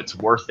 so it's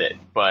worth it.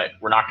 But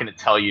we're not going to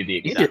tell you the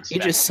exact. You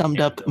just summed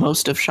up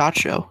most of SHOT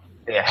Show.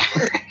 Yeah,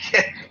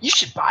 you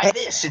should buy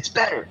this. It's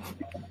better.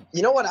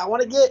 You know what I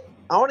want to get?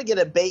 I want to get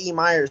a Bae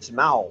Myers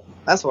Mao.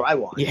 That's what I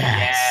want.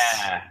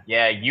 Yes.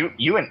 Yeah.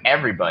 You and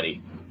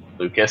everybody,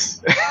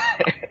 Lucas.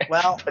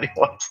 Well, Everybody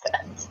wants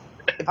that.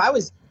 if I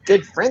was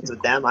good friends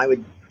with them, I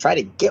would try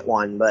to get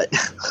one, but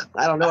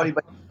I don't know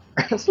anybody.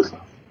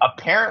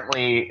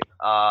 Apparently,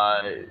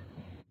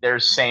 they're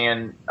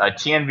saying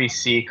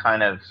TNVC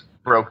kind of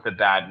broke the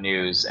bad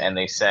news, and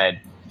they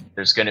said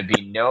there's going to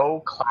be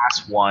no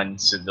Class 1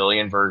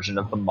 civilian version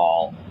of the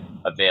mall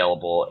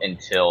available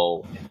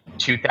until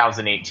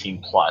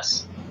 2018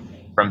 plus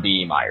from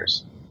B.E.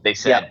 Myers. They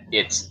said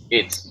it's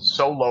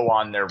so low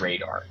on their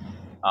radar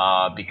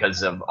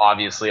because of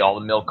obviously all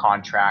the mill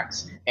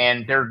contracts,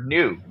 and they're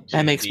new to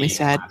That makes me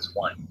sad. Class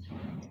 1.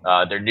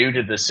 They're new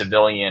to the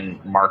civilian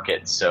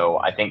market, so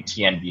I think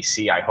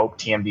I hope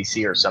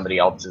TNVC or somebody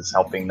else is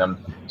helping them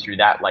through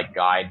that, like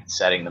guide,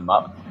 setting them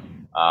up.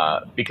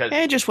 Because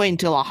just wait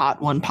until a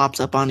hot one pops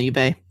up on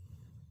eBay.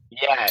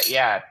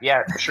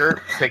 Yeah,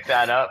 sure. Pick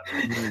that up.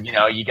 You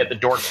know, you get the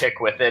door kick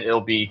with it.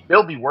 It'll be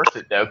worth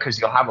it though, because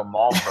you'll have them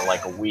all for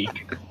like a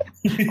week.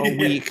 A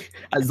week,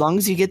 as long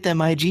as you get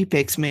them IG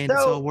picks, man, it's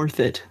all worth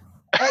it.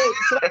 Hey,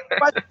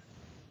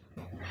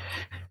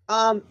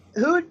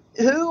 who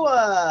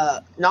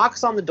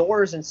knocks on the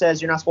doors and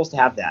says you're not supposed to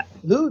have that?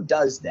 Who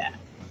does that?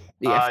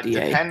 The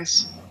FDA.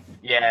 Depends.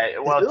 Yeah,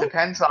 well, it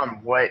depends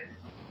on what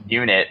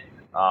unit.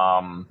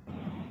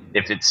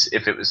 If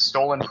it was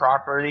stolen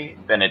property,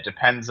 then it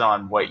depends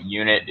on what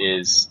unit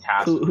is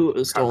tasked. Who it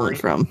was stolen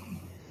from?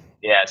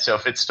 Yeah, so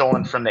if it's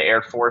stolen from the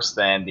Air Force,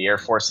 then the Air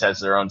Force has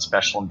their own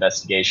special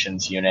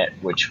investigations unit,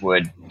 which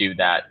would do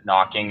that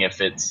knocking.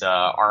 If it's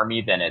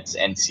Army, then it's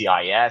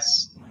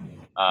NCIS.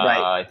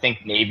 Right. I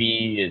think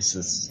Navy is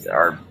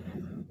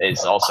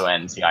also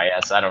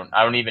NCIS. I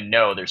don't even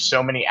know. There's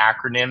so many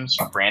acronyms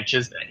or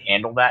branches that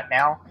handle that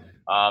now.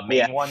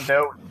 Main one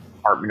though,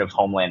 Department of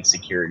Homeland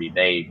Security.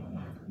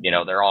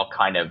 They're all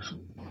kind of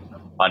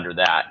under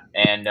that.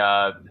 And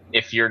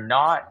if you're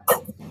not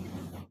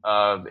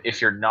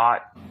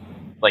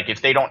like,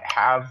 if they don't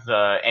have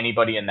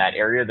anybody in that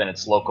area, then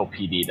it's local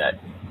PD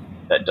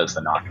that does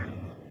the knocking.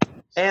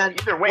 And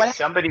either way,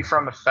 somebody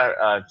from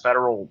a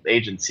federal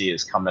agency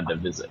is coming to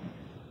visit.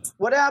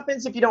 What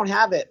happens if you don't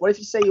have it? What if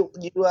you say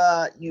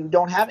you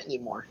don't have it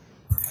anymore?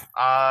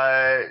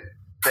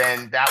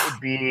 Then that would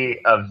be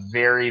a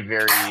very,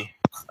 very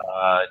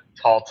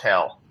tall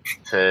tale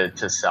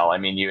to sell. I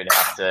mean, you would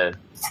have to.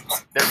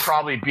 There'd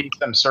probably be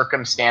some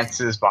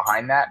circumstances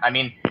behind that. I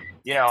mean,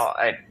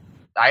 I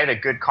had a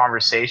good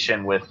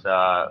conversation with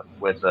a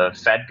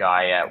Fed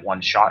guy at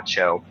One Shot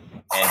Show,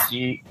 and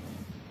he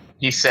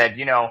said,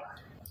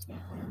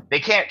 they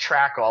can't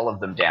track all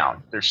of them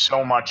down. There's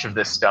so much of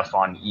this stuff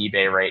on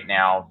eBay right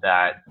now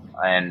that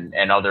and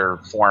other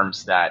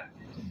forums that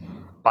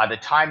by the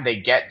time they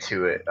get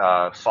to it,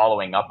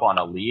 following up on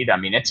a lead, I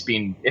mean, it's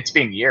been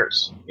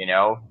years.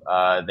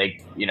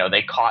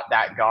 They caught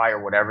that guy or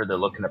whatever they're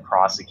looking to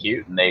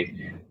prosecute, and they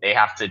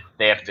have to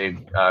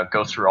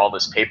go through all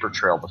this paper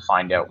trail to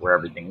find out where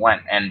everything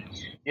went. And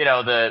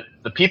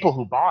the people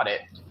who bought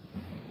it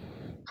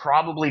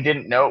probably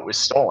didn't know it was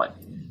stolen,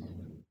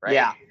 right?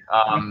 Yeah.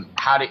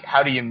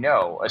 How do you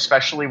know?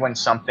 Especially when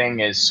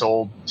something is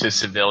sold to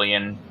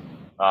civilian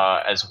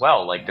as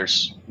well. Like,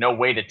 there's no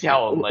way to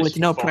tell with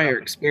no prior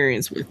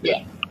experience with it.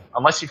 Yeah.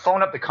 Unless you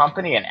phone up the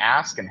company and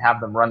ask and have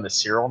them run the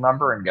serial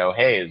number and go,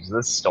 hey, is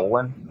this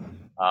stolen?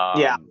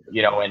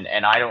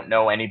 And I don't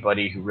know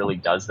anybody who really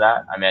does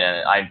that. I mean,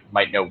 I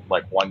might know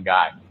like one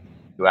guy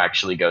who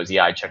actually goes,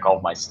 yeah, I check all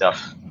of my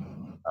stuff.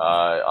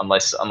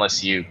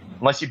 Unless you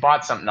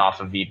bought something off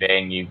of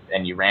eBay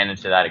and you ran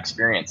into that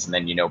experience, and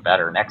then you know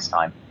better next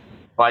time.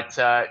 But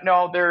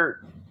no, they're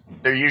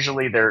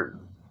usually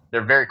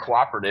very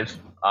cooperative,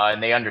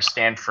 and they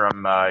understand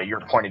from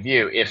your point of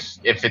view. If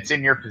it's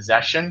in your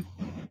possession,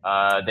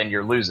 then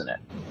you're losing it.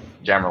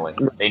 Generally,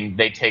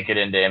 they take it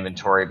into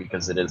inventory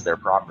because it is their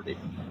property.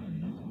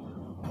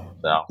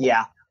 So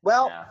yeah.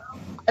 Well, yeah.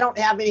 I don't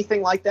have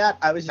anything like that.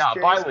 I was just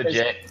buy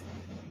legit.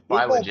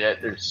 Buy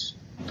legit. There's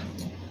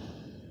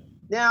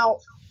now.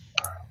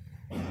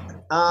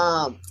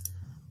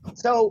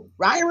 So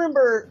I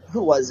remember,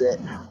 who was it?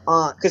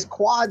 Because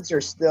quads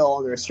are still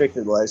on the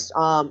restricted list.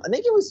 I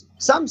think it was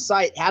some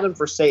site had them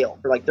for sale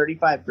for like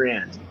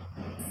 $35,000.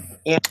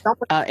 And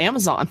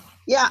Amazon.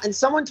 Yeah, and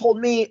someone told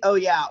me, oh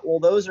yeah, well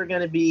those are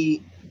going to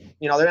be,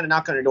 they're going to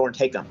knock on your door and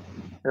take them.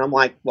 And I'm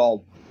like,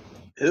 well,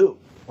 who?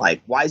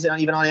 Like, why is it not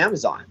even on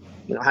Amazon?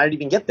 How did it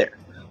even get there?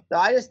 So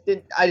I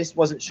just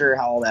wasn't sure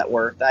how all that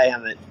worked.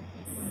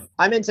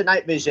 I'm into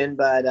night vision,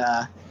 but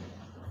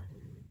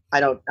I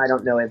don't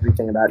know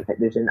everything about night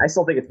vision. I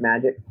still think it's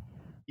magic.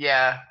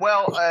 Yeah.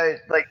 Well,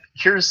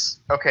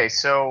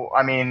 so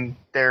I mean,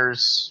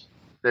 there's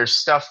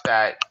stuff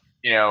that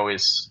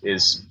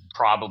is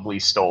probably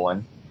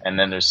stolen, and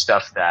then there's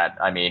stuff that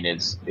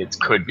it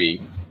could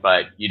be,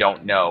 but you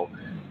don't know.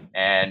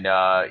 And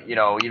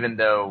even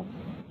though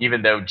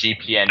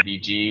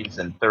GPNVGs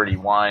and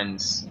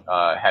 31s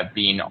have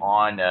been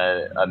on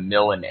a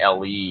mill and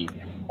LE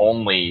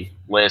only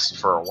list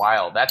for a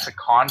while, that's a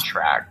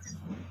contract.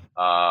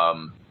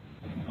 But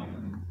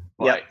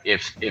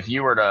if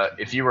you were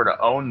to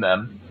own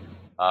them,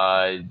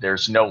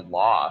 there's no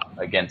law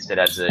against it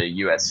as a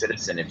U.S.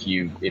 citizen. If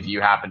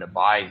you happen to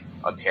buy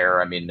a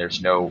pair, I mean,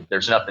 there's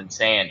nothing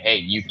saying, hey,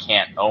 you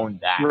can't own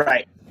that,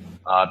 Right.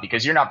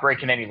 Because you're not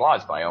breaking any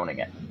laws by owning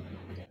it.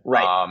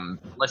 Right.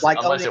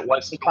 Unless it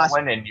was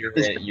stolen and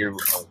you're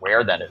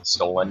aware that it's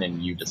stolen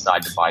and you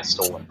decide to buy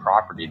stolen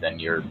property, then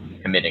you're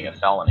committing a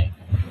felony.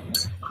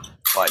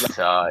 But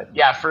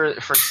for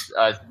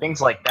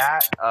things like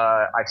that,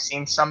 I've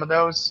seen some of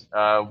those.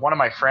 One of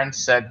my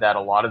friends said that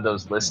a lot of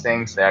those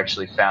listings, they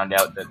actually found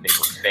out that they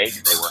were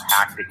fake. They were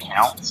hacked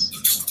accounts,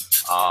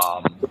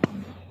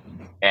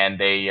 and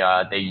they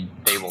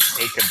will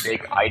take a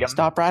big item.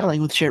 Stop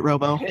rattling with shit,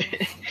 Robo.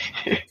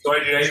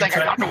 It's like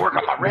I got to work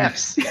on my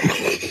refs.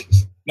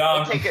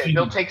 No,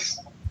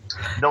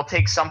 They'll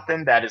take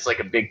something that is like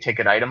a big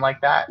ticket item like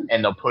that,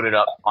 and they'll put it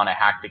up on a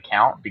hacked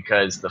account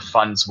because the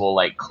funds will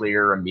like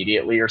clear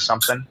immediately or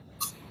something.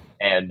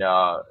 And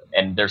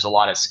there's a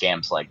lot of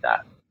scams like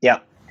that. Yeah.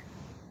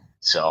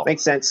 So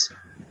makes sense.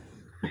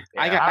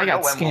 I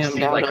got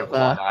scammed out of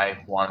I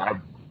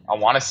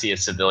want to see a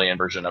civilian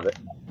version of it.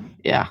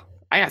 Yeah,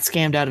 I got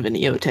scammed out of an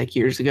EOTech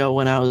years ago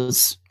when I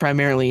was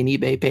primarily an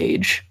eBay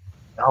page.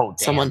 Oh, damn.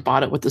 Someone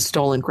bought it with a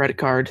stolen credit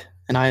card,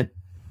 and I.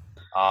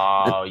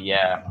 Oh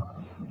yeah.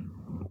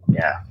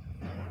 Yeah.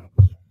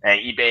 And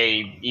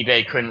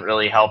eBay couldn't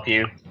really help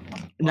you.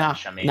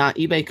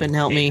 eBay couldn't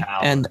help me,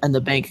 and the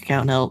bank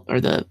account helped,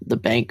 or the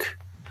bank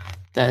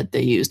that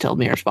they used held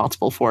me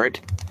responsible for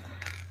it.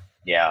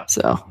 Yeah.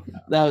 So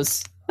that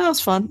was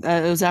fun.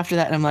 It was after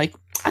that, and I'm like,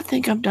 I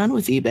think I'm done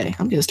with eBay.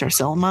 I'm gonna start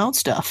selling my own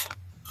stuff.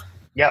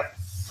 Yep.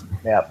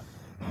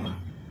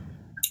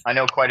 I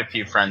know quite a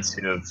few friends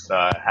who have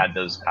had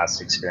those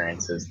past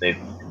experiences.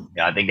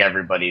 I think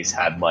everybody's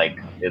had like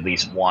at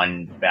least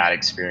one bad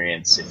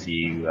experience if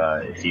you've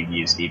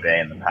used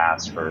eBay in the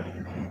past for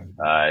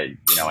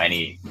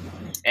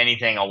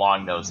anything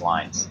along those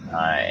lines,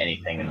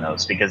 anything in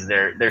those, because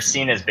they're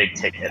seen as big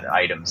ticket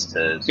items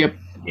to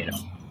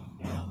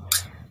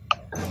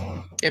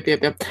Yep.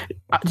 Yep.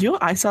 Do you know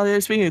what I saw there?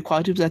 Speaking of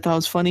quad tubes, I thought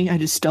was funny. I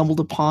just stumbled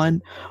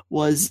upon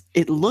was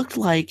it looked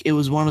like it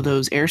was one of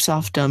those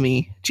airsoft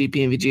dummy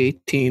GPNVG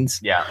 18s.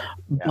 Yeah.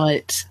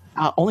 But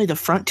only the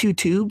front two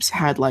tubes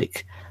had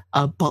like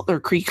Butler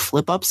Creek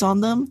flip ups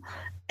on them,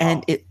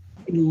 and it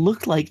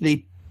looked like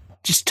they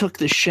just took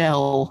the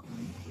shell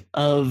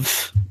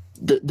of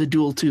the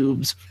dual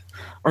tubes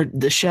or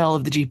the shell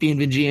of the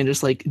GPNVG and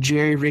just like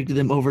jerry rigged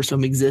them over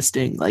some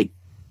existing like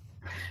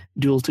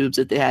dual tubes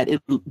that they had.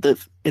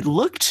 It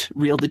looked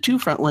real. The two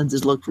front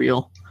lenses looked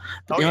real,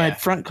 but they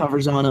had front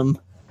covers on them,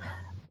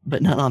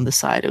 but not on the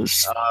side. It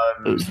was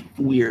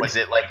weird. Was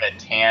it like a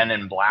tan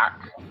and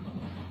black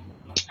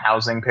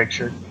housing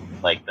picture?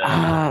 Like the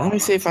let me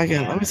see if I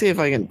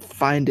can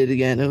find it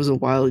again. It was a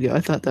while ago. I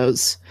thought that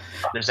was.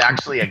 There's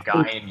actually a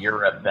guy in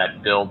Europe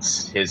that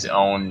builds his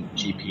own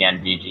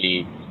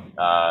GPNVG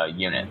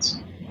units,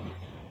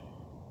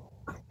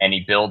 and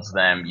he builds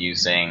them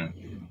using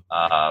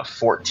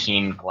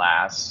 14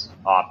 glass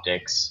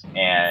optics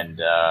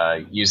and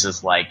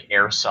uses like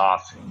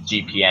airsoft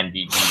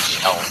GPNVG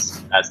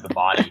shells as the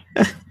body.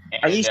 And,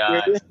 Are you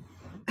serious?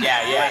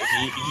 Yeah.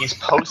 He's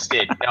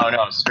posted.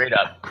 No, straight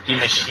up. He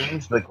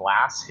machines the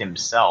glass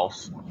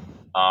himself,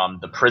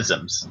 the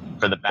prisms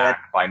for the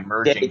back by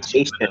merging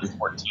two of the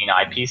 14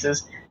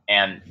 eyepieces.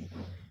 And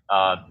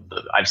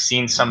I've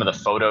seen some of the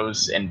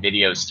photos and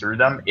videos through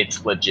them.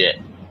 It's legit,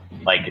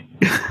 like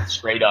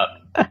straight up.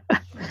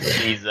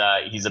 He's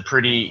a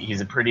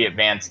pretty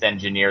advanced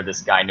engineer.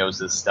 This guy knows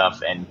his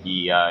stuff, and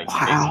he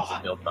basically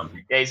built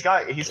them. Yeah, he's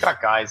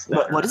got guys.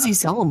 What does he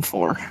sell them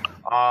for?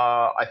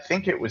 I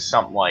think it was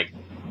something like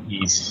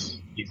he's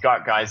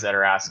got guys that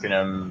are asking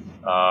him.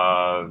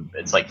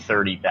 It's like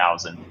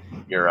 30,000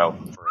 euro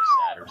for a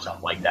set or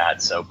something like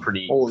that. So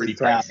pretty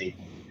pricey.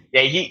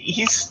 Yeah,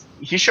 he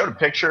showed a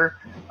picture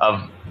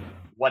of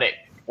what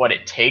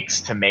it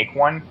takes to make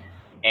one,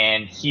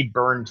 and he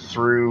burned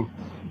through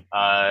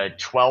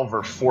 12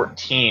 or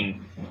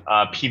 14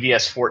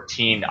 PVS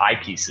 14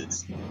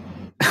 eyepieces.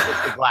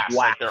 The glass,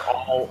 like they're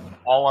all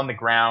on the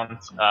ground,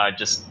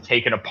 just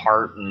taken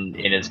apart in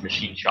his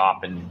machine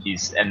shop, and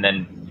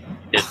then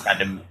just had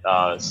to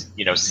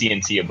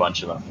CNC a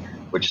bunch of them,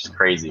 which is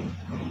crazy.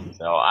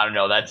 So I don't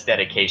know, that's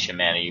dedication,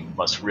 man. You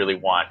must really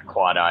want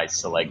Quad Eyes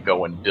to like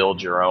go and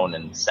build your own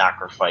and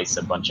sacrifice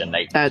a bunch of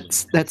night.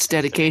 That's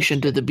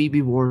dedication to the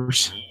BB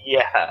Wars.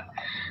 Yeah.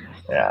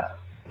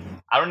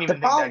 I don't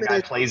even think that guy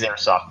plays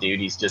airsoft, dude.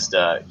 He's just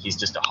a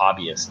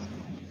hobbyist.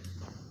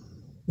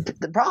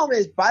 The problem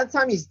is, by the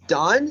time he's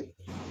done,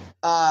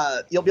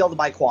 you'll be able to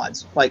buy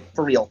quads, like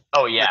for real.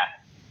 Oh yeah.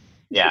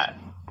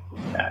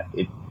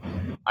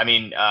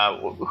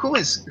 Who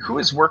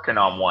is working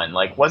on one?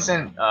 Like,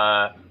 wasn't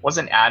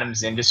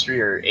Adams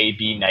Industry or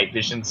AB Night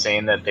Vision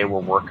saying that they were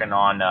working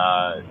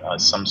on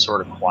some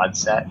sort of quad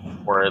set,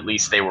 or at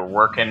least they were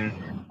working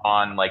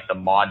on like the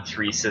Mod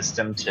 3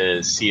 system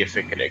to see if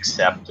it could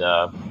accept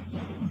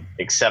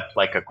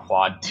like a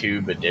quad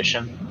tube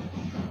edition?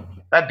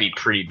 That'd be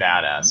pretty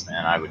badass,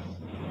 man.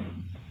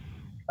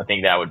 I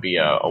think that would be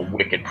a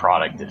wicked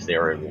product if they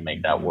were able to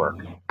make that work.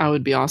 That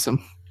would be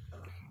awesome.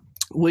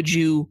 Would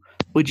you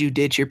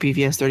ditch your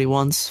PVS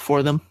 31s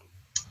for them?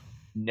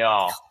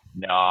 No,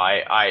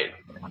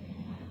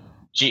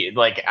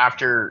 like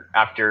after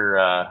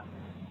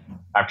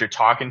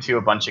talking to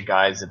a bunch of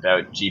guys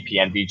about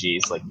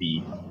GPNVGs, like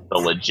the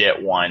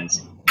legit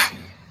ones,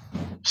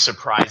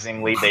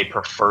 surprisingly they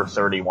prefer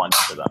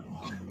 31s to them,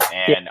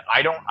 and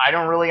I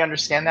don't really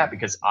understand that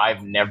because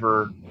I've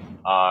never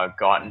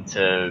gotten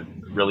to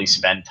really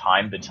spend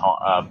time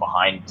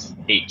behind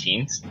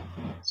 18s,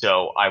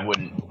 so I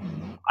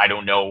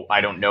don't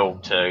know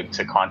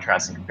to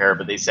contrast and compare,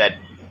 but they said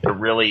they're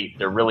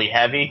really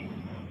heavy.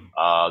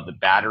 The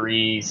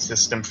battery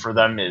system for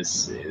them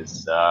is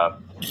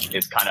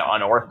kind of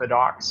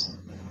unorthodox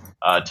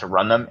to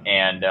run them,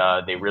 and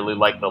they really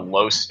like the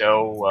low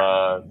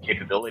stow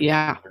capability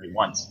of the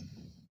 31s.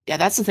 Yeah,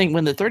 that's the thing.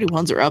 When the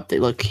 31s are up, they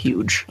look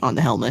huge on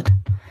the helmet.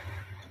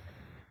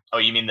 Oh,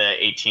 you mean the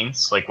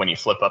 18s? Like when you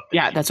flip up?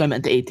 Yeah, that's what I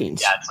meant, the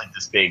 18s. Yeah, it's like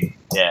this big.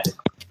 Yeah.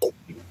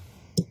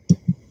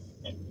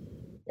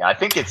 Yeah, I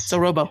think it's... So,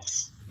 Robo.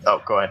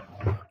 Oh, go ahead.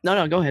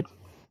 No, go ahead.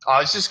 I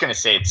was just going to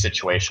say it's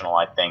situational,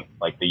 I think,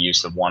 like the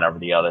use of one over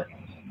the other.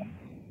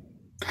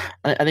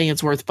 I think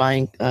it's worth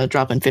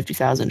dropping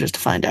 50,000 just to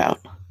find out.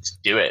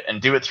 Just do it,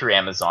 and do it through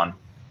Amazon,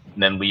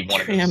 and then leave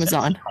one of those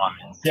Amazon.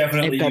 comments.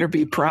 Definitely. It better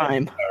be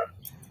Prime.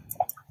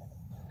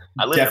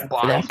 I live in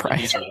Boston.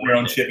 Price. Your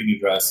own shipping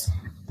address.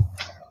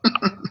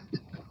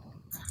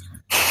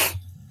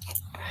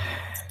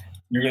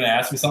 You're going to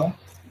ask me something?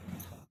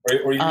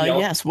 Or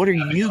yes. What are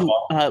you?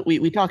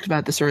 We talked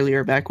about this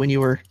earlier, back when you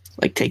were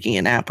like taking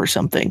a nap or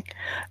something.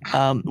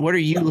 What are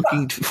you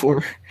looking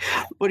for?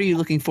 What are you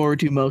looking forward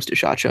to most at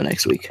SHOT Show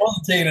next week? I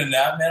wasn't taking a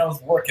nap, man. I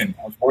was working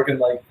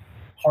like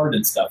hard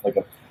and stuff, like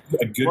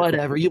a good.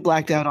 Whatever. You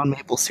blacked out on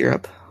maple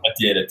syrup. I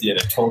did. I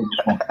totally.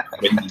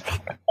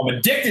 I'm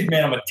addicted,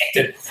 man. I'm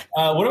addicted.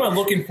 What am I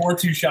looking forward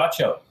to? SHOT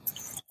Show.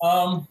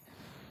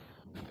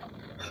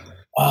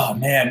 Oh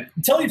man,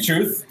 to tell you the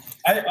truth,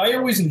 I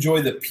always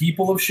enjoy the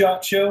people of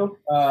SHOT Show.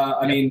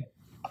 I mean,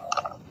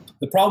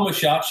 the problem with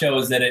SHOT Show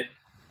is that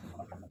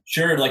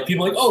like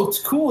people are like, oh, it's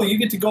cool, you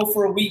get to go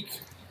for a week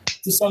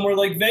to somewhere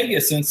like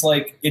Vegas, and it's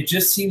like it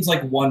just seems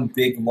like one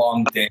big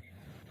long day.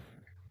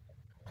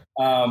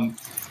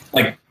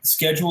 Like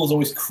schedule is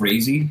always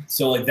crazy,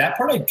 so like that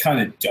part I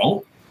kind of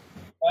don't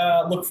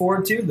look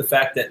forward to. The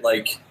fact that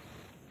like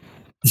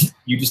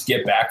you just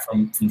get back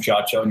from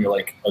SHOT Show and you're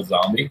like a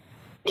zombie.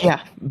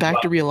 Yeah,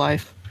 back to real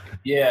life.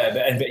 Yeah,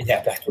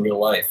 back to real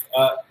life.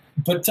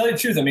 But to tell you the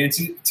truth, I mean, it's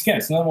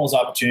one of those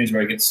opportunities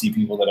where I get to see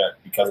people that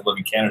because I live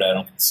in Canada, I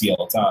don't get to see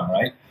all the time,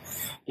 right?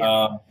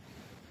 Yeah.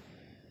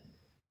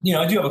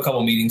 I do have a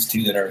couple meetings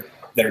too that are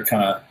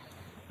kind of.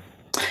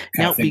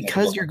 Now,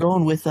 because you're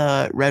going with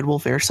Red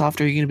Wolf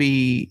Airsoft, are you going to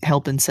be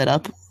helping set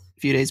up a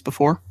few days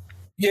before?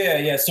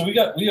 Yeah. So we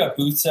got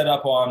booths set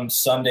up on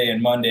Sunday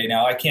and Monday.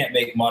 Now I can't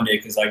make Monday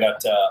because I've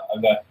got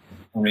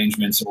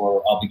arrangements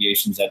or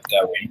obligations at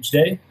range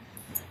day.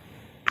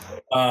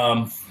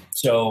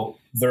 So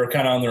they're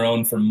kind of on their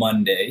own for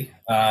Monday.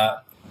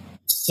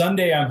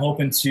 Sunday, I'm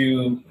hoping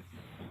to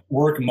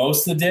work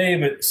most of the day,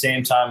 but at the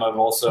same time, I've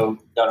also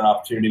got an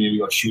opportunity to maybe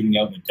go shooting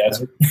out in the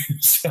desert.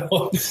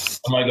 So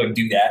I might go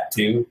do that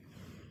too,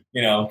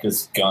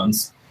 because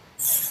guns.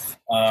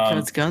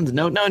 Because guns.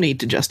 No need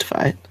to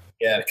justify it.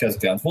 Yeah, because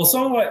guns. Well,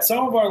 some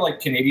of our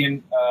like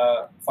Canadian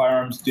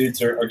firearms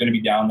dudes are going to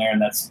be down there,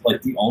 and that's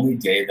like the only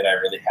day that I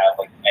really have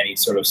like any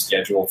sort of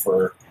schedule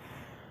for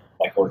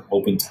like or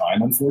open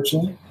time,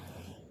 unfortunately.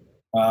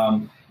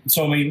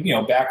 So I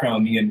mean,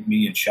 background with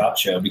me and SHOT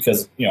Show,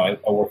 because I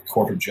work a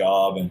corporate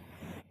job, and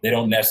they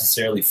don't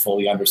necessarily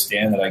fully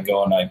understand that I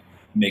go and I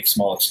make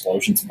small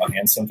explosions in my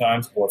hands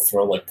sometimes, or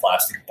throw like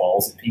plastic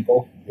balls at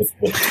people with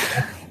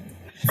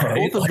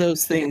right? Both of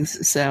those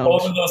things sound.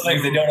 Both of those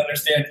things, they don't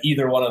understand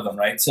either one of them,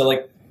 right? So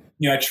like,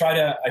 I try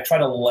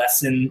to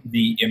lessen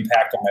the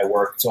impact on my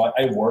work. So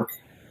I work,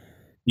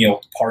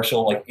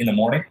 partial like in the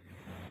morning,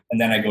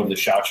 and then I go to the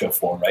SHOT Show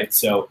floor, right?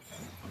 So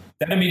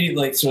that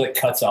immediately like sort of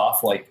cuts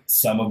off like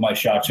some of my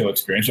SHOT Show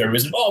experience.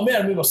 Everybody's like, oh man,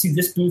 I'm gonna go see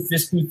this booth.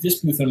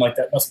 And I'm like,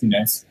 that must be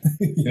nice.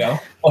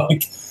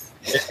 Like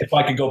if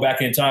I could go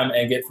back in time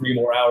and get 3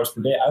 more hours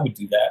per day, I would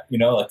do that,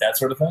 like that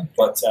sort of thing.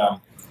 But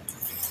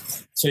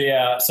so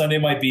yeah, Sunday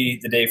might be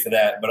the day for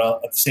that. But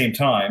at the same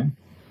time,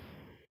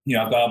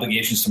 I've got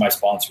obligations to my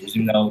sponsors,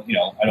 even though,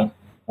 I don't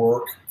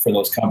work for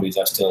those companies.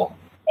 I still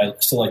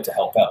like to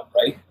help out.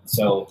 Right.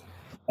 So,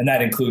 and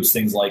that includes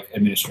things like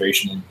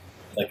administration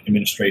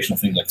of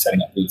things like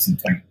setting up booths and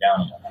tearing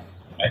down and whatnot,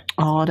 right?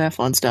 All that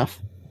fun stuff.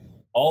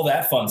 All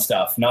that fun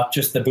stuff, not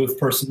just the booth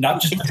person, not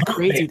just it's the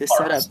crazy the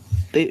setup.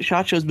 The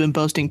SHOT Show's been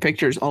posting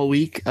pictures all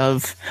week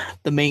of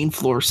the main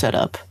floor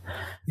setup.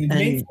 The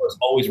main floor is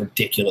always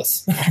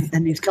ridiculous.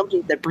 and these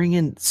companies that bring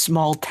in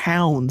small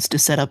towns to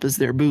set up as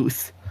their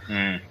booth.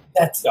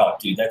 That's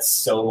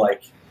so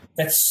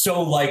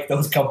like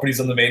those companies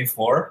on the main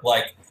floor.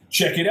 Like,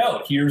 check it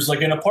out. Here's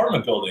like an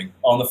apartment building.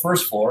 On the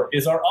first floor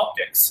is our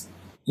optics.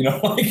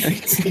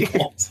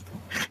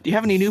 Do you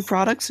have any new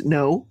products?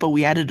 No, but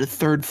we added a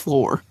third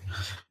floor.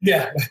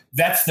 Yeah,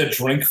 that's the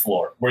drink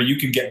floor where you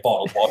can get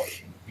bottled water.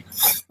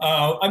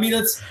 I mean,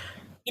 it's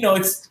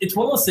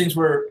one of those things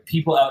where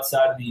people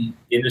outside of the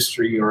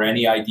industry or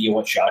any idea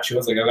what SHOT Show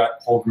is, like I've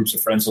got whole groups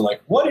of friends who are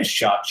like, what is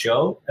SHOT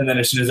Show? And then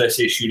as soon as I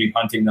say shooting,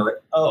 hunting, they're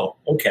like, oh,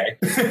 okay.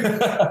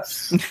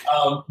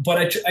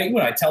 But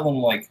when I tell them,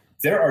 like,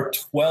 there are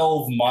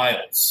 12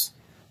 miles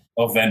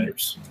of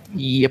vendors.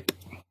 Yep.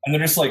 And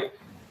they're just like,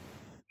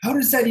 how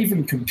does that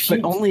even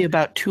compute? But only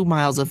about 2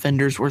 miles of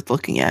vendors worth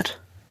looking at.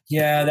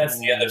 Yeah, that's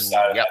the other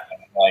side of that.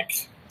 Like,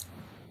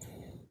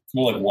 it's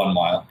more like 1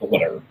 mile, but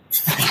whatever.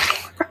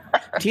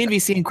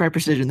 TNVC and Cry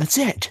Precision, that's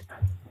it.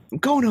 I'm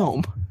going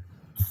home.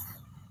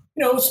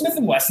 Smith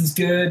 & Wesson's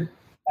good.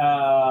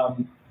 What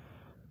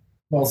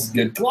else is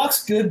good?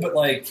 Glock's good, but,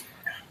 like,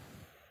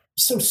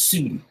 so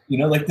soon.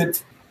 Like,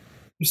 that.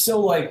 You're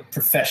so, like,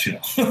 professional.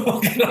 I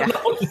don't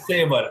know what to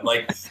say about it.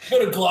 Like,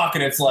 go to Glock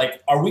and it's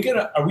like,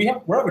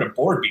 we're having a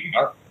board meeting,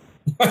 aren't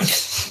we?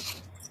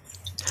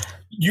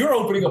 You're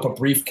opening up a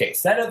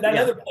briefcase. That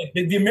other place,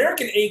 the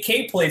American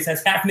AK place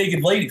has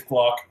half-naked ladies,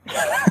 Glock.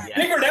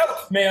 Figure it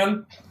out,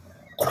 man.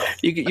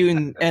 You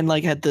can, and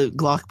like at the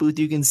Glock booth,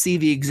 you can see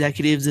the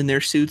executives in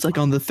their suits, like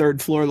on the third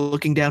floor,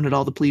 looking down at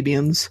all the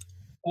plebeians.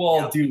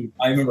 Well, dude,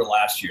 I remember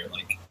last year,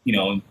 like,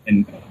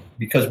 and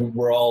because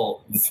we're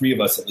all, the three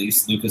of us at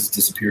least, Lucas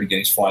disappeared again,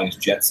 he's flying his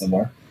jet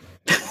somewhere.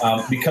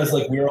 Because,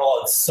 like, we were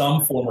all in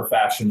some form or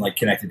fashion, like,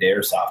 connected to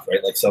Airsoft,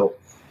 right? Like, so,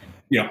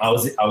 I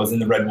was in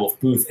the Red Wolf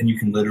booth, and you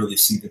can literally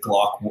see the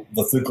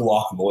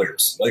Glock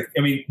lawyers. Like,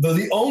 I mean, they're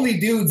the only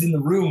dudes in the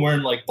room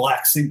wearing, like,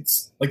 black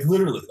suits. Like,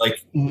 literally,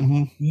 like,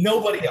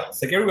 nobody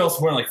else. Like, everybody else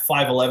is wearing, like,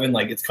 5'11",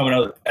 like, it's coming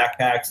out of their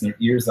backpacks and their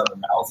ears out of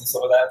their mouths and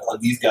stuff like that. But, like,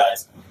 these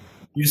guys,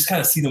 you just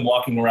kind of see them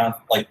walking around,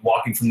 like,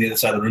 walking from the other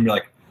side of the room. You're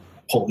like,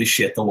 holy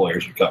shit, the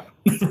lawyers are coming.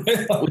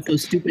 With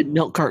those stupid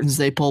milk cartons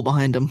they pull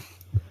behind them.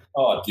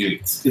 Oh,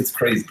 dude, it's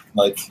crazy.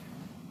 Like,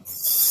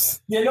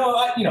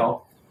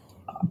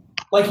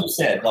 like you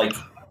said, like,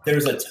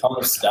 there's a ton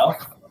of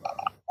stuff.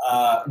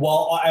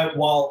 While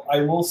I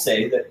will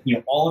say that,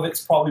 all of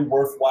it's probably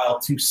worthwhile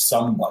to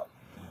somebody,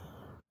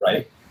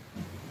 right?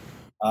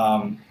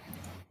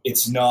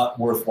 It's not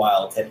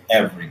worthwhile to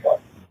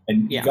everybody.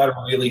 And you got to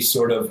really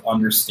sort of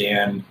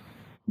understand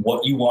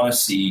what you want to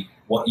see,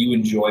 what you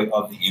enjoy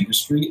of the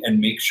industry, and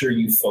make sure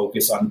you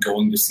focus on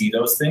going to see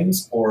those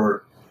things,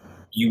 or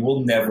you will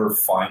never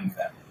find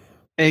them.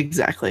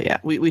 Exactly. Yeah,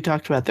 we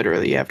talked about that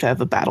earlier. You have to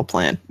have a battle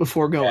plan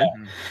before going.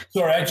 Yeah.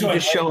 Sorry, if you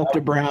just show up to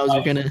browse,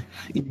 you're gonna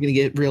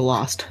get real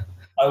lost.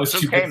 I was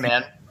too busy,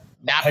 man.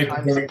 Nap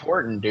time is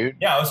important, dude.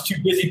 Yeah, I was too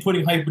busy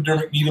putting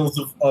hypodermic needles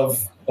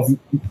of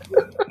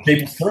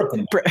maple syrup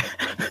in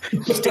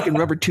them. Sticking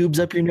rubber tubes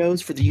up your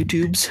nose for the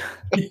YouTubes.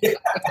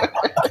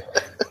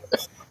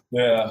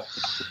 Yeah.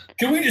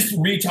 Can we just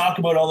re-talk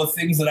about all the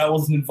things that I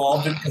wasn't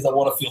involved in because I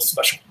want to feel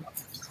special?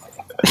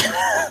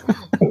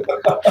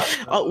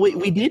 Oh,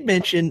 we did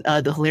mention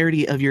the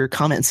hilarity of your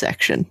comment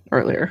section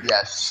earlier.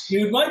 Yes.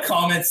 Dude, my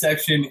comment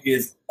section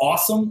is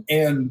awesome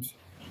and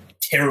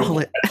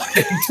terrible.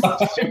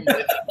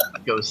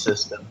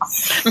 Ecosystem.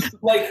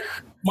 Like,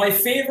 my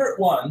favorite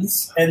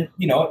ones, and,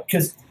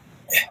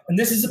 and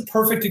this is a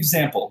perfect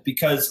example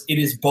because it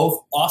is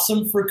both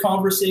awesome for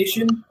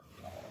conversation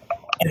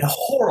and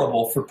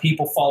horrible for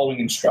people following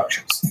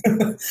instructions.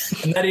 And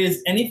that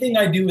is anything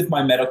I do with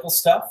my medical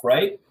stuff,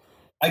 right?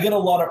 I get a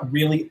lot of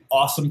really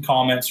awesome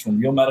comments from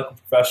real medical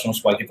professionals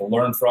who I get to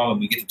learn from,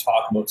 and we get to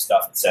talk about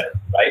stuff, etc.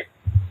 Right?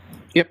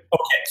 Yep.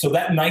 Okay, so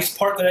that nice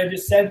part that I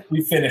just said, we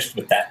finished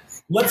with that.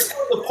 Let's go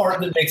to the part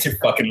that makes it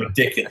fucking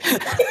ridiculous.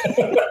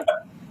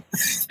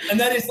 And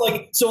that is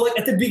like, so like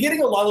at the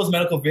beginning of a lot of those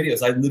medical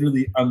videos,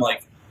 I'm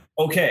like,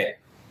 okay,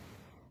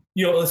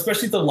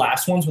 especially the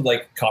last ones with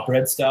like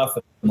Copperhead stuff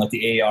and like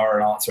the AR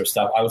and all that sort of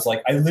stuff. I was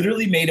like, I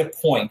literally made a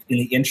point in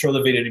the intro of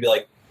the video to be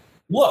like,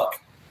 look,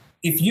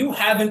 if you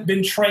haven't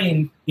been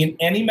trained in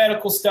any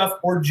medical stuff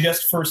or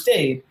just first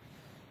aid,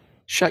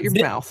 shut your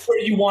mouth. Where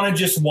you want to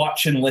just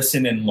watch and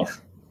listen and learn.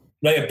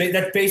 Like,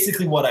 that's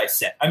basically what I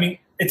said. I mean,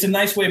 it's a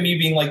nice way of me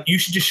being like, you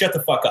should just shut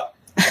the fuck up.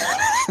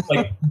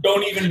 Like,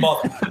 don't even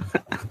bother.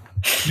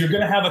 You're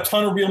going to have a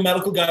ton of real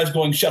medical guys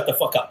going, shut the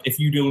fuck up if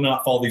you do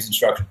not follow these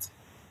instructions.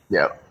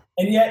 Yep.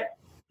 And yet,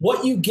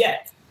 what you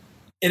get,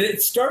 and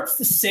it starts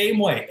the same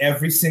way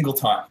every single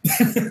time.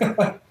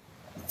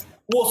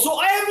 Well, so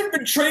I haven't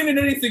been trained in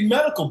anything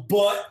medical,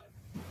 but,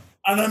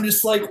 and I'm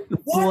just like,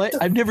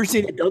 what? I've never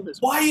seen it done this.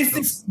 Why is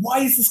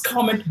this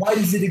comment? Why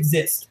does it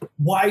exist?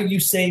 Why are you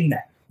saying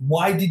that?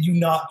 Why did you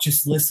not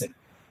just listen?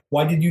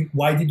 Why did you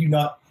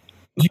not?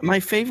 My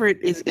favorite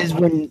is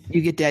when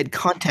you get to add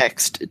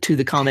context to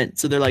the comment.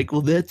 So they're like,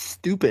 well, that's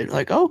stupid.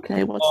 Like,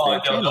 okay, what's their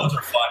channel? Those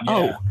are fun. Yeah.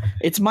 Oh,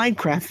 it's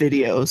Minecraft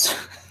videos.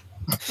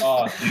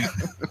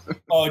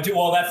 Dude,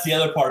 well, that's the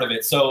other part of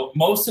it. So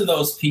most of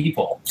those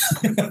people,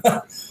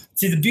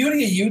 see, the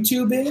beauty of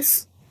YouTube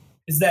is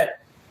that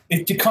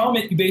if to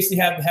comment, you basically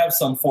have to have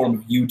some form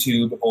of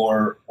YouTube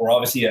or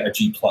obviously a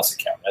G Plus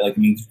account. Right? Like,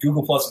 I mean,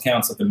 Google Plus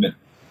accounts at the minute.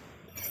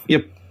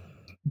 Yep.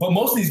 But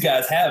most of these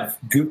guys have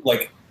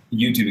like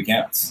YouTube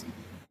accounts.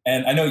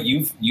 And I know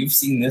you've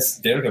seen this,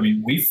 Derek. I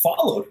mean, we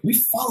followed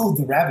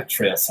the rabbit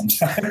trail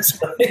sometimes,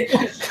 right?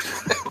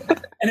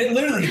 And it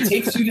literally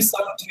takes you to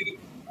some dude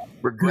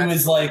who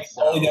is like,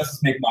 all he does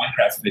is make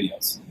Minecraft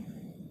videos.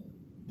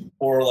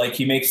 Or like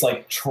he makes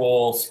like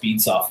troll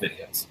Speedsoft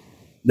videos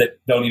that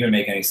don't even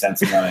make any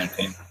sense in my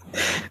opinion.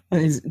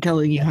 He's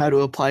telling you how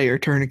to apply your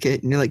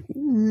tourniquet, and you're like,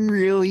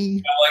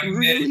 really?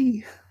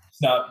 Really?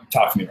 Not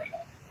talk to me right now.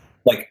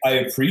 Like, I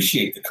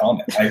appreciate the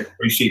comment. I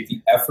appreciate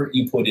the effort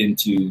you put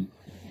into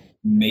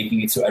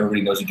making it so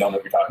everybody knows you don't know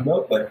what you're talking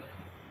about. But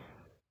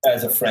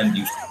as a friend,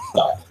 you should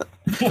stop.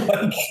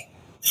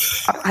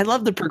 I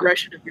love the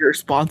progression of your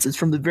responses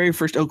from the very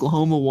first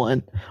Oklahoma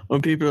one,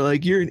 when people are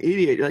like, "You're an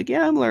idiot." You're like,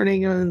 "Yeah, I'm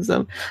learning," and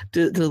stuff.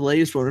 To the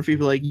latest one, where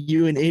people are like,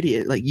 "You an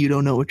idiot," like you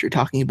don't know what you're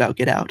talking about.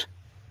 Get out.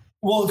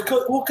 Well,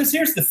 because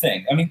here's the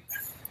thing. I mean,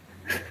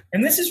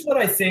 and this is what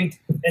I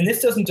think, and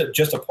this doesn't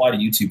just apply to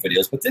YouTube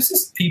videos, but this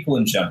is people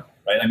in general,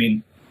 right? I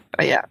mean,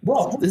 yeah.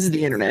 Well, this is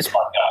the internet.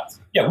 Smart guys.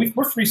 Yeah,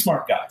 we're three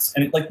smart guys,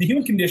 and like the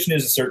human condition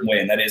is a certain way,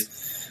 and that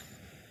is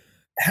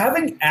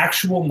having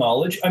actual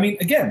knowledge. I mean,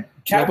 again,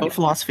 Noble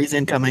philosophy is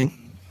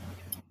incoming.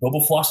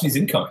 Noble philosophy is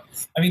incoming.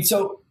 I mean,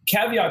 so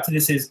caveat to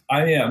this is,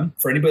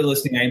 for anybody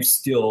listening, I am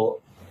still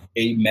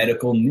a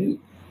medical noob,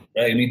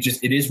 right? I mean,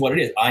 just it is what it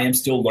is. I am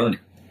still learning.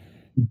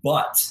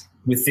 But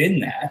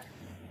within that,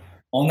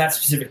 on that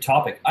specific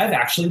topic, I've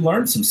actually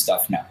learned some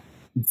stuff now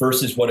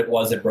versus what it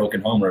was at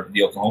Broken Home or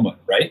the Oklahoma,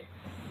 right?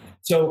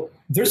 So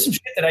there's some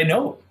shit that I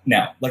know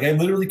now. Like I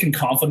literally can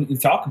confidently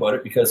talk about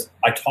it because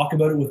I talk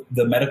about it with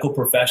the medical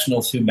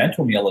professionals who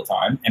mentor me all the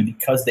time. And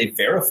because they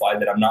verify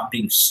that I'm not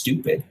being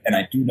stupid and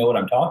I do know what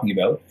I'm talking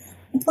about,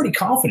 I'm pretty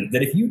confident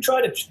that if you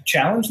try to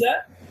challenge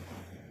that,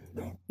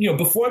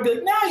 before I'd be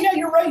like, nah, yeah,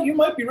 you're right. You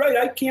might be right.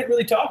 I can't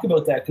really talk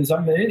about that because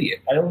I'm an idiot.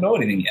 I don't know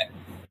anything yet.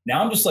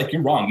 Now I'm just like,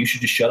 you're wrong. You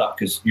should just shut up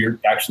because you're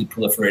actually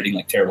proliferating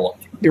like terrible.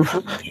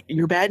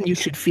 You're bad and you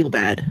should feel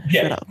bad.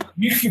 Yeah, shut up.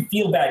 You should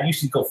feel bad. You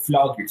should go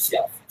flog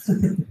yourself.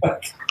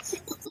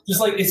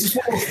 Just like, it's just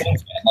one of those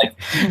things, man. Like,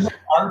 you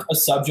aren't a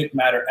subject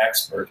matter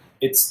expert.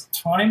 It's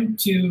time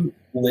to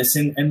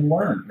listen and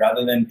learn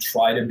rather than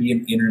try to be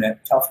an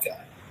internet tough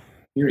guy.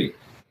 Period.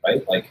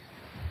 Right? Like,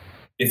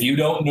 if you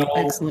don't know...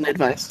 Excellent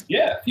advice.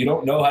 Yeah. If you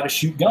don't know how to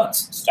shoot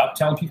guns, stop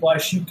telling people how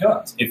to shoot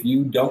guns. If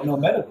you don't know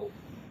medical,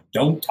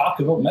 don't talk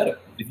about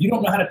medical. If you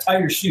don't know how to tie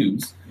your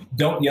shoes,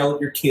 don't yell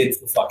at your kids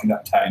for fucking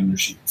not tying their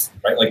shoes.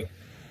 Right? Like,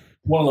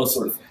 one of those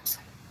sort of things.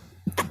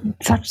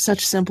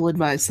 Such simple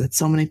advice that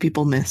so many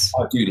people miss.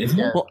 Oh, dude, isn't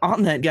it? Well,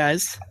 on that,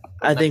 guys,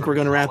 I think we're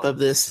going to wrap up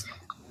this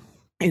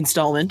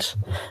installment.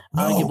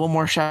 I want to give one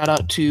more shout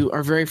out to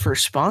our very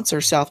first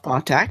sponsor,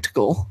 Southpaw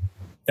Tactical.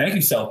 Thank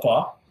you,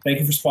 Southpaw. Thank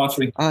you for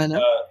sponsoring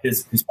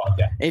his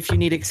podcast. If you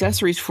need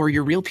accessories for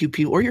your real pew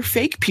pew or your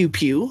fake pew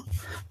pew,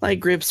 like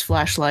grips,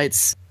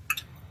 flashlights,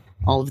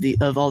 all the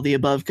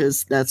above,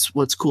 because that's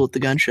what's cool at the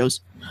gun shows,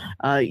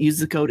 use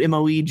the code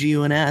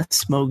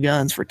MOEGUNS,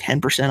 MOGUNS, for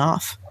 10%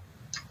 off.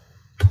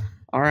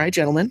 All right,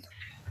 gentlemen,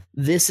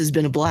 this has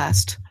been a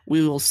blast.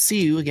 We will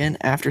see you again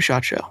after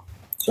SHOT Show.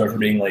 Sorry for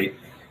being late.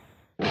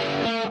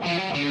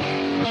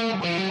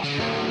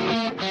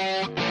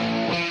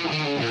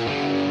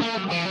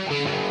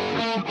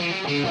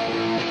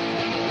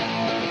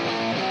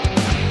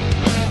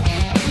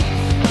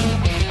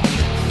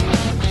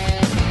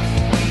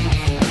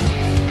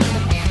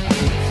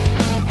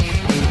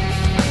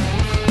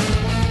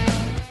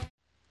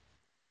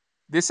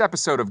 This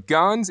episode of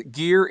Guns,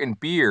 Gear, and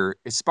Beer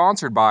is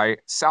sponsored by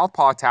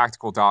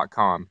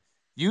SouthpawTactical.com.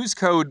 Use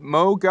code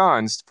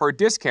MOGUNS for a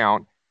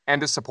discount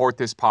and to support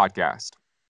this podcast.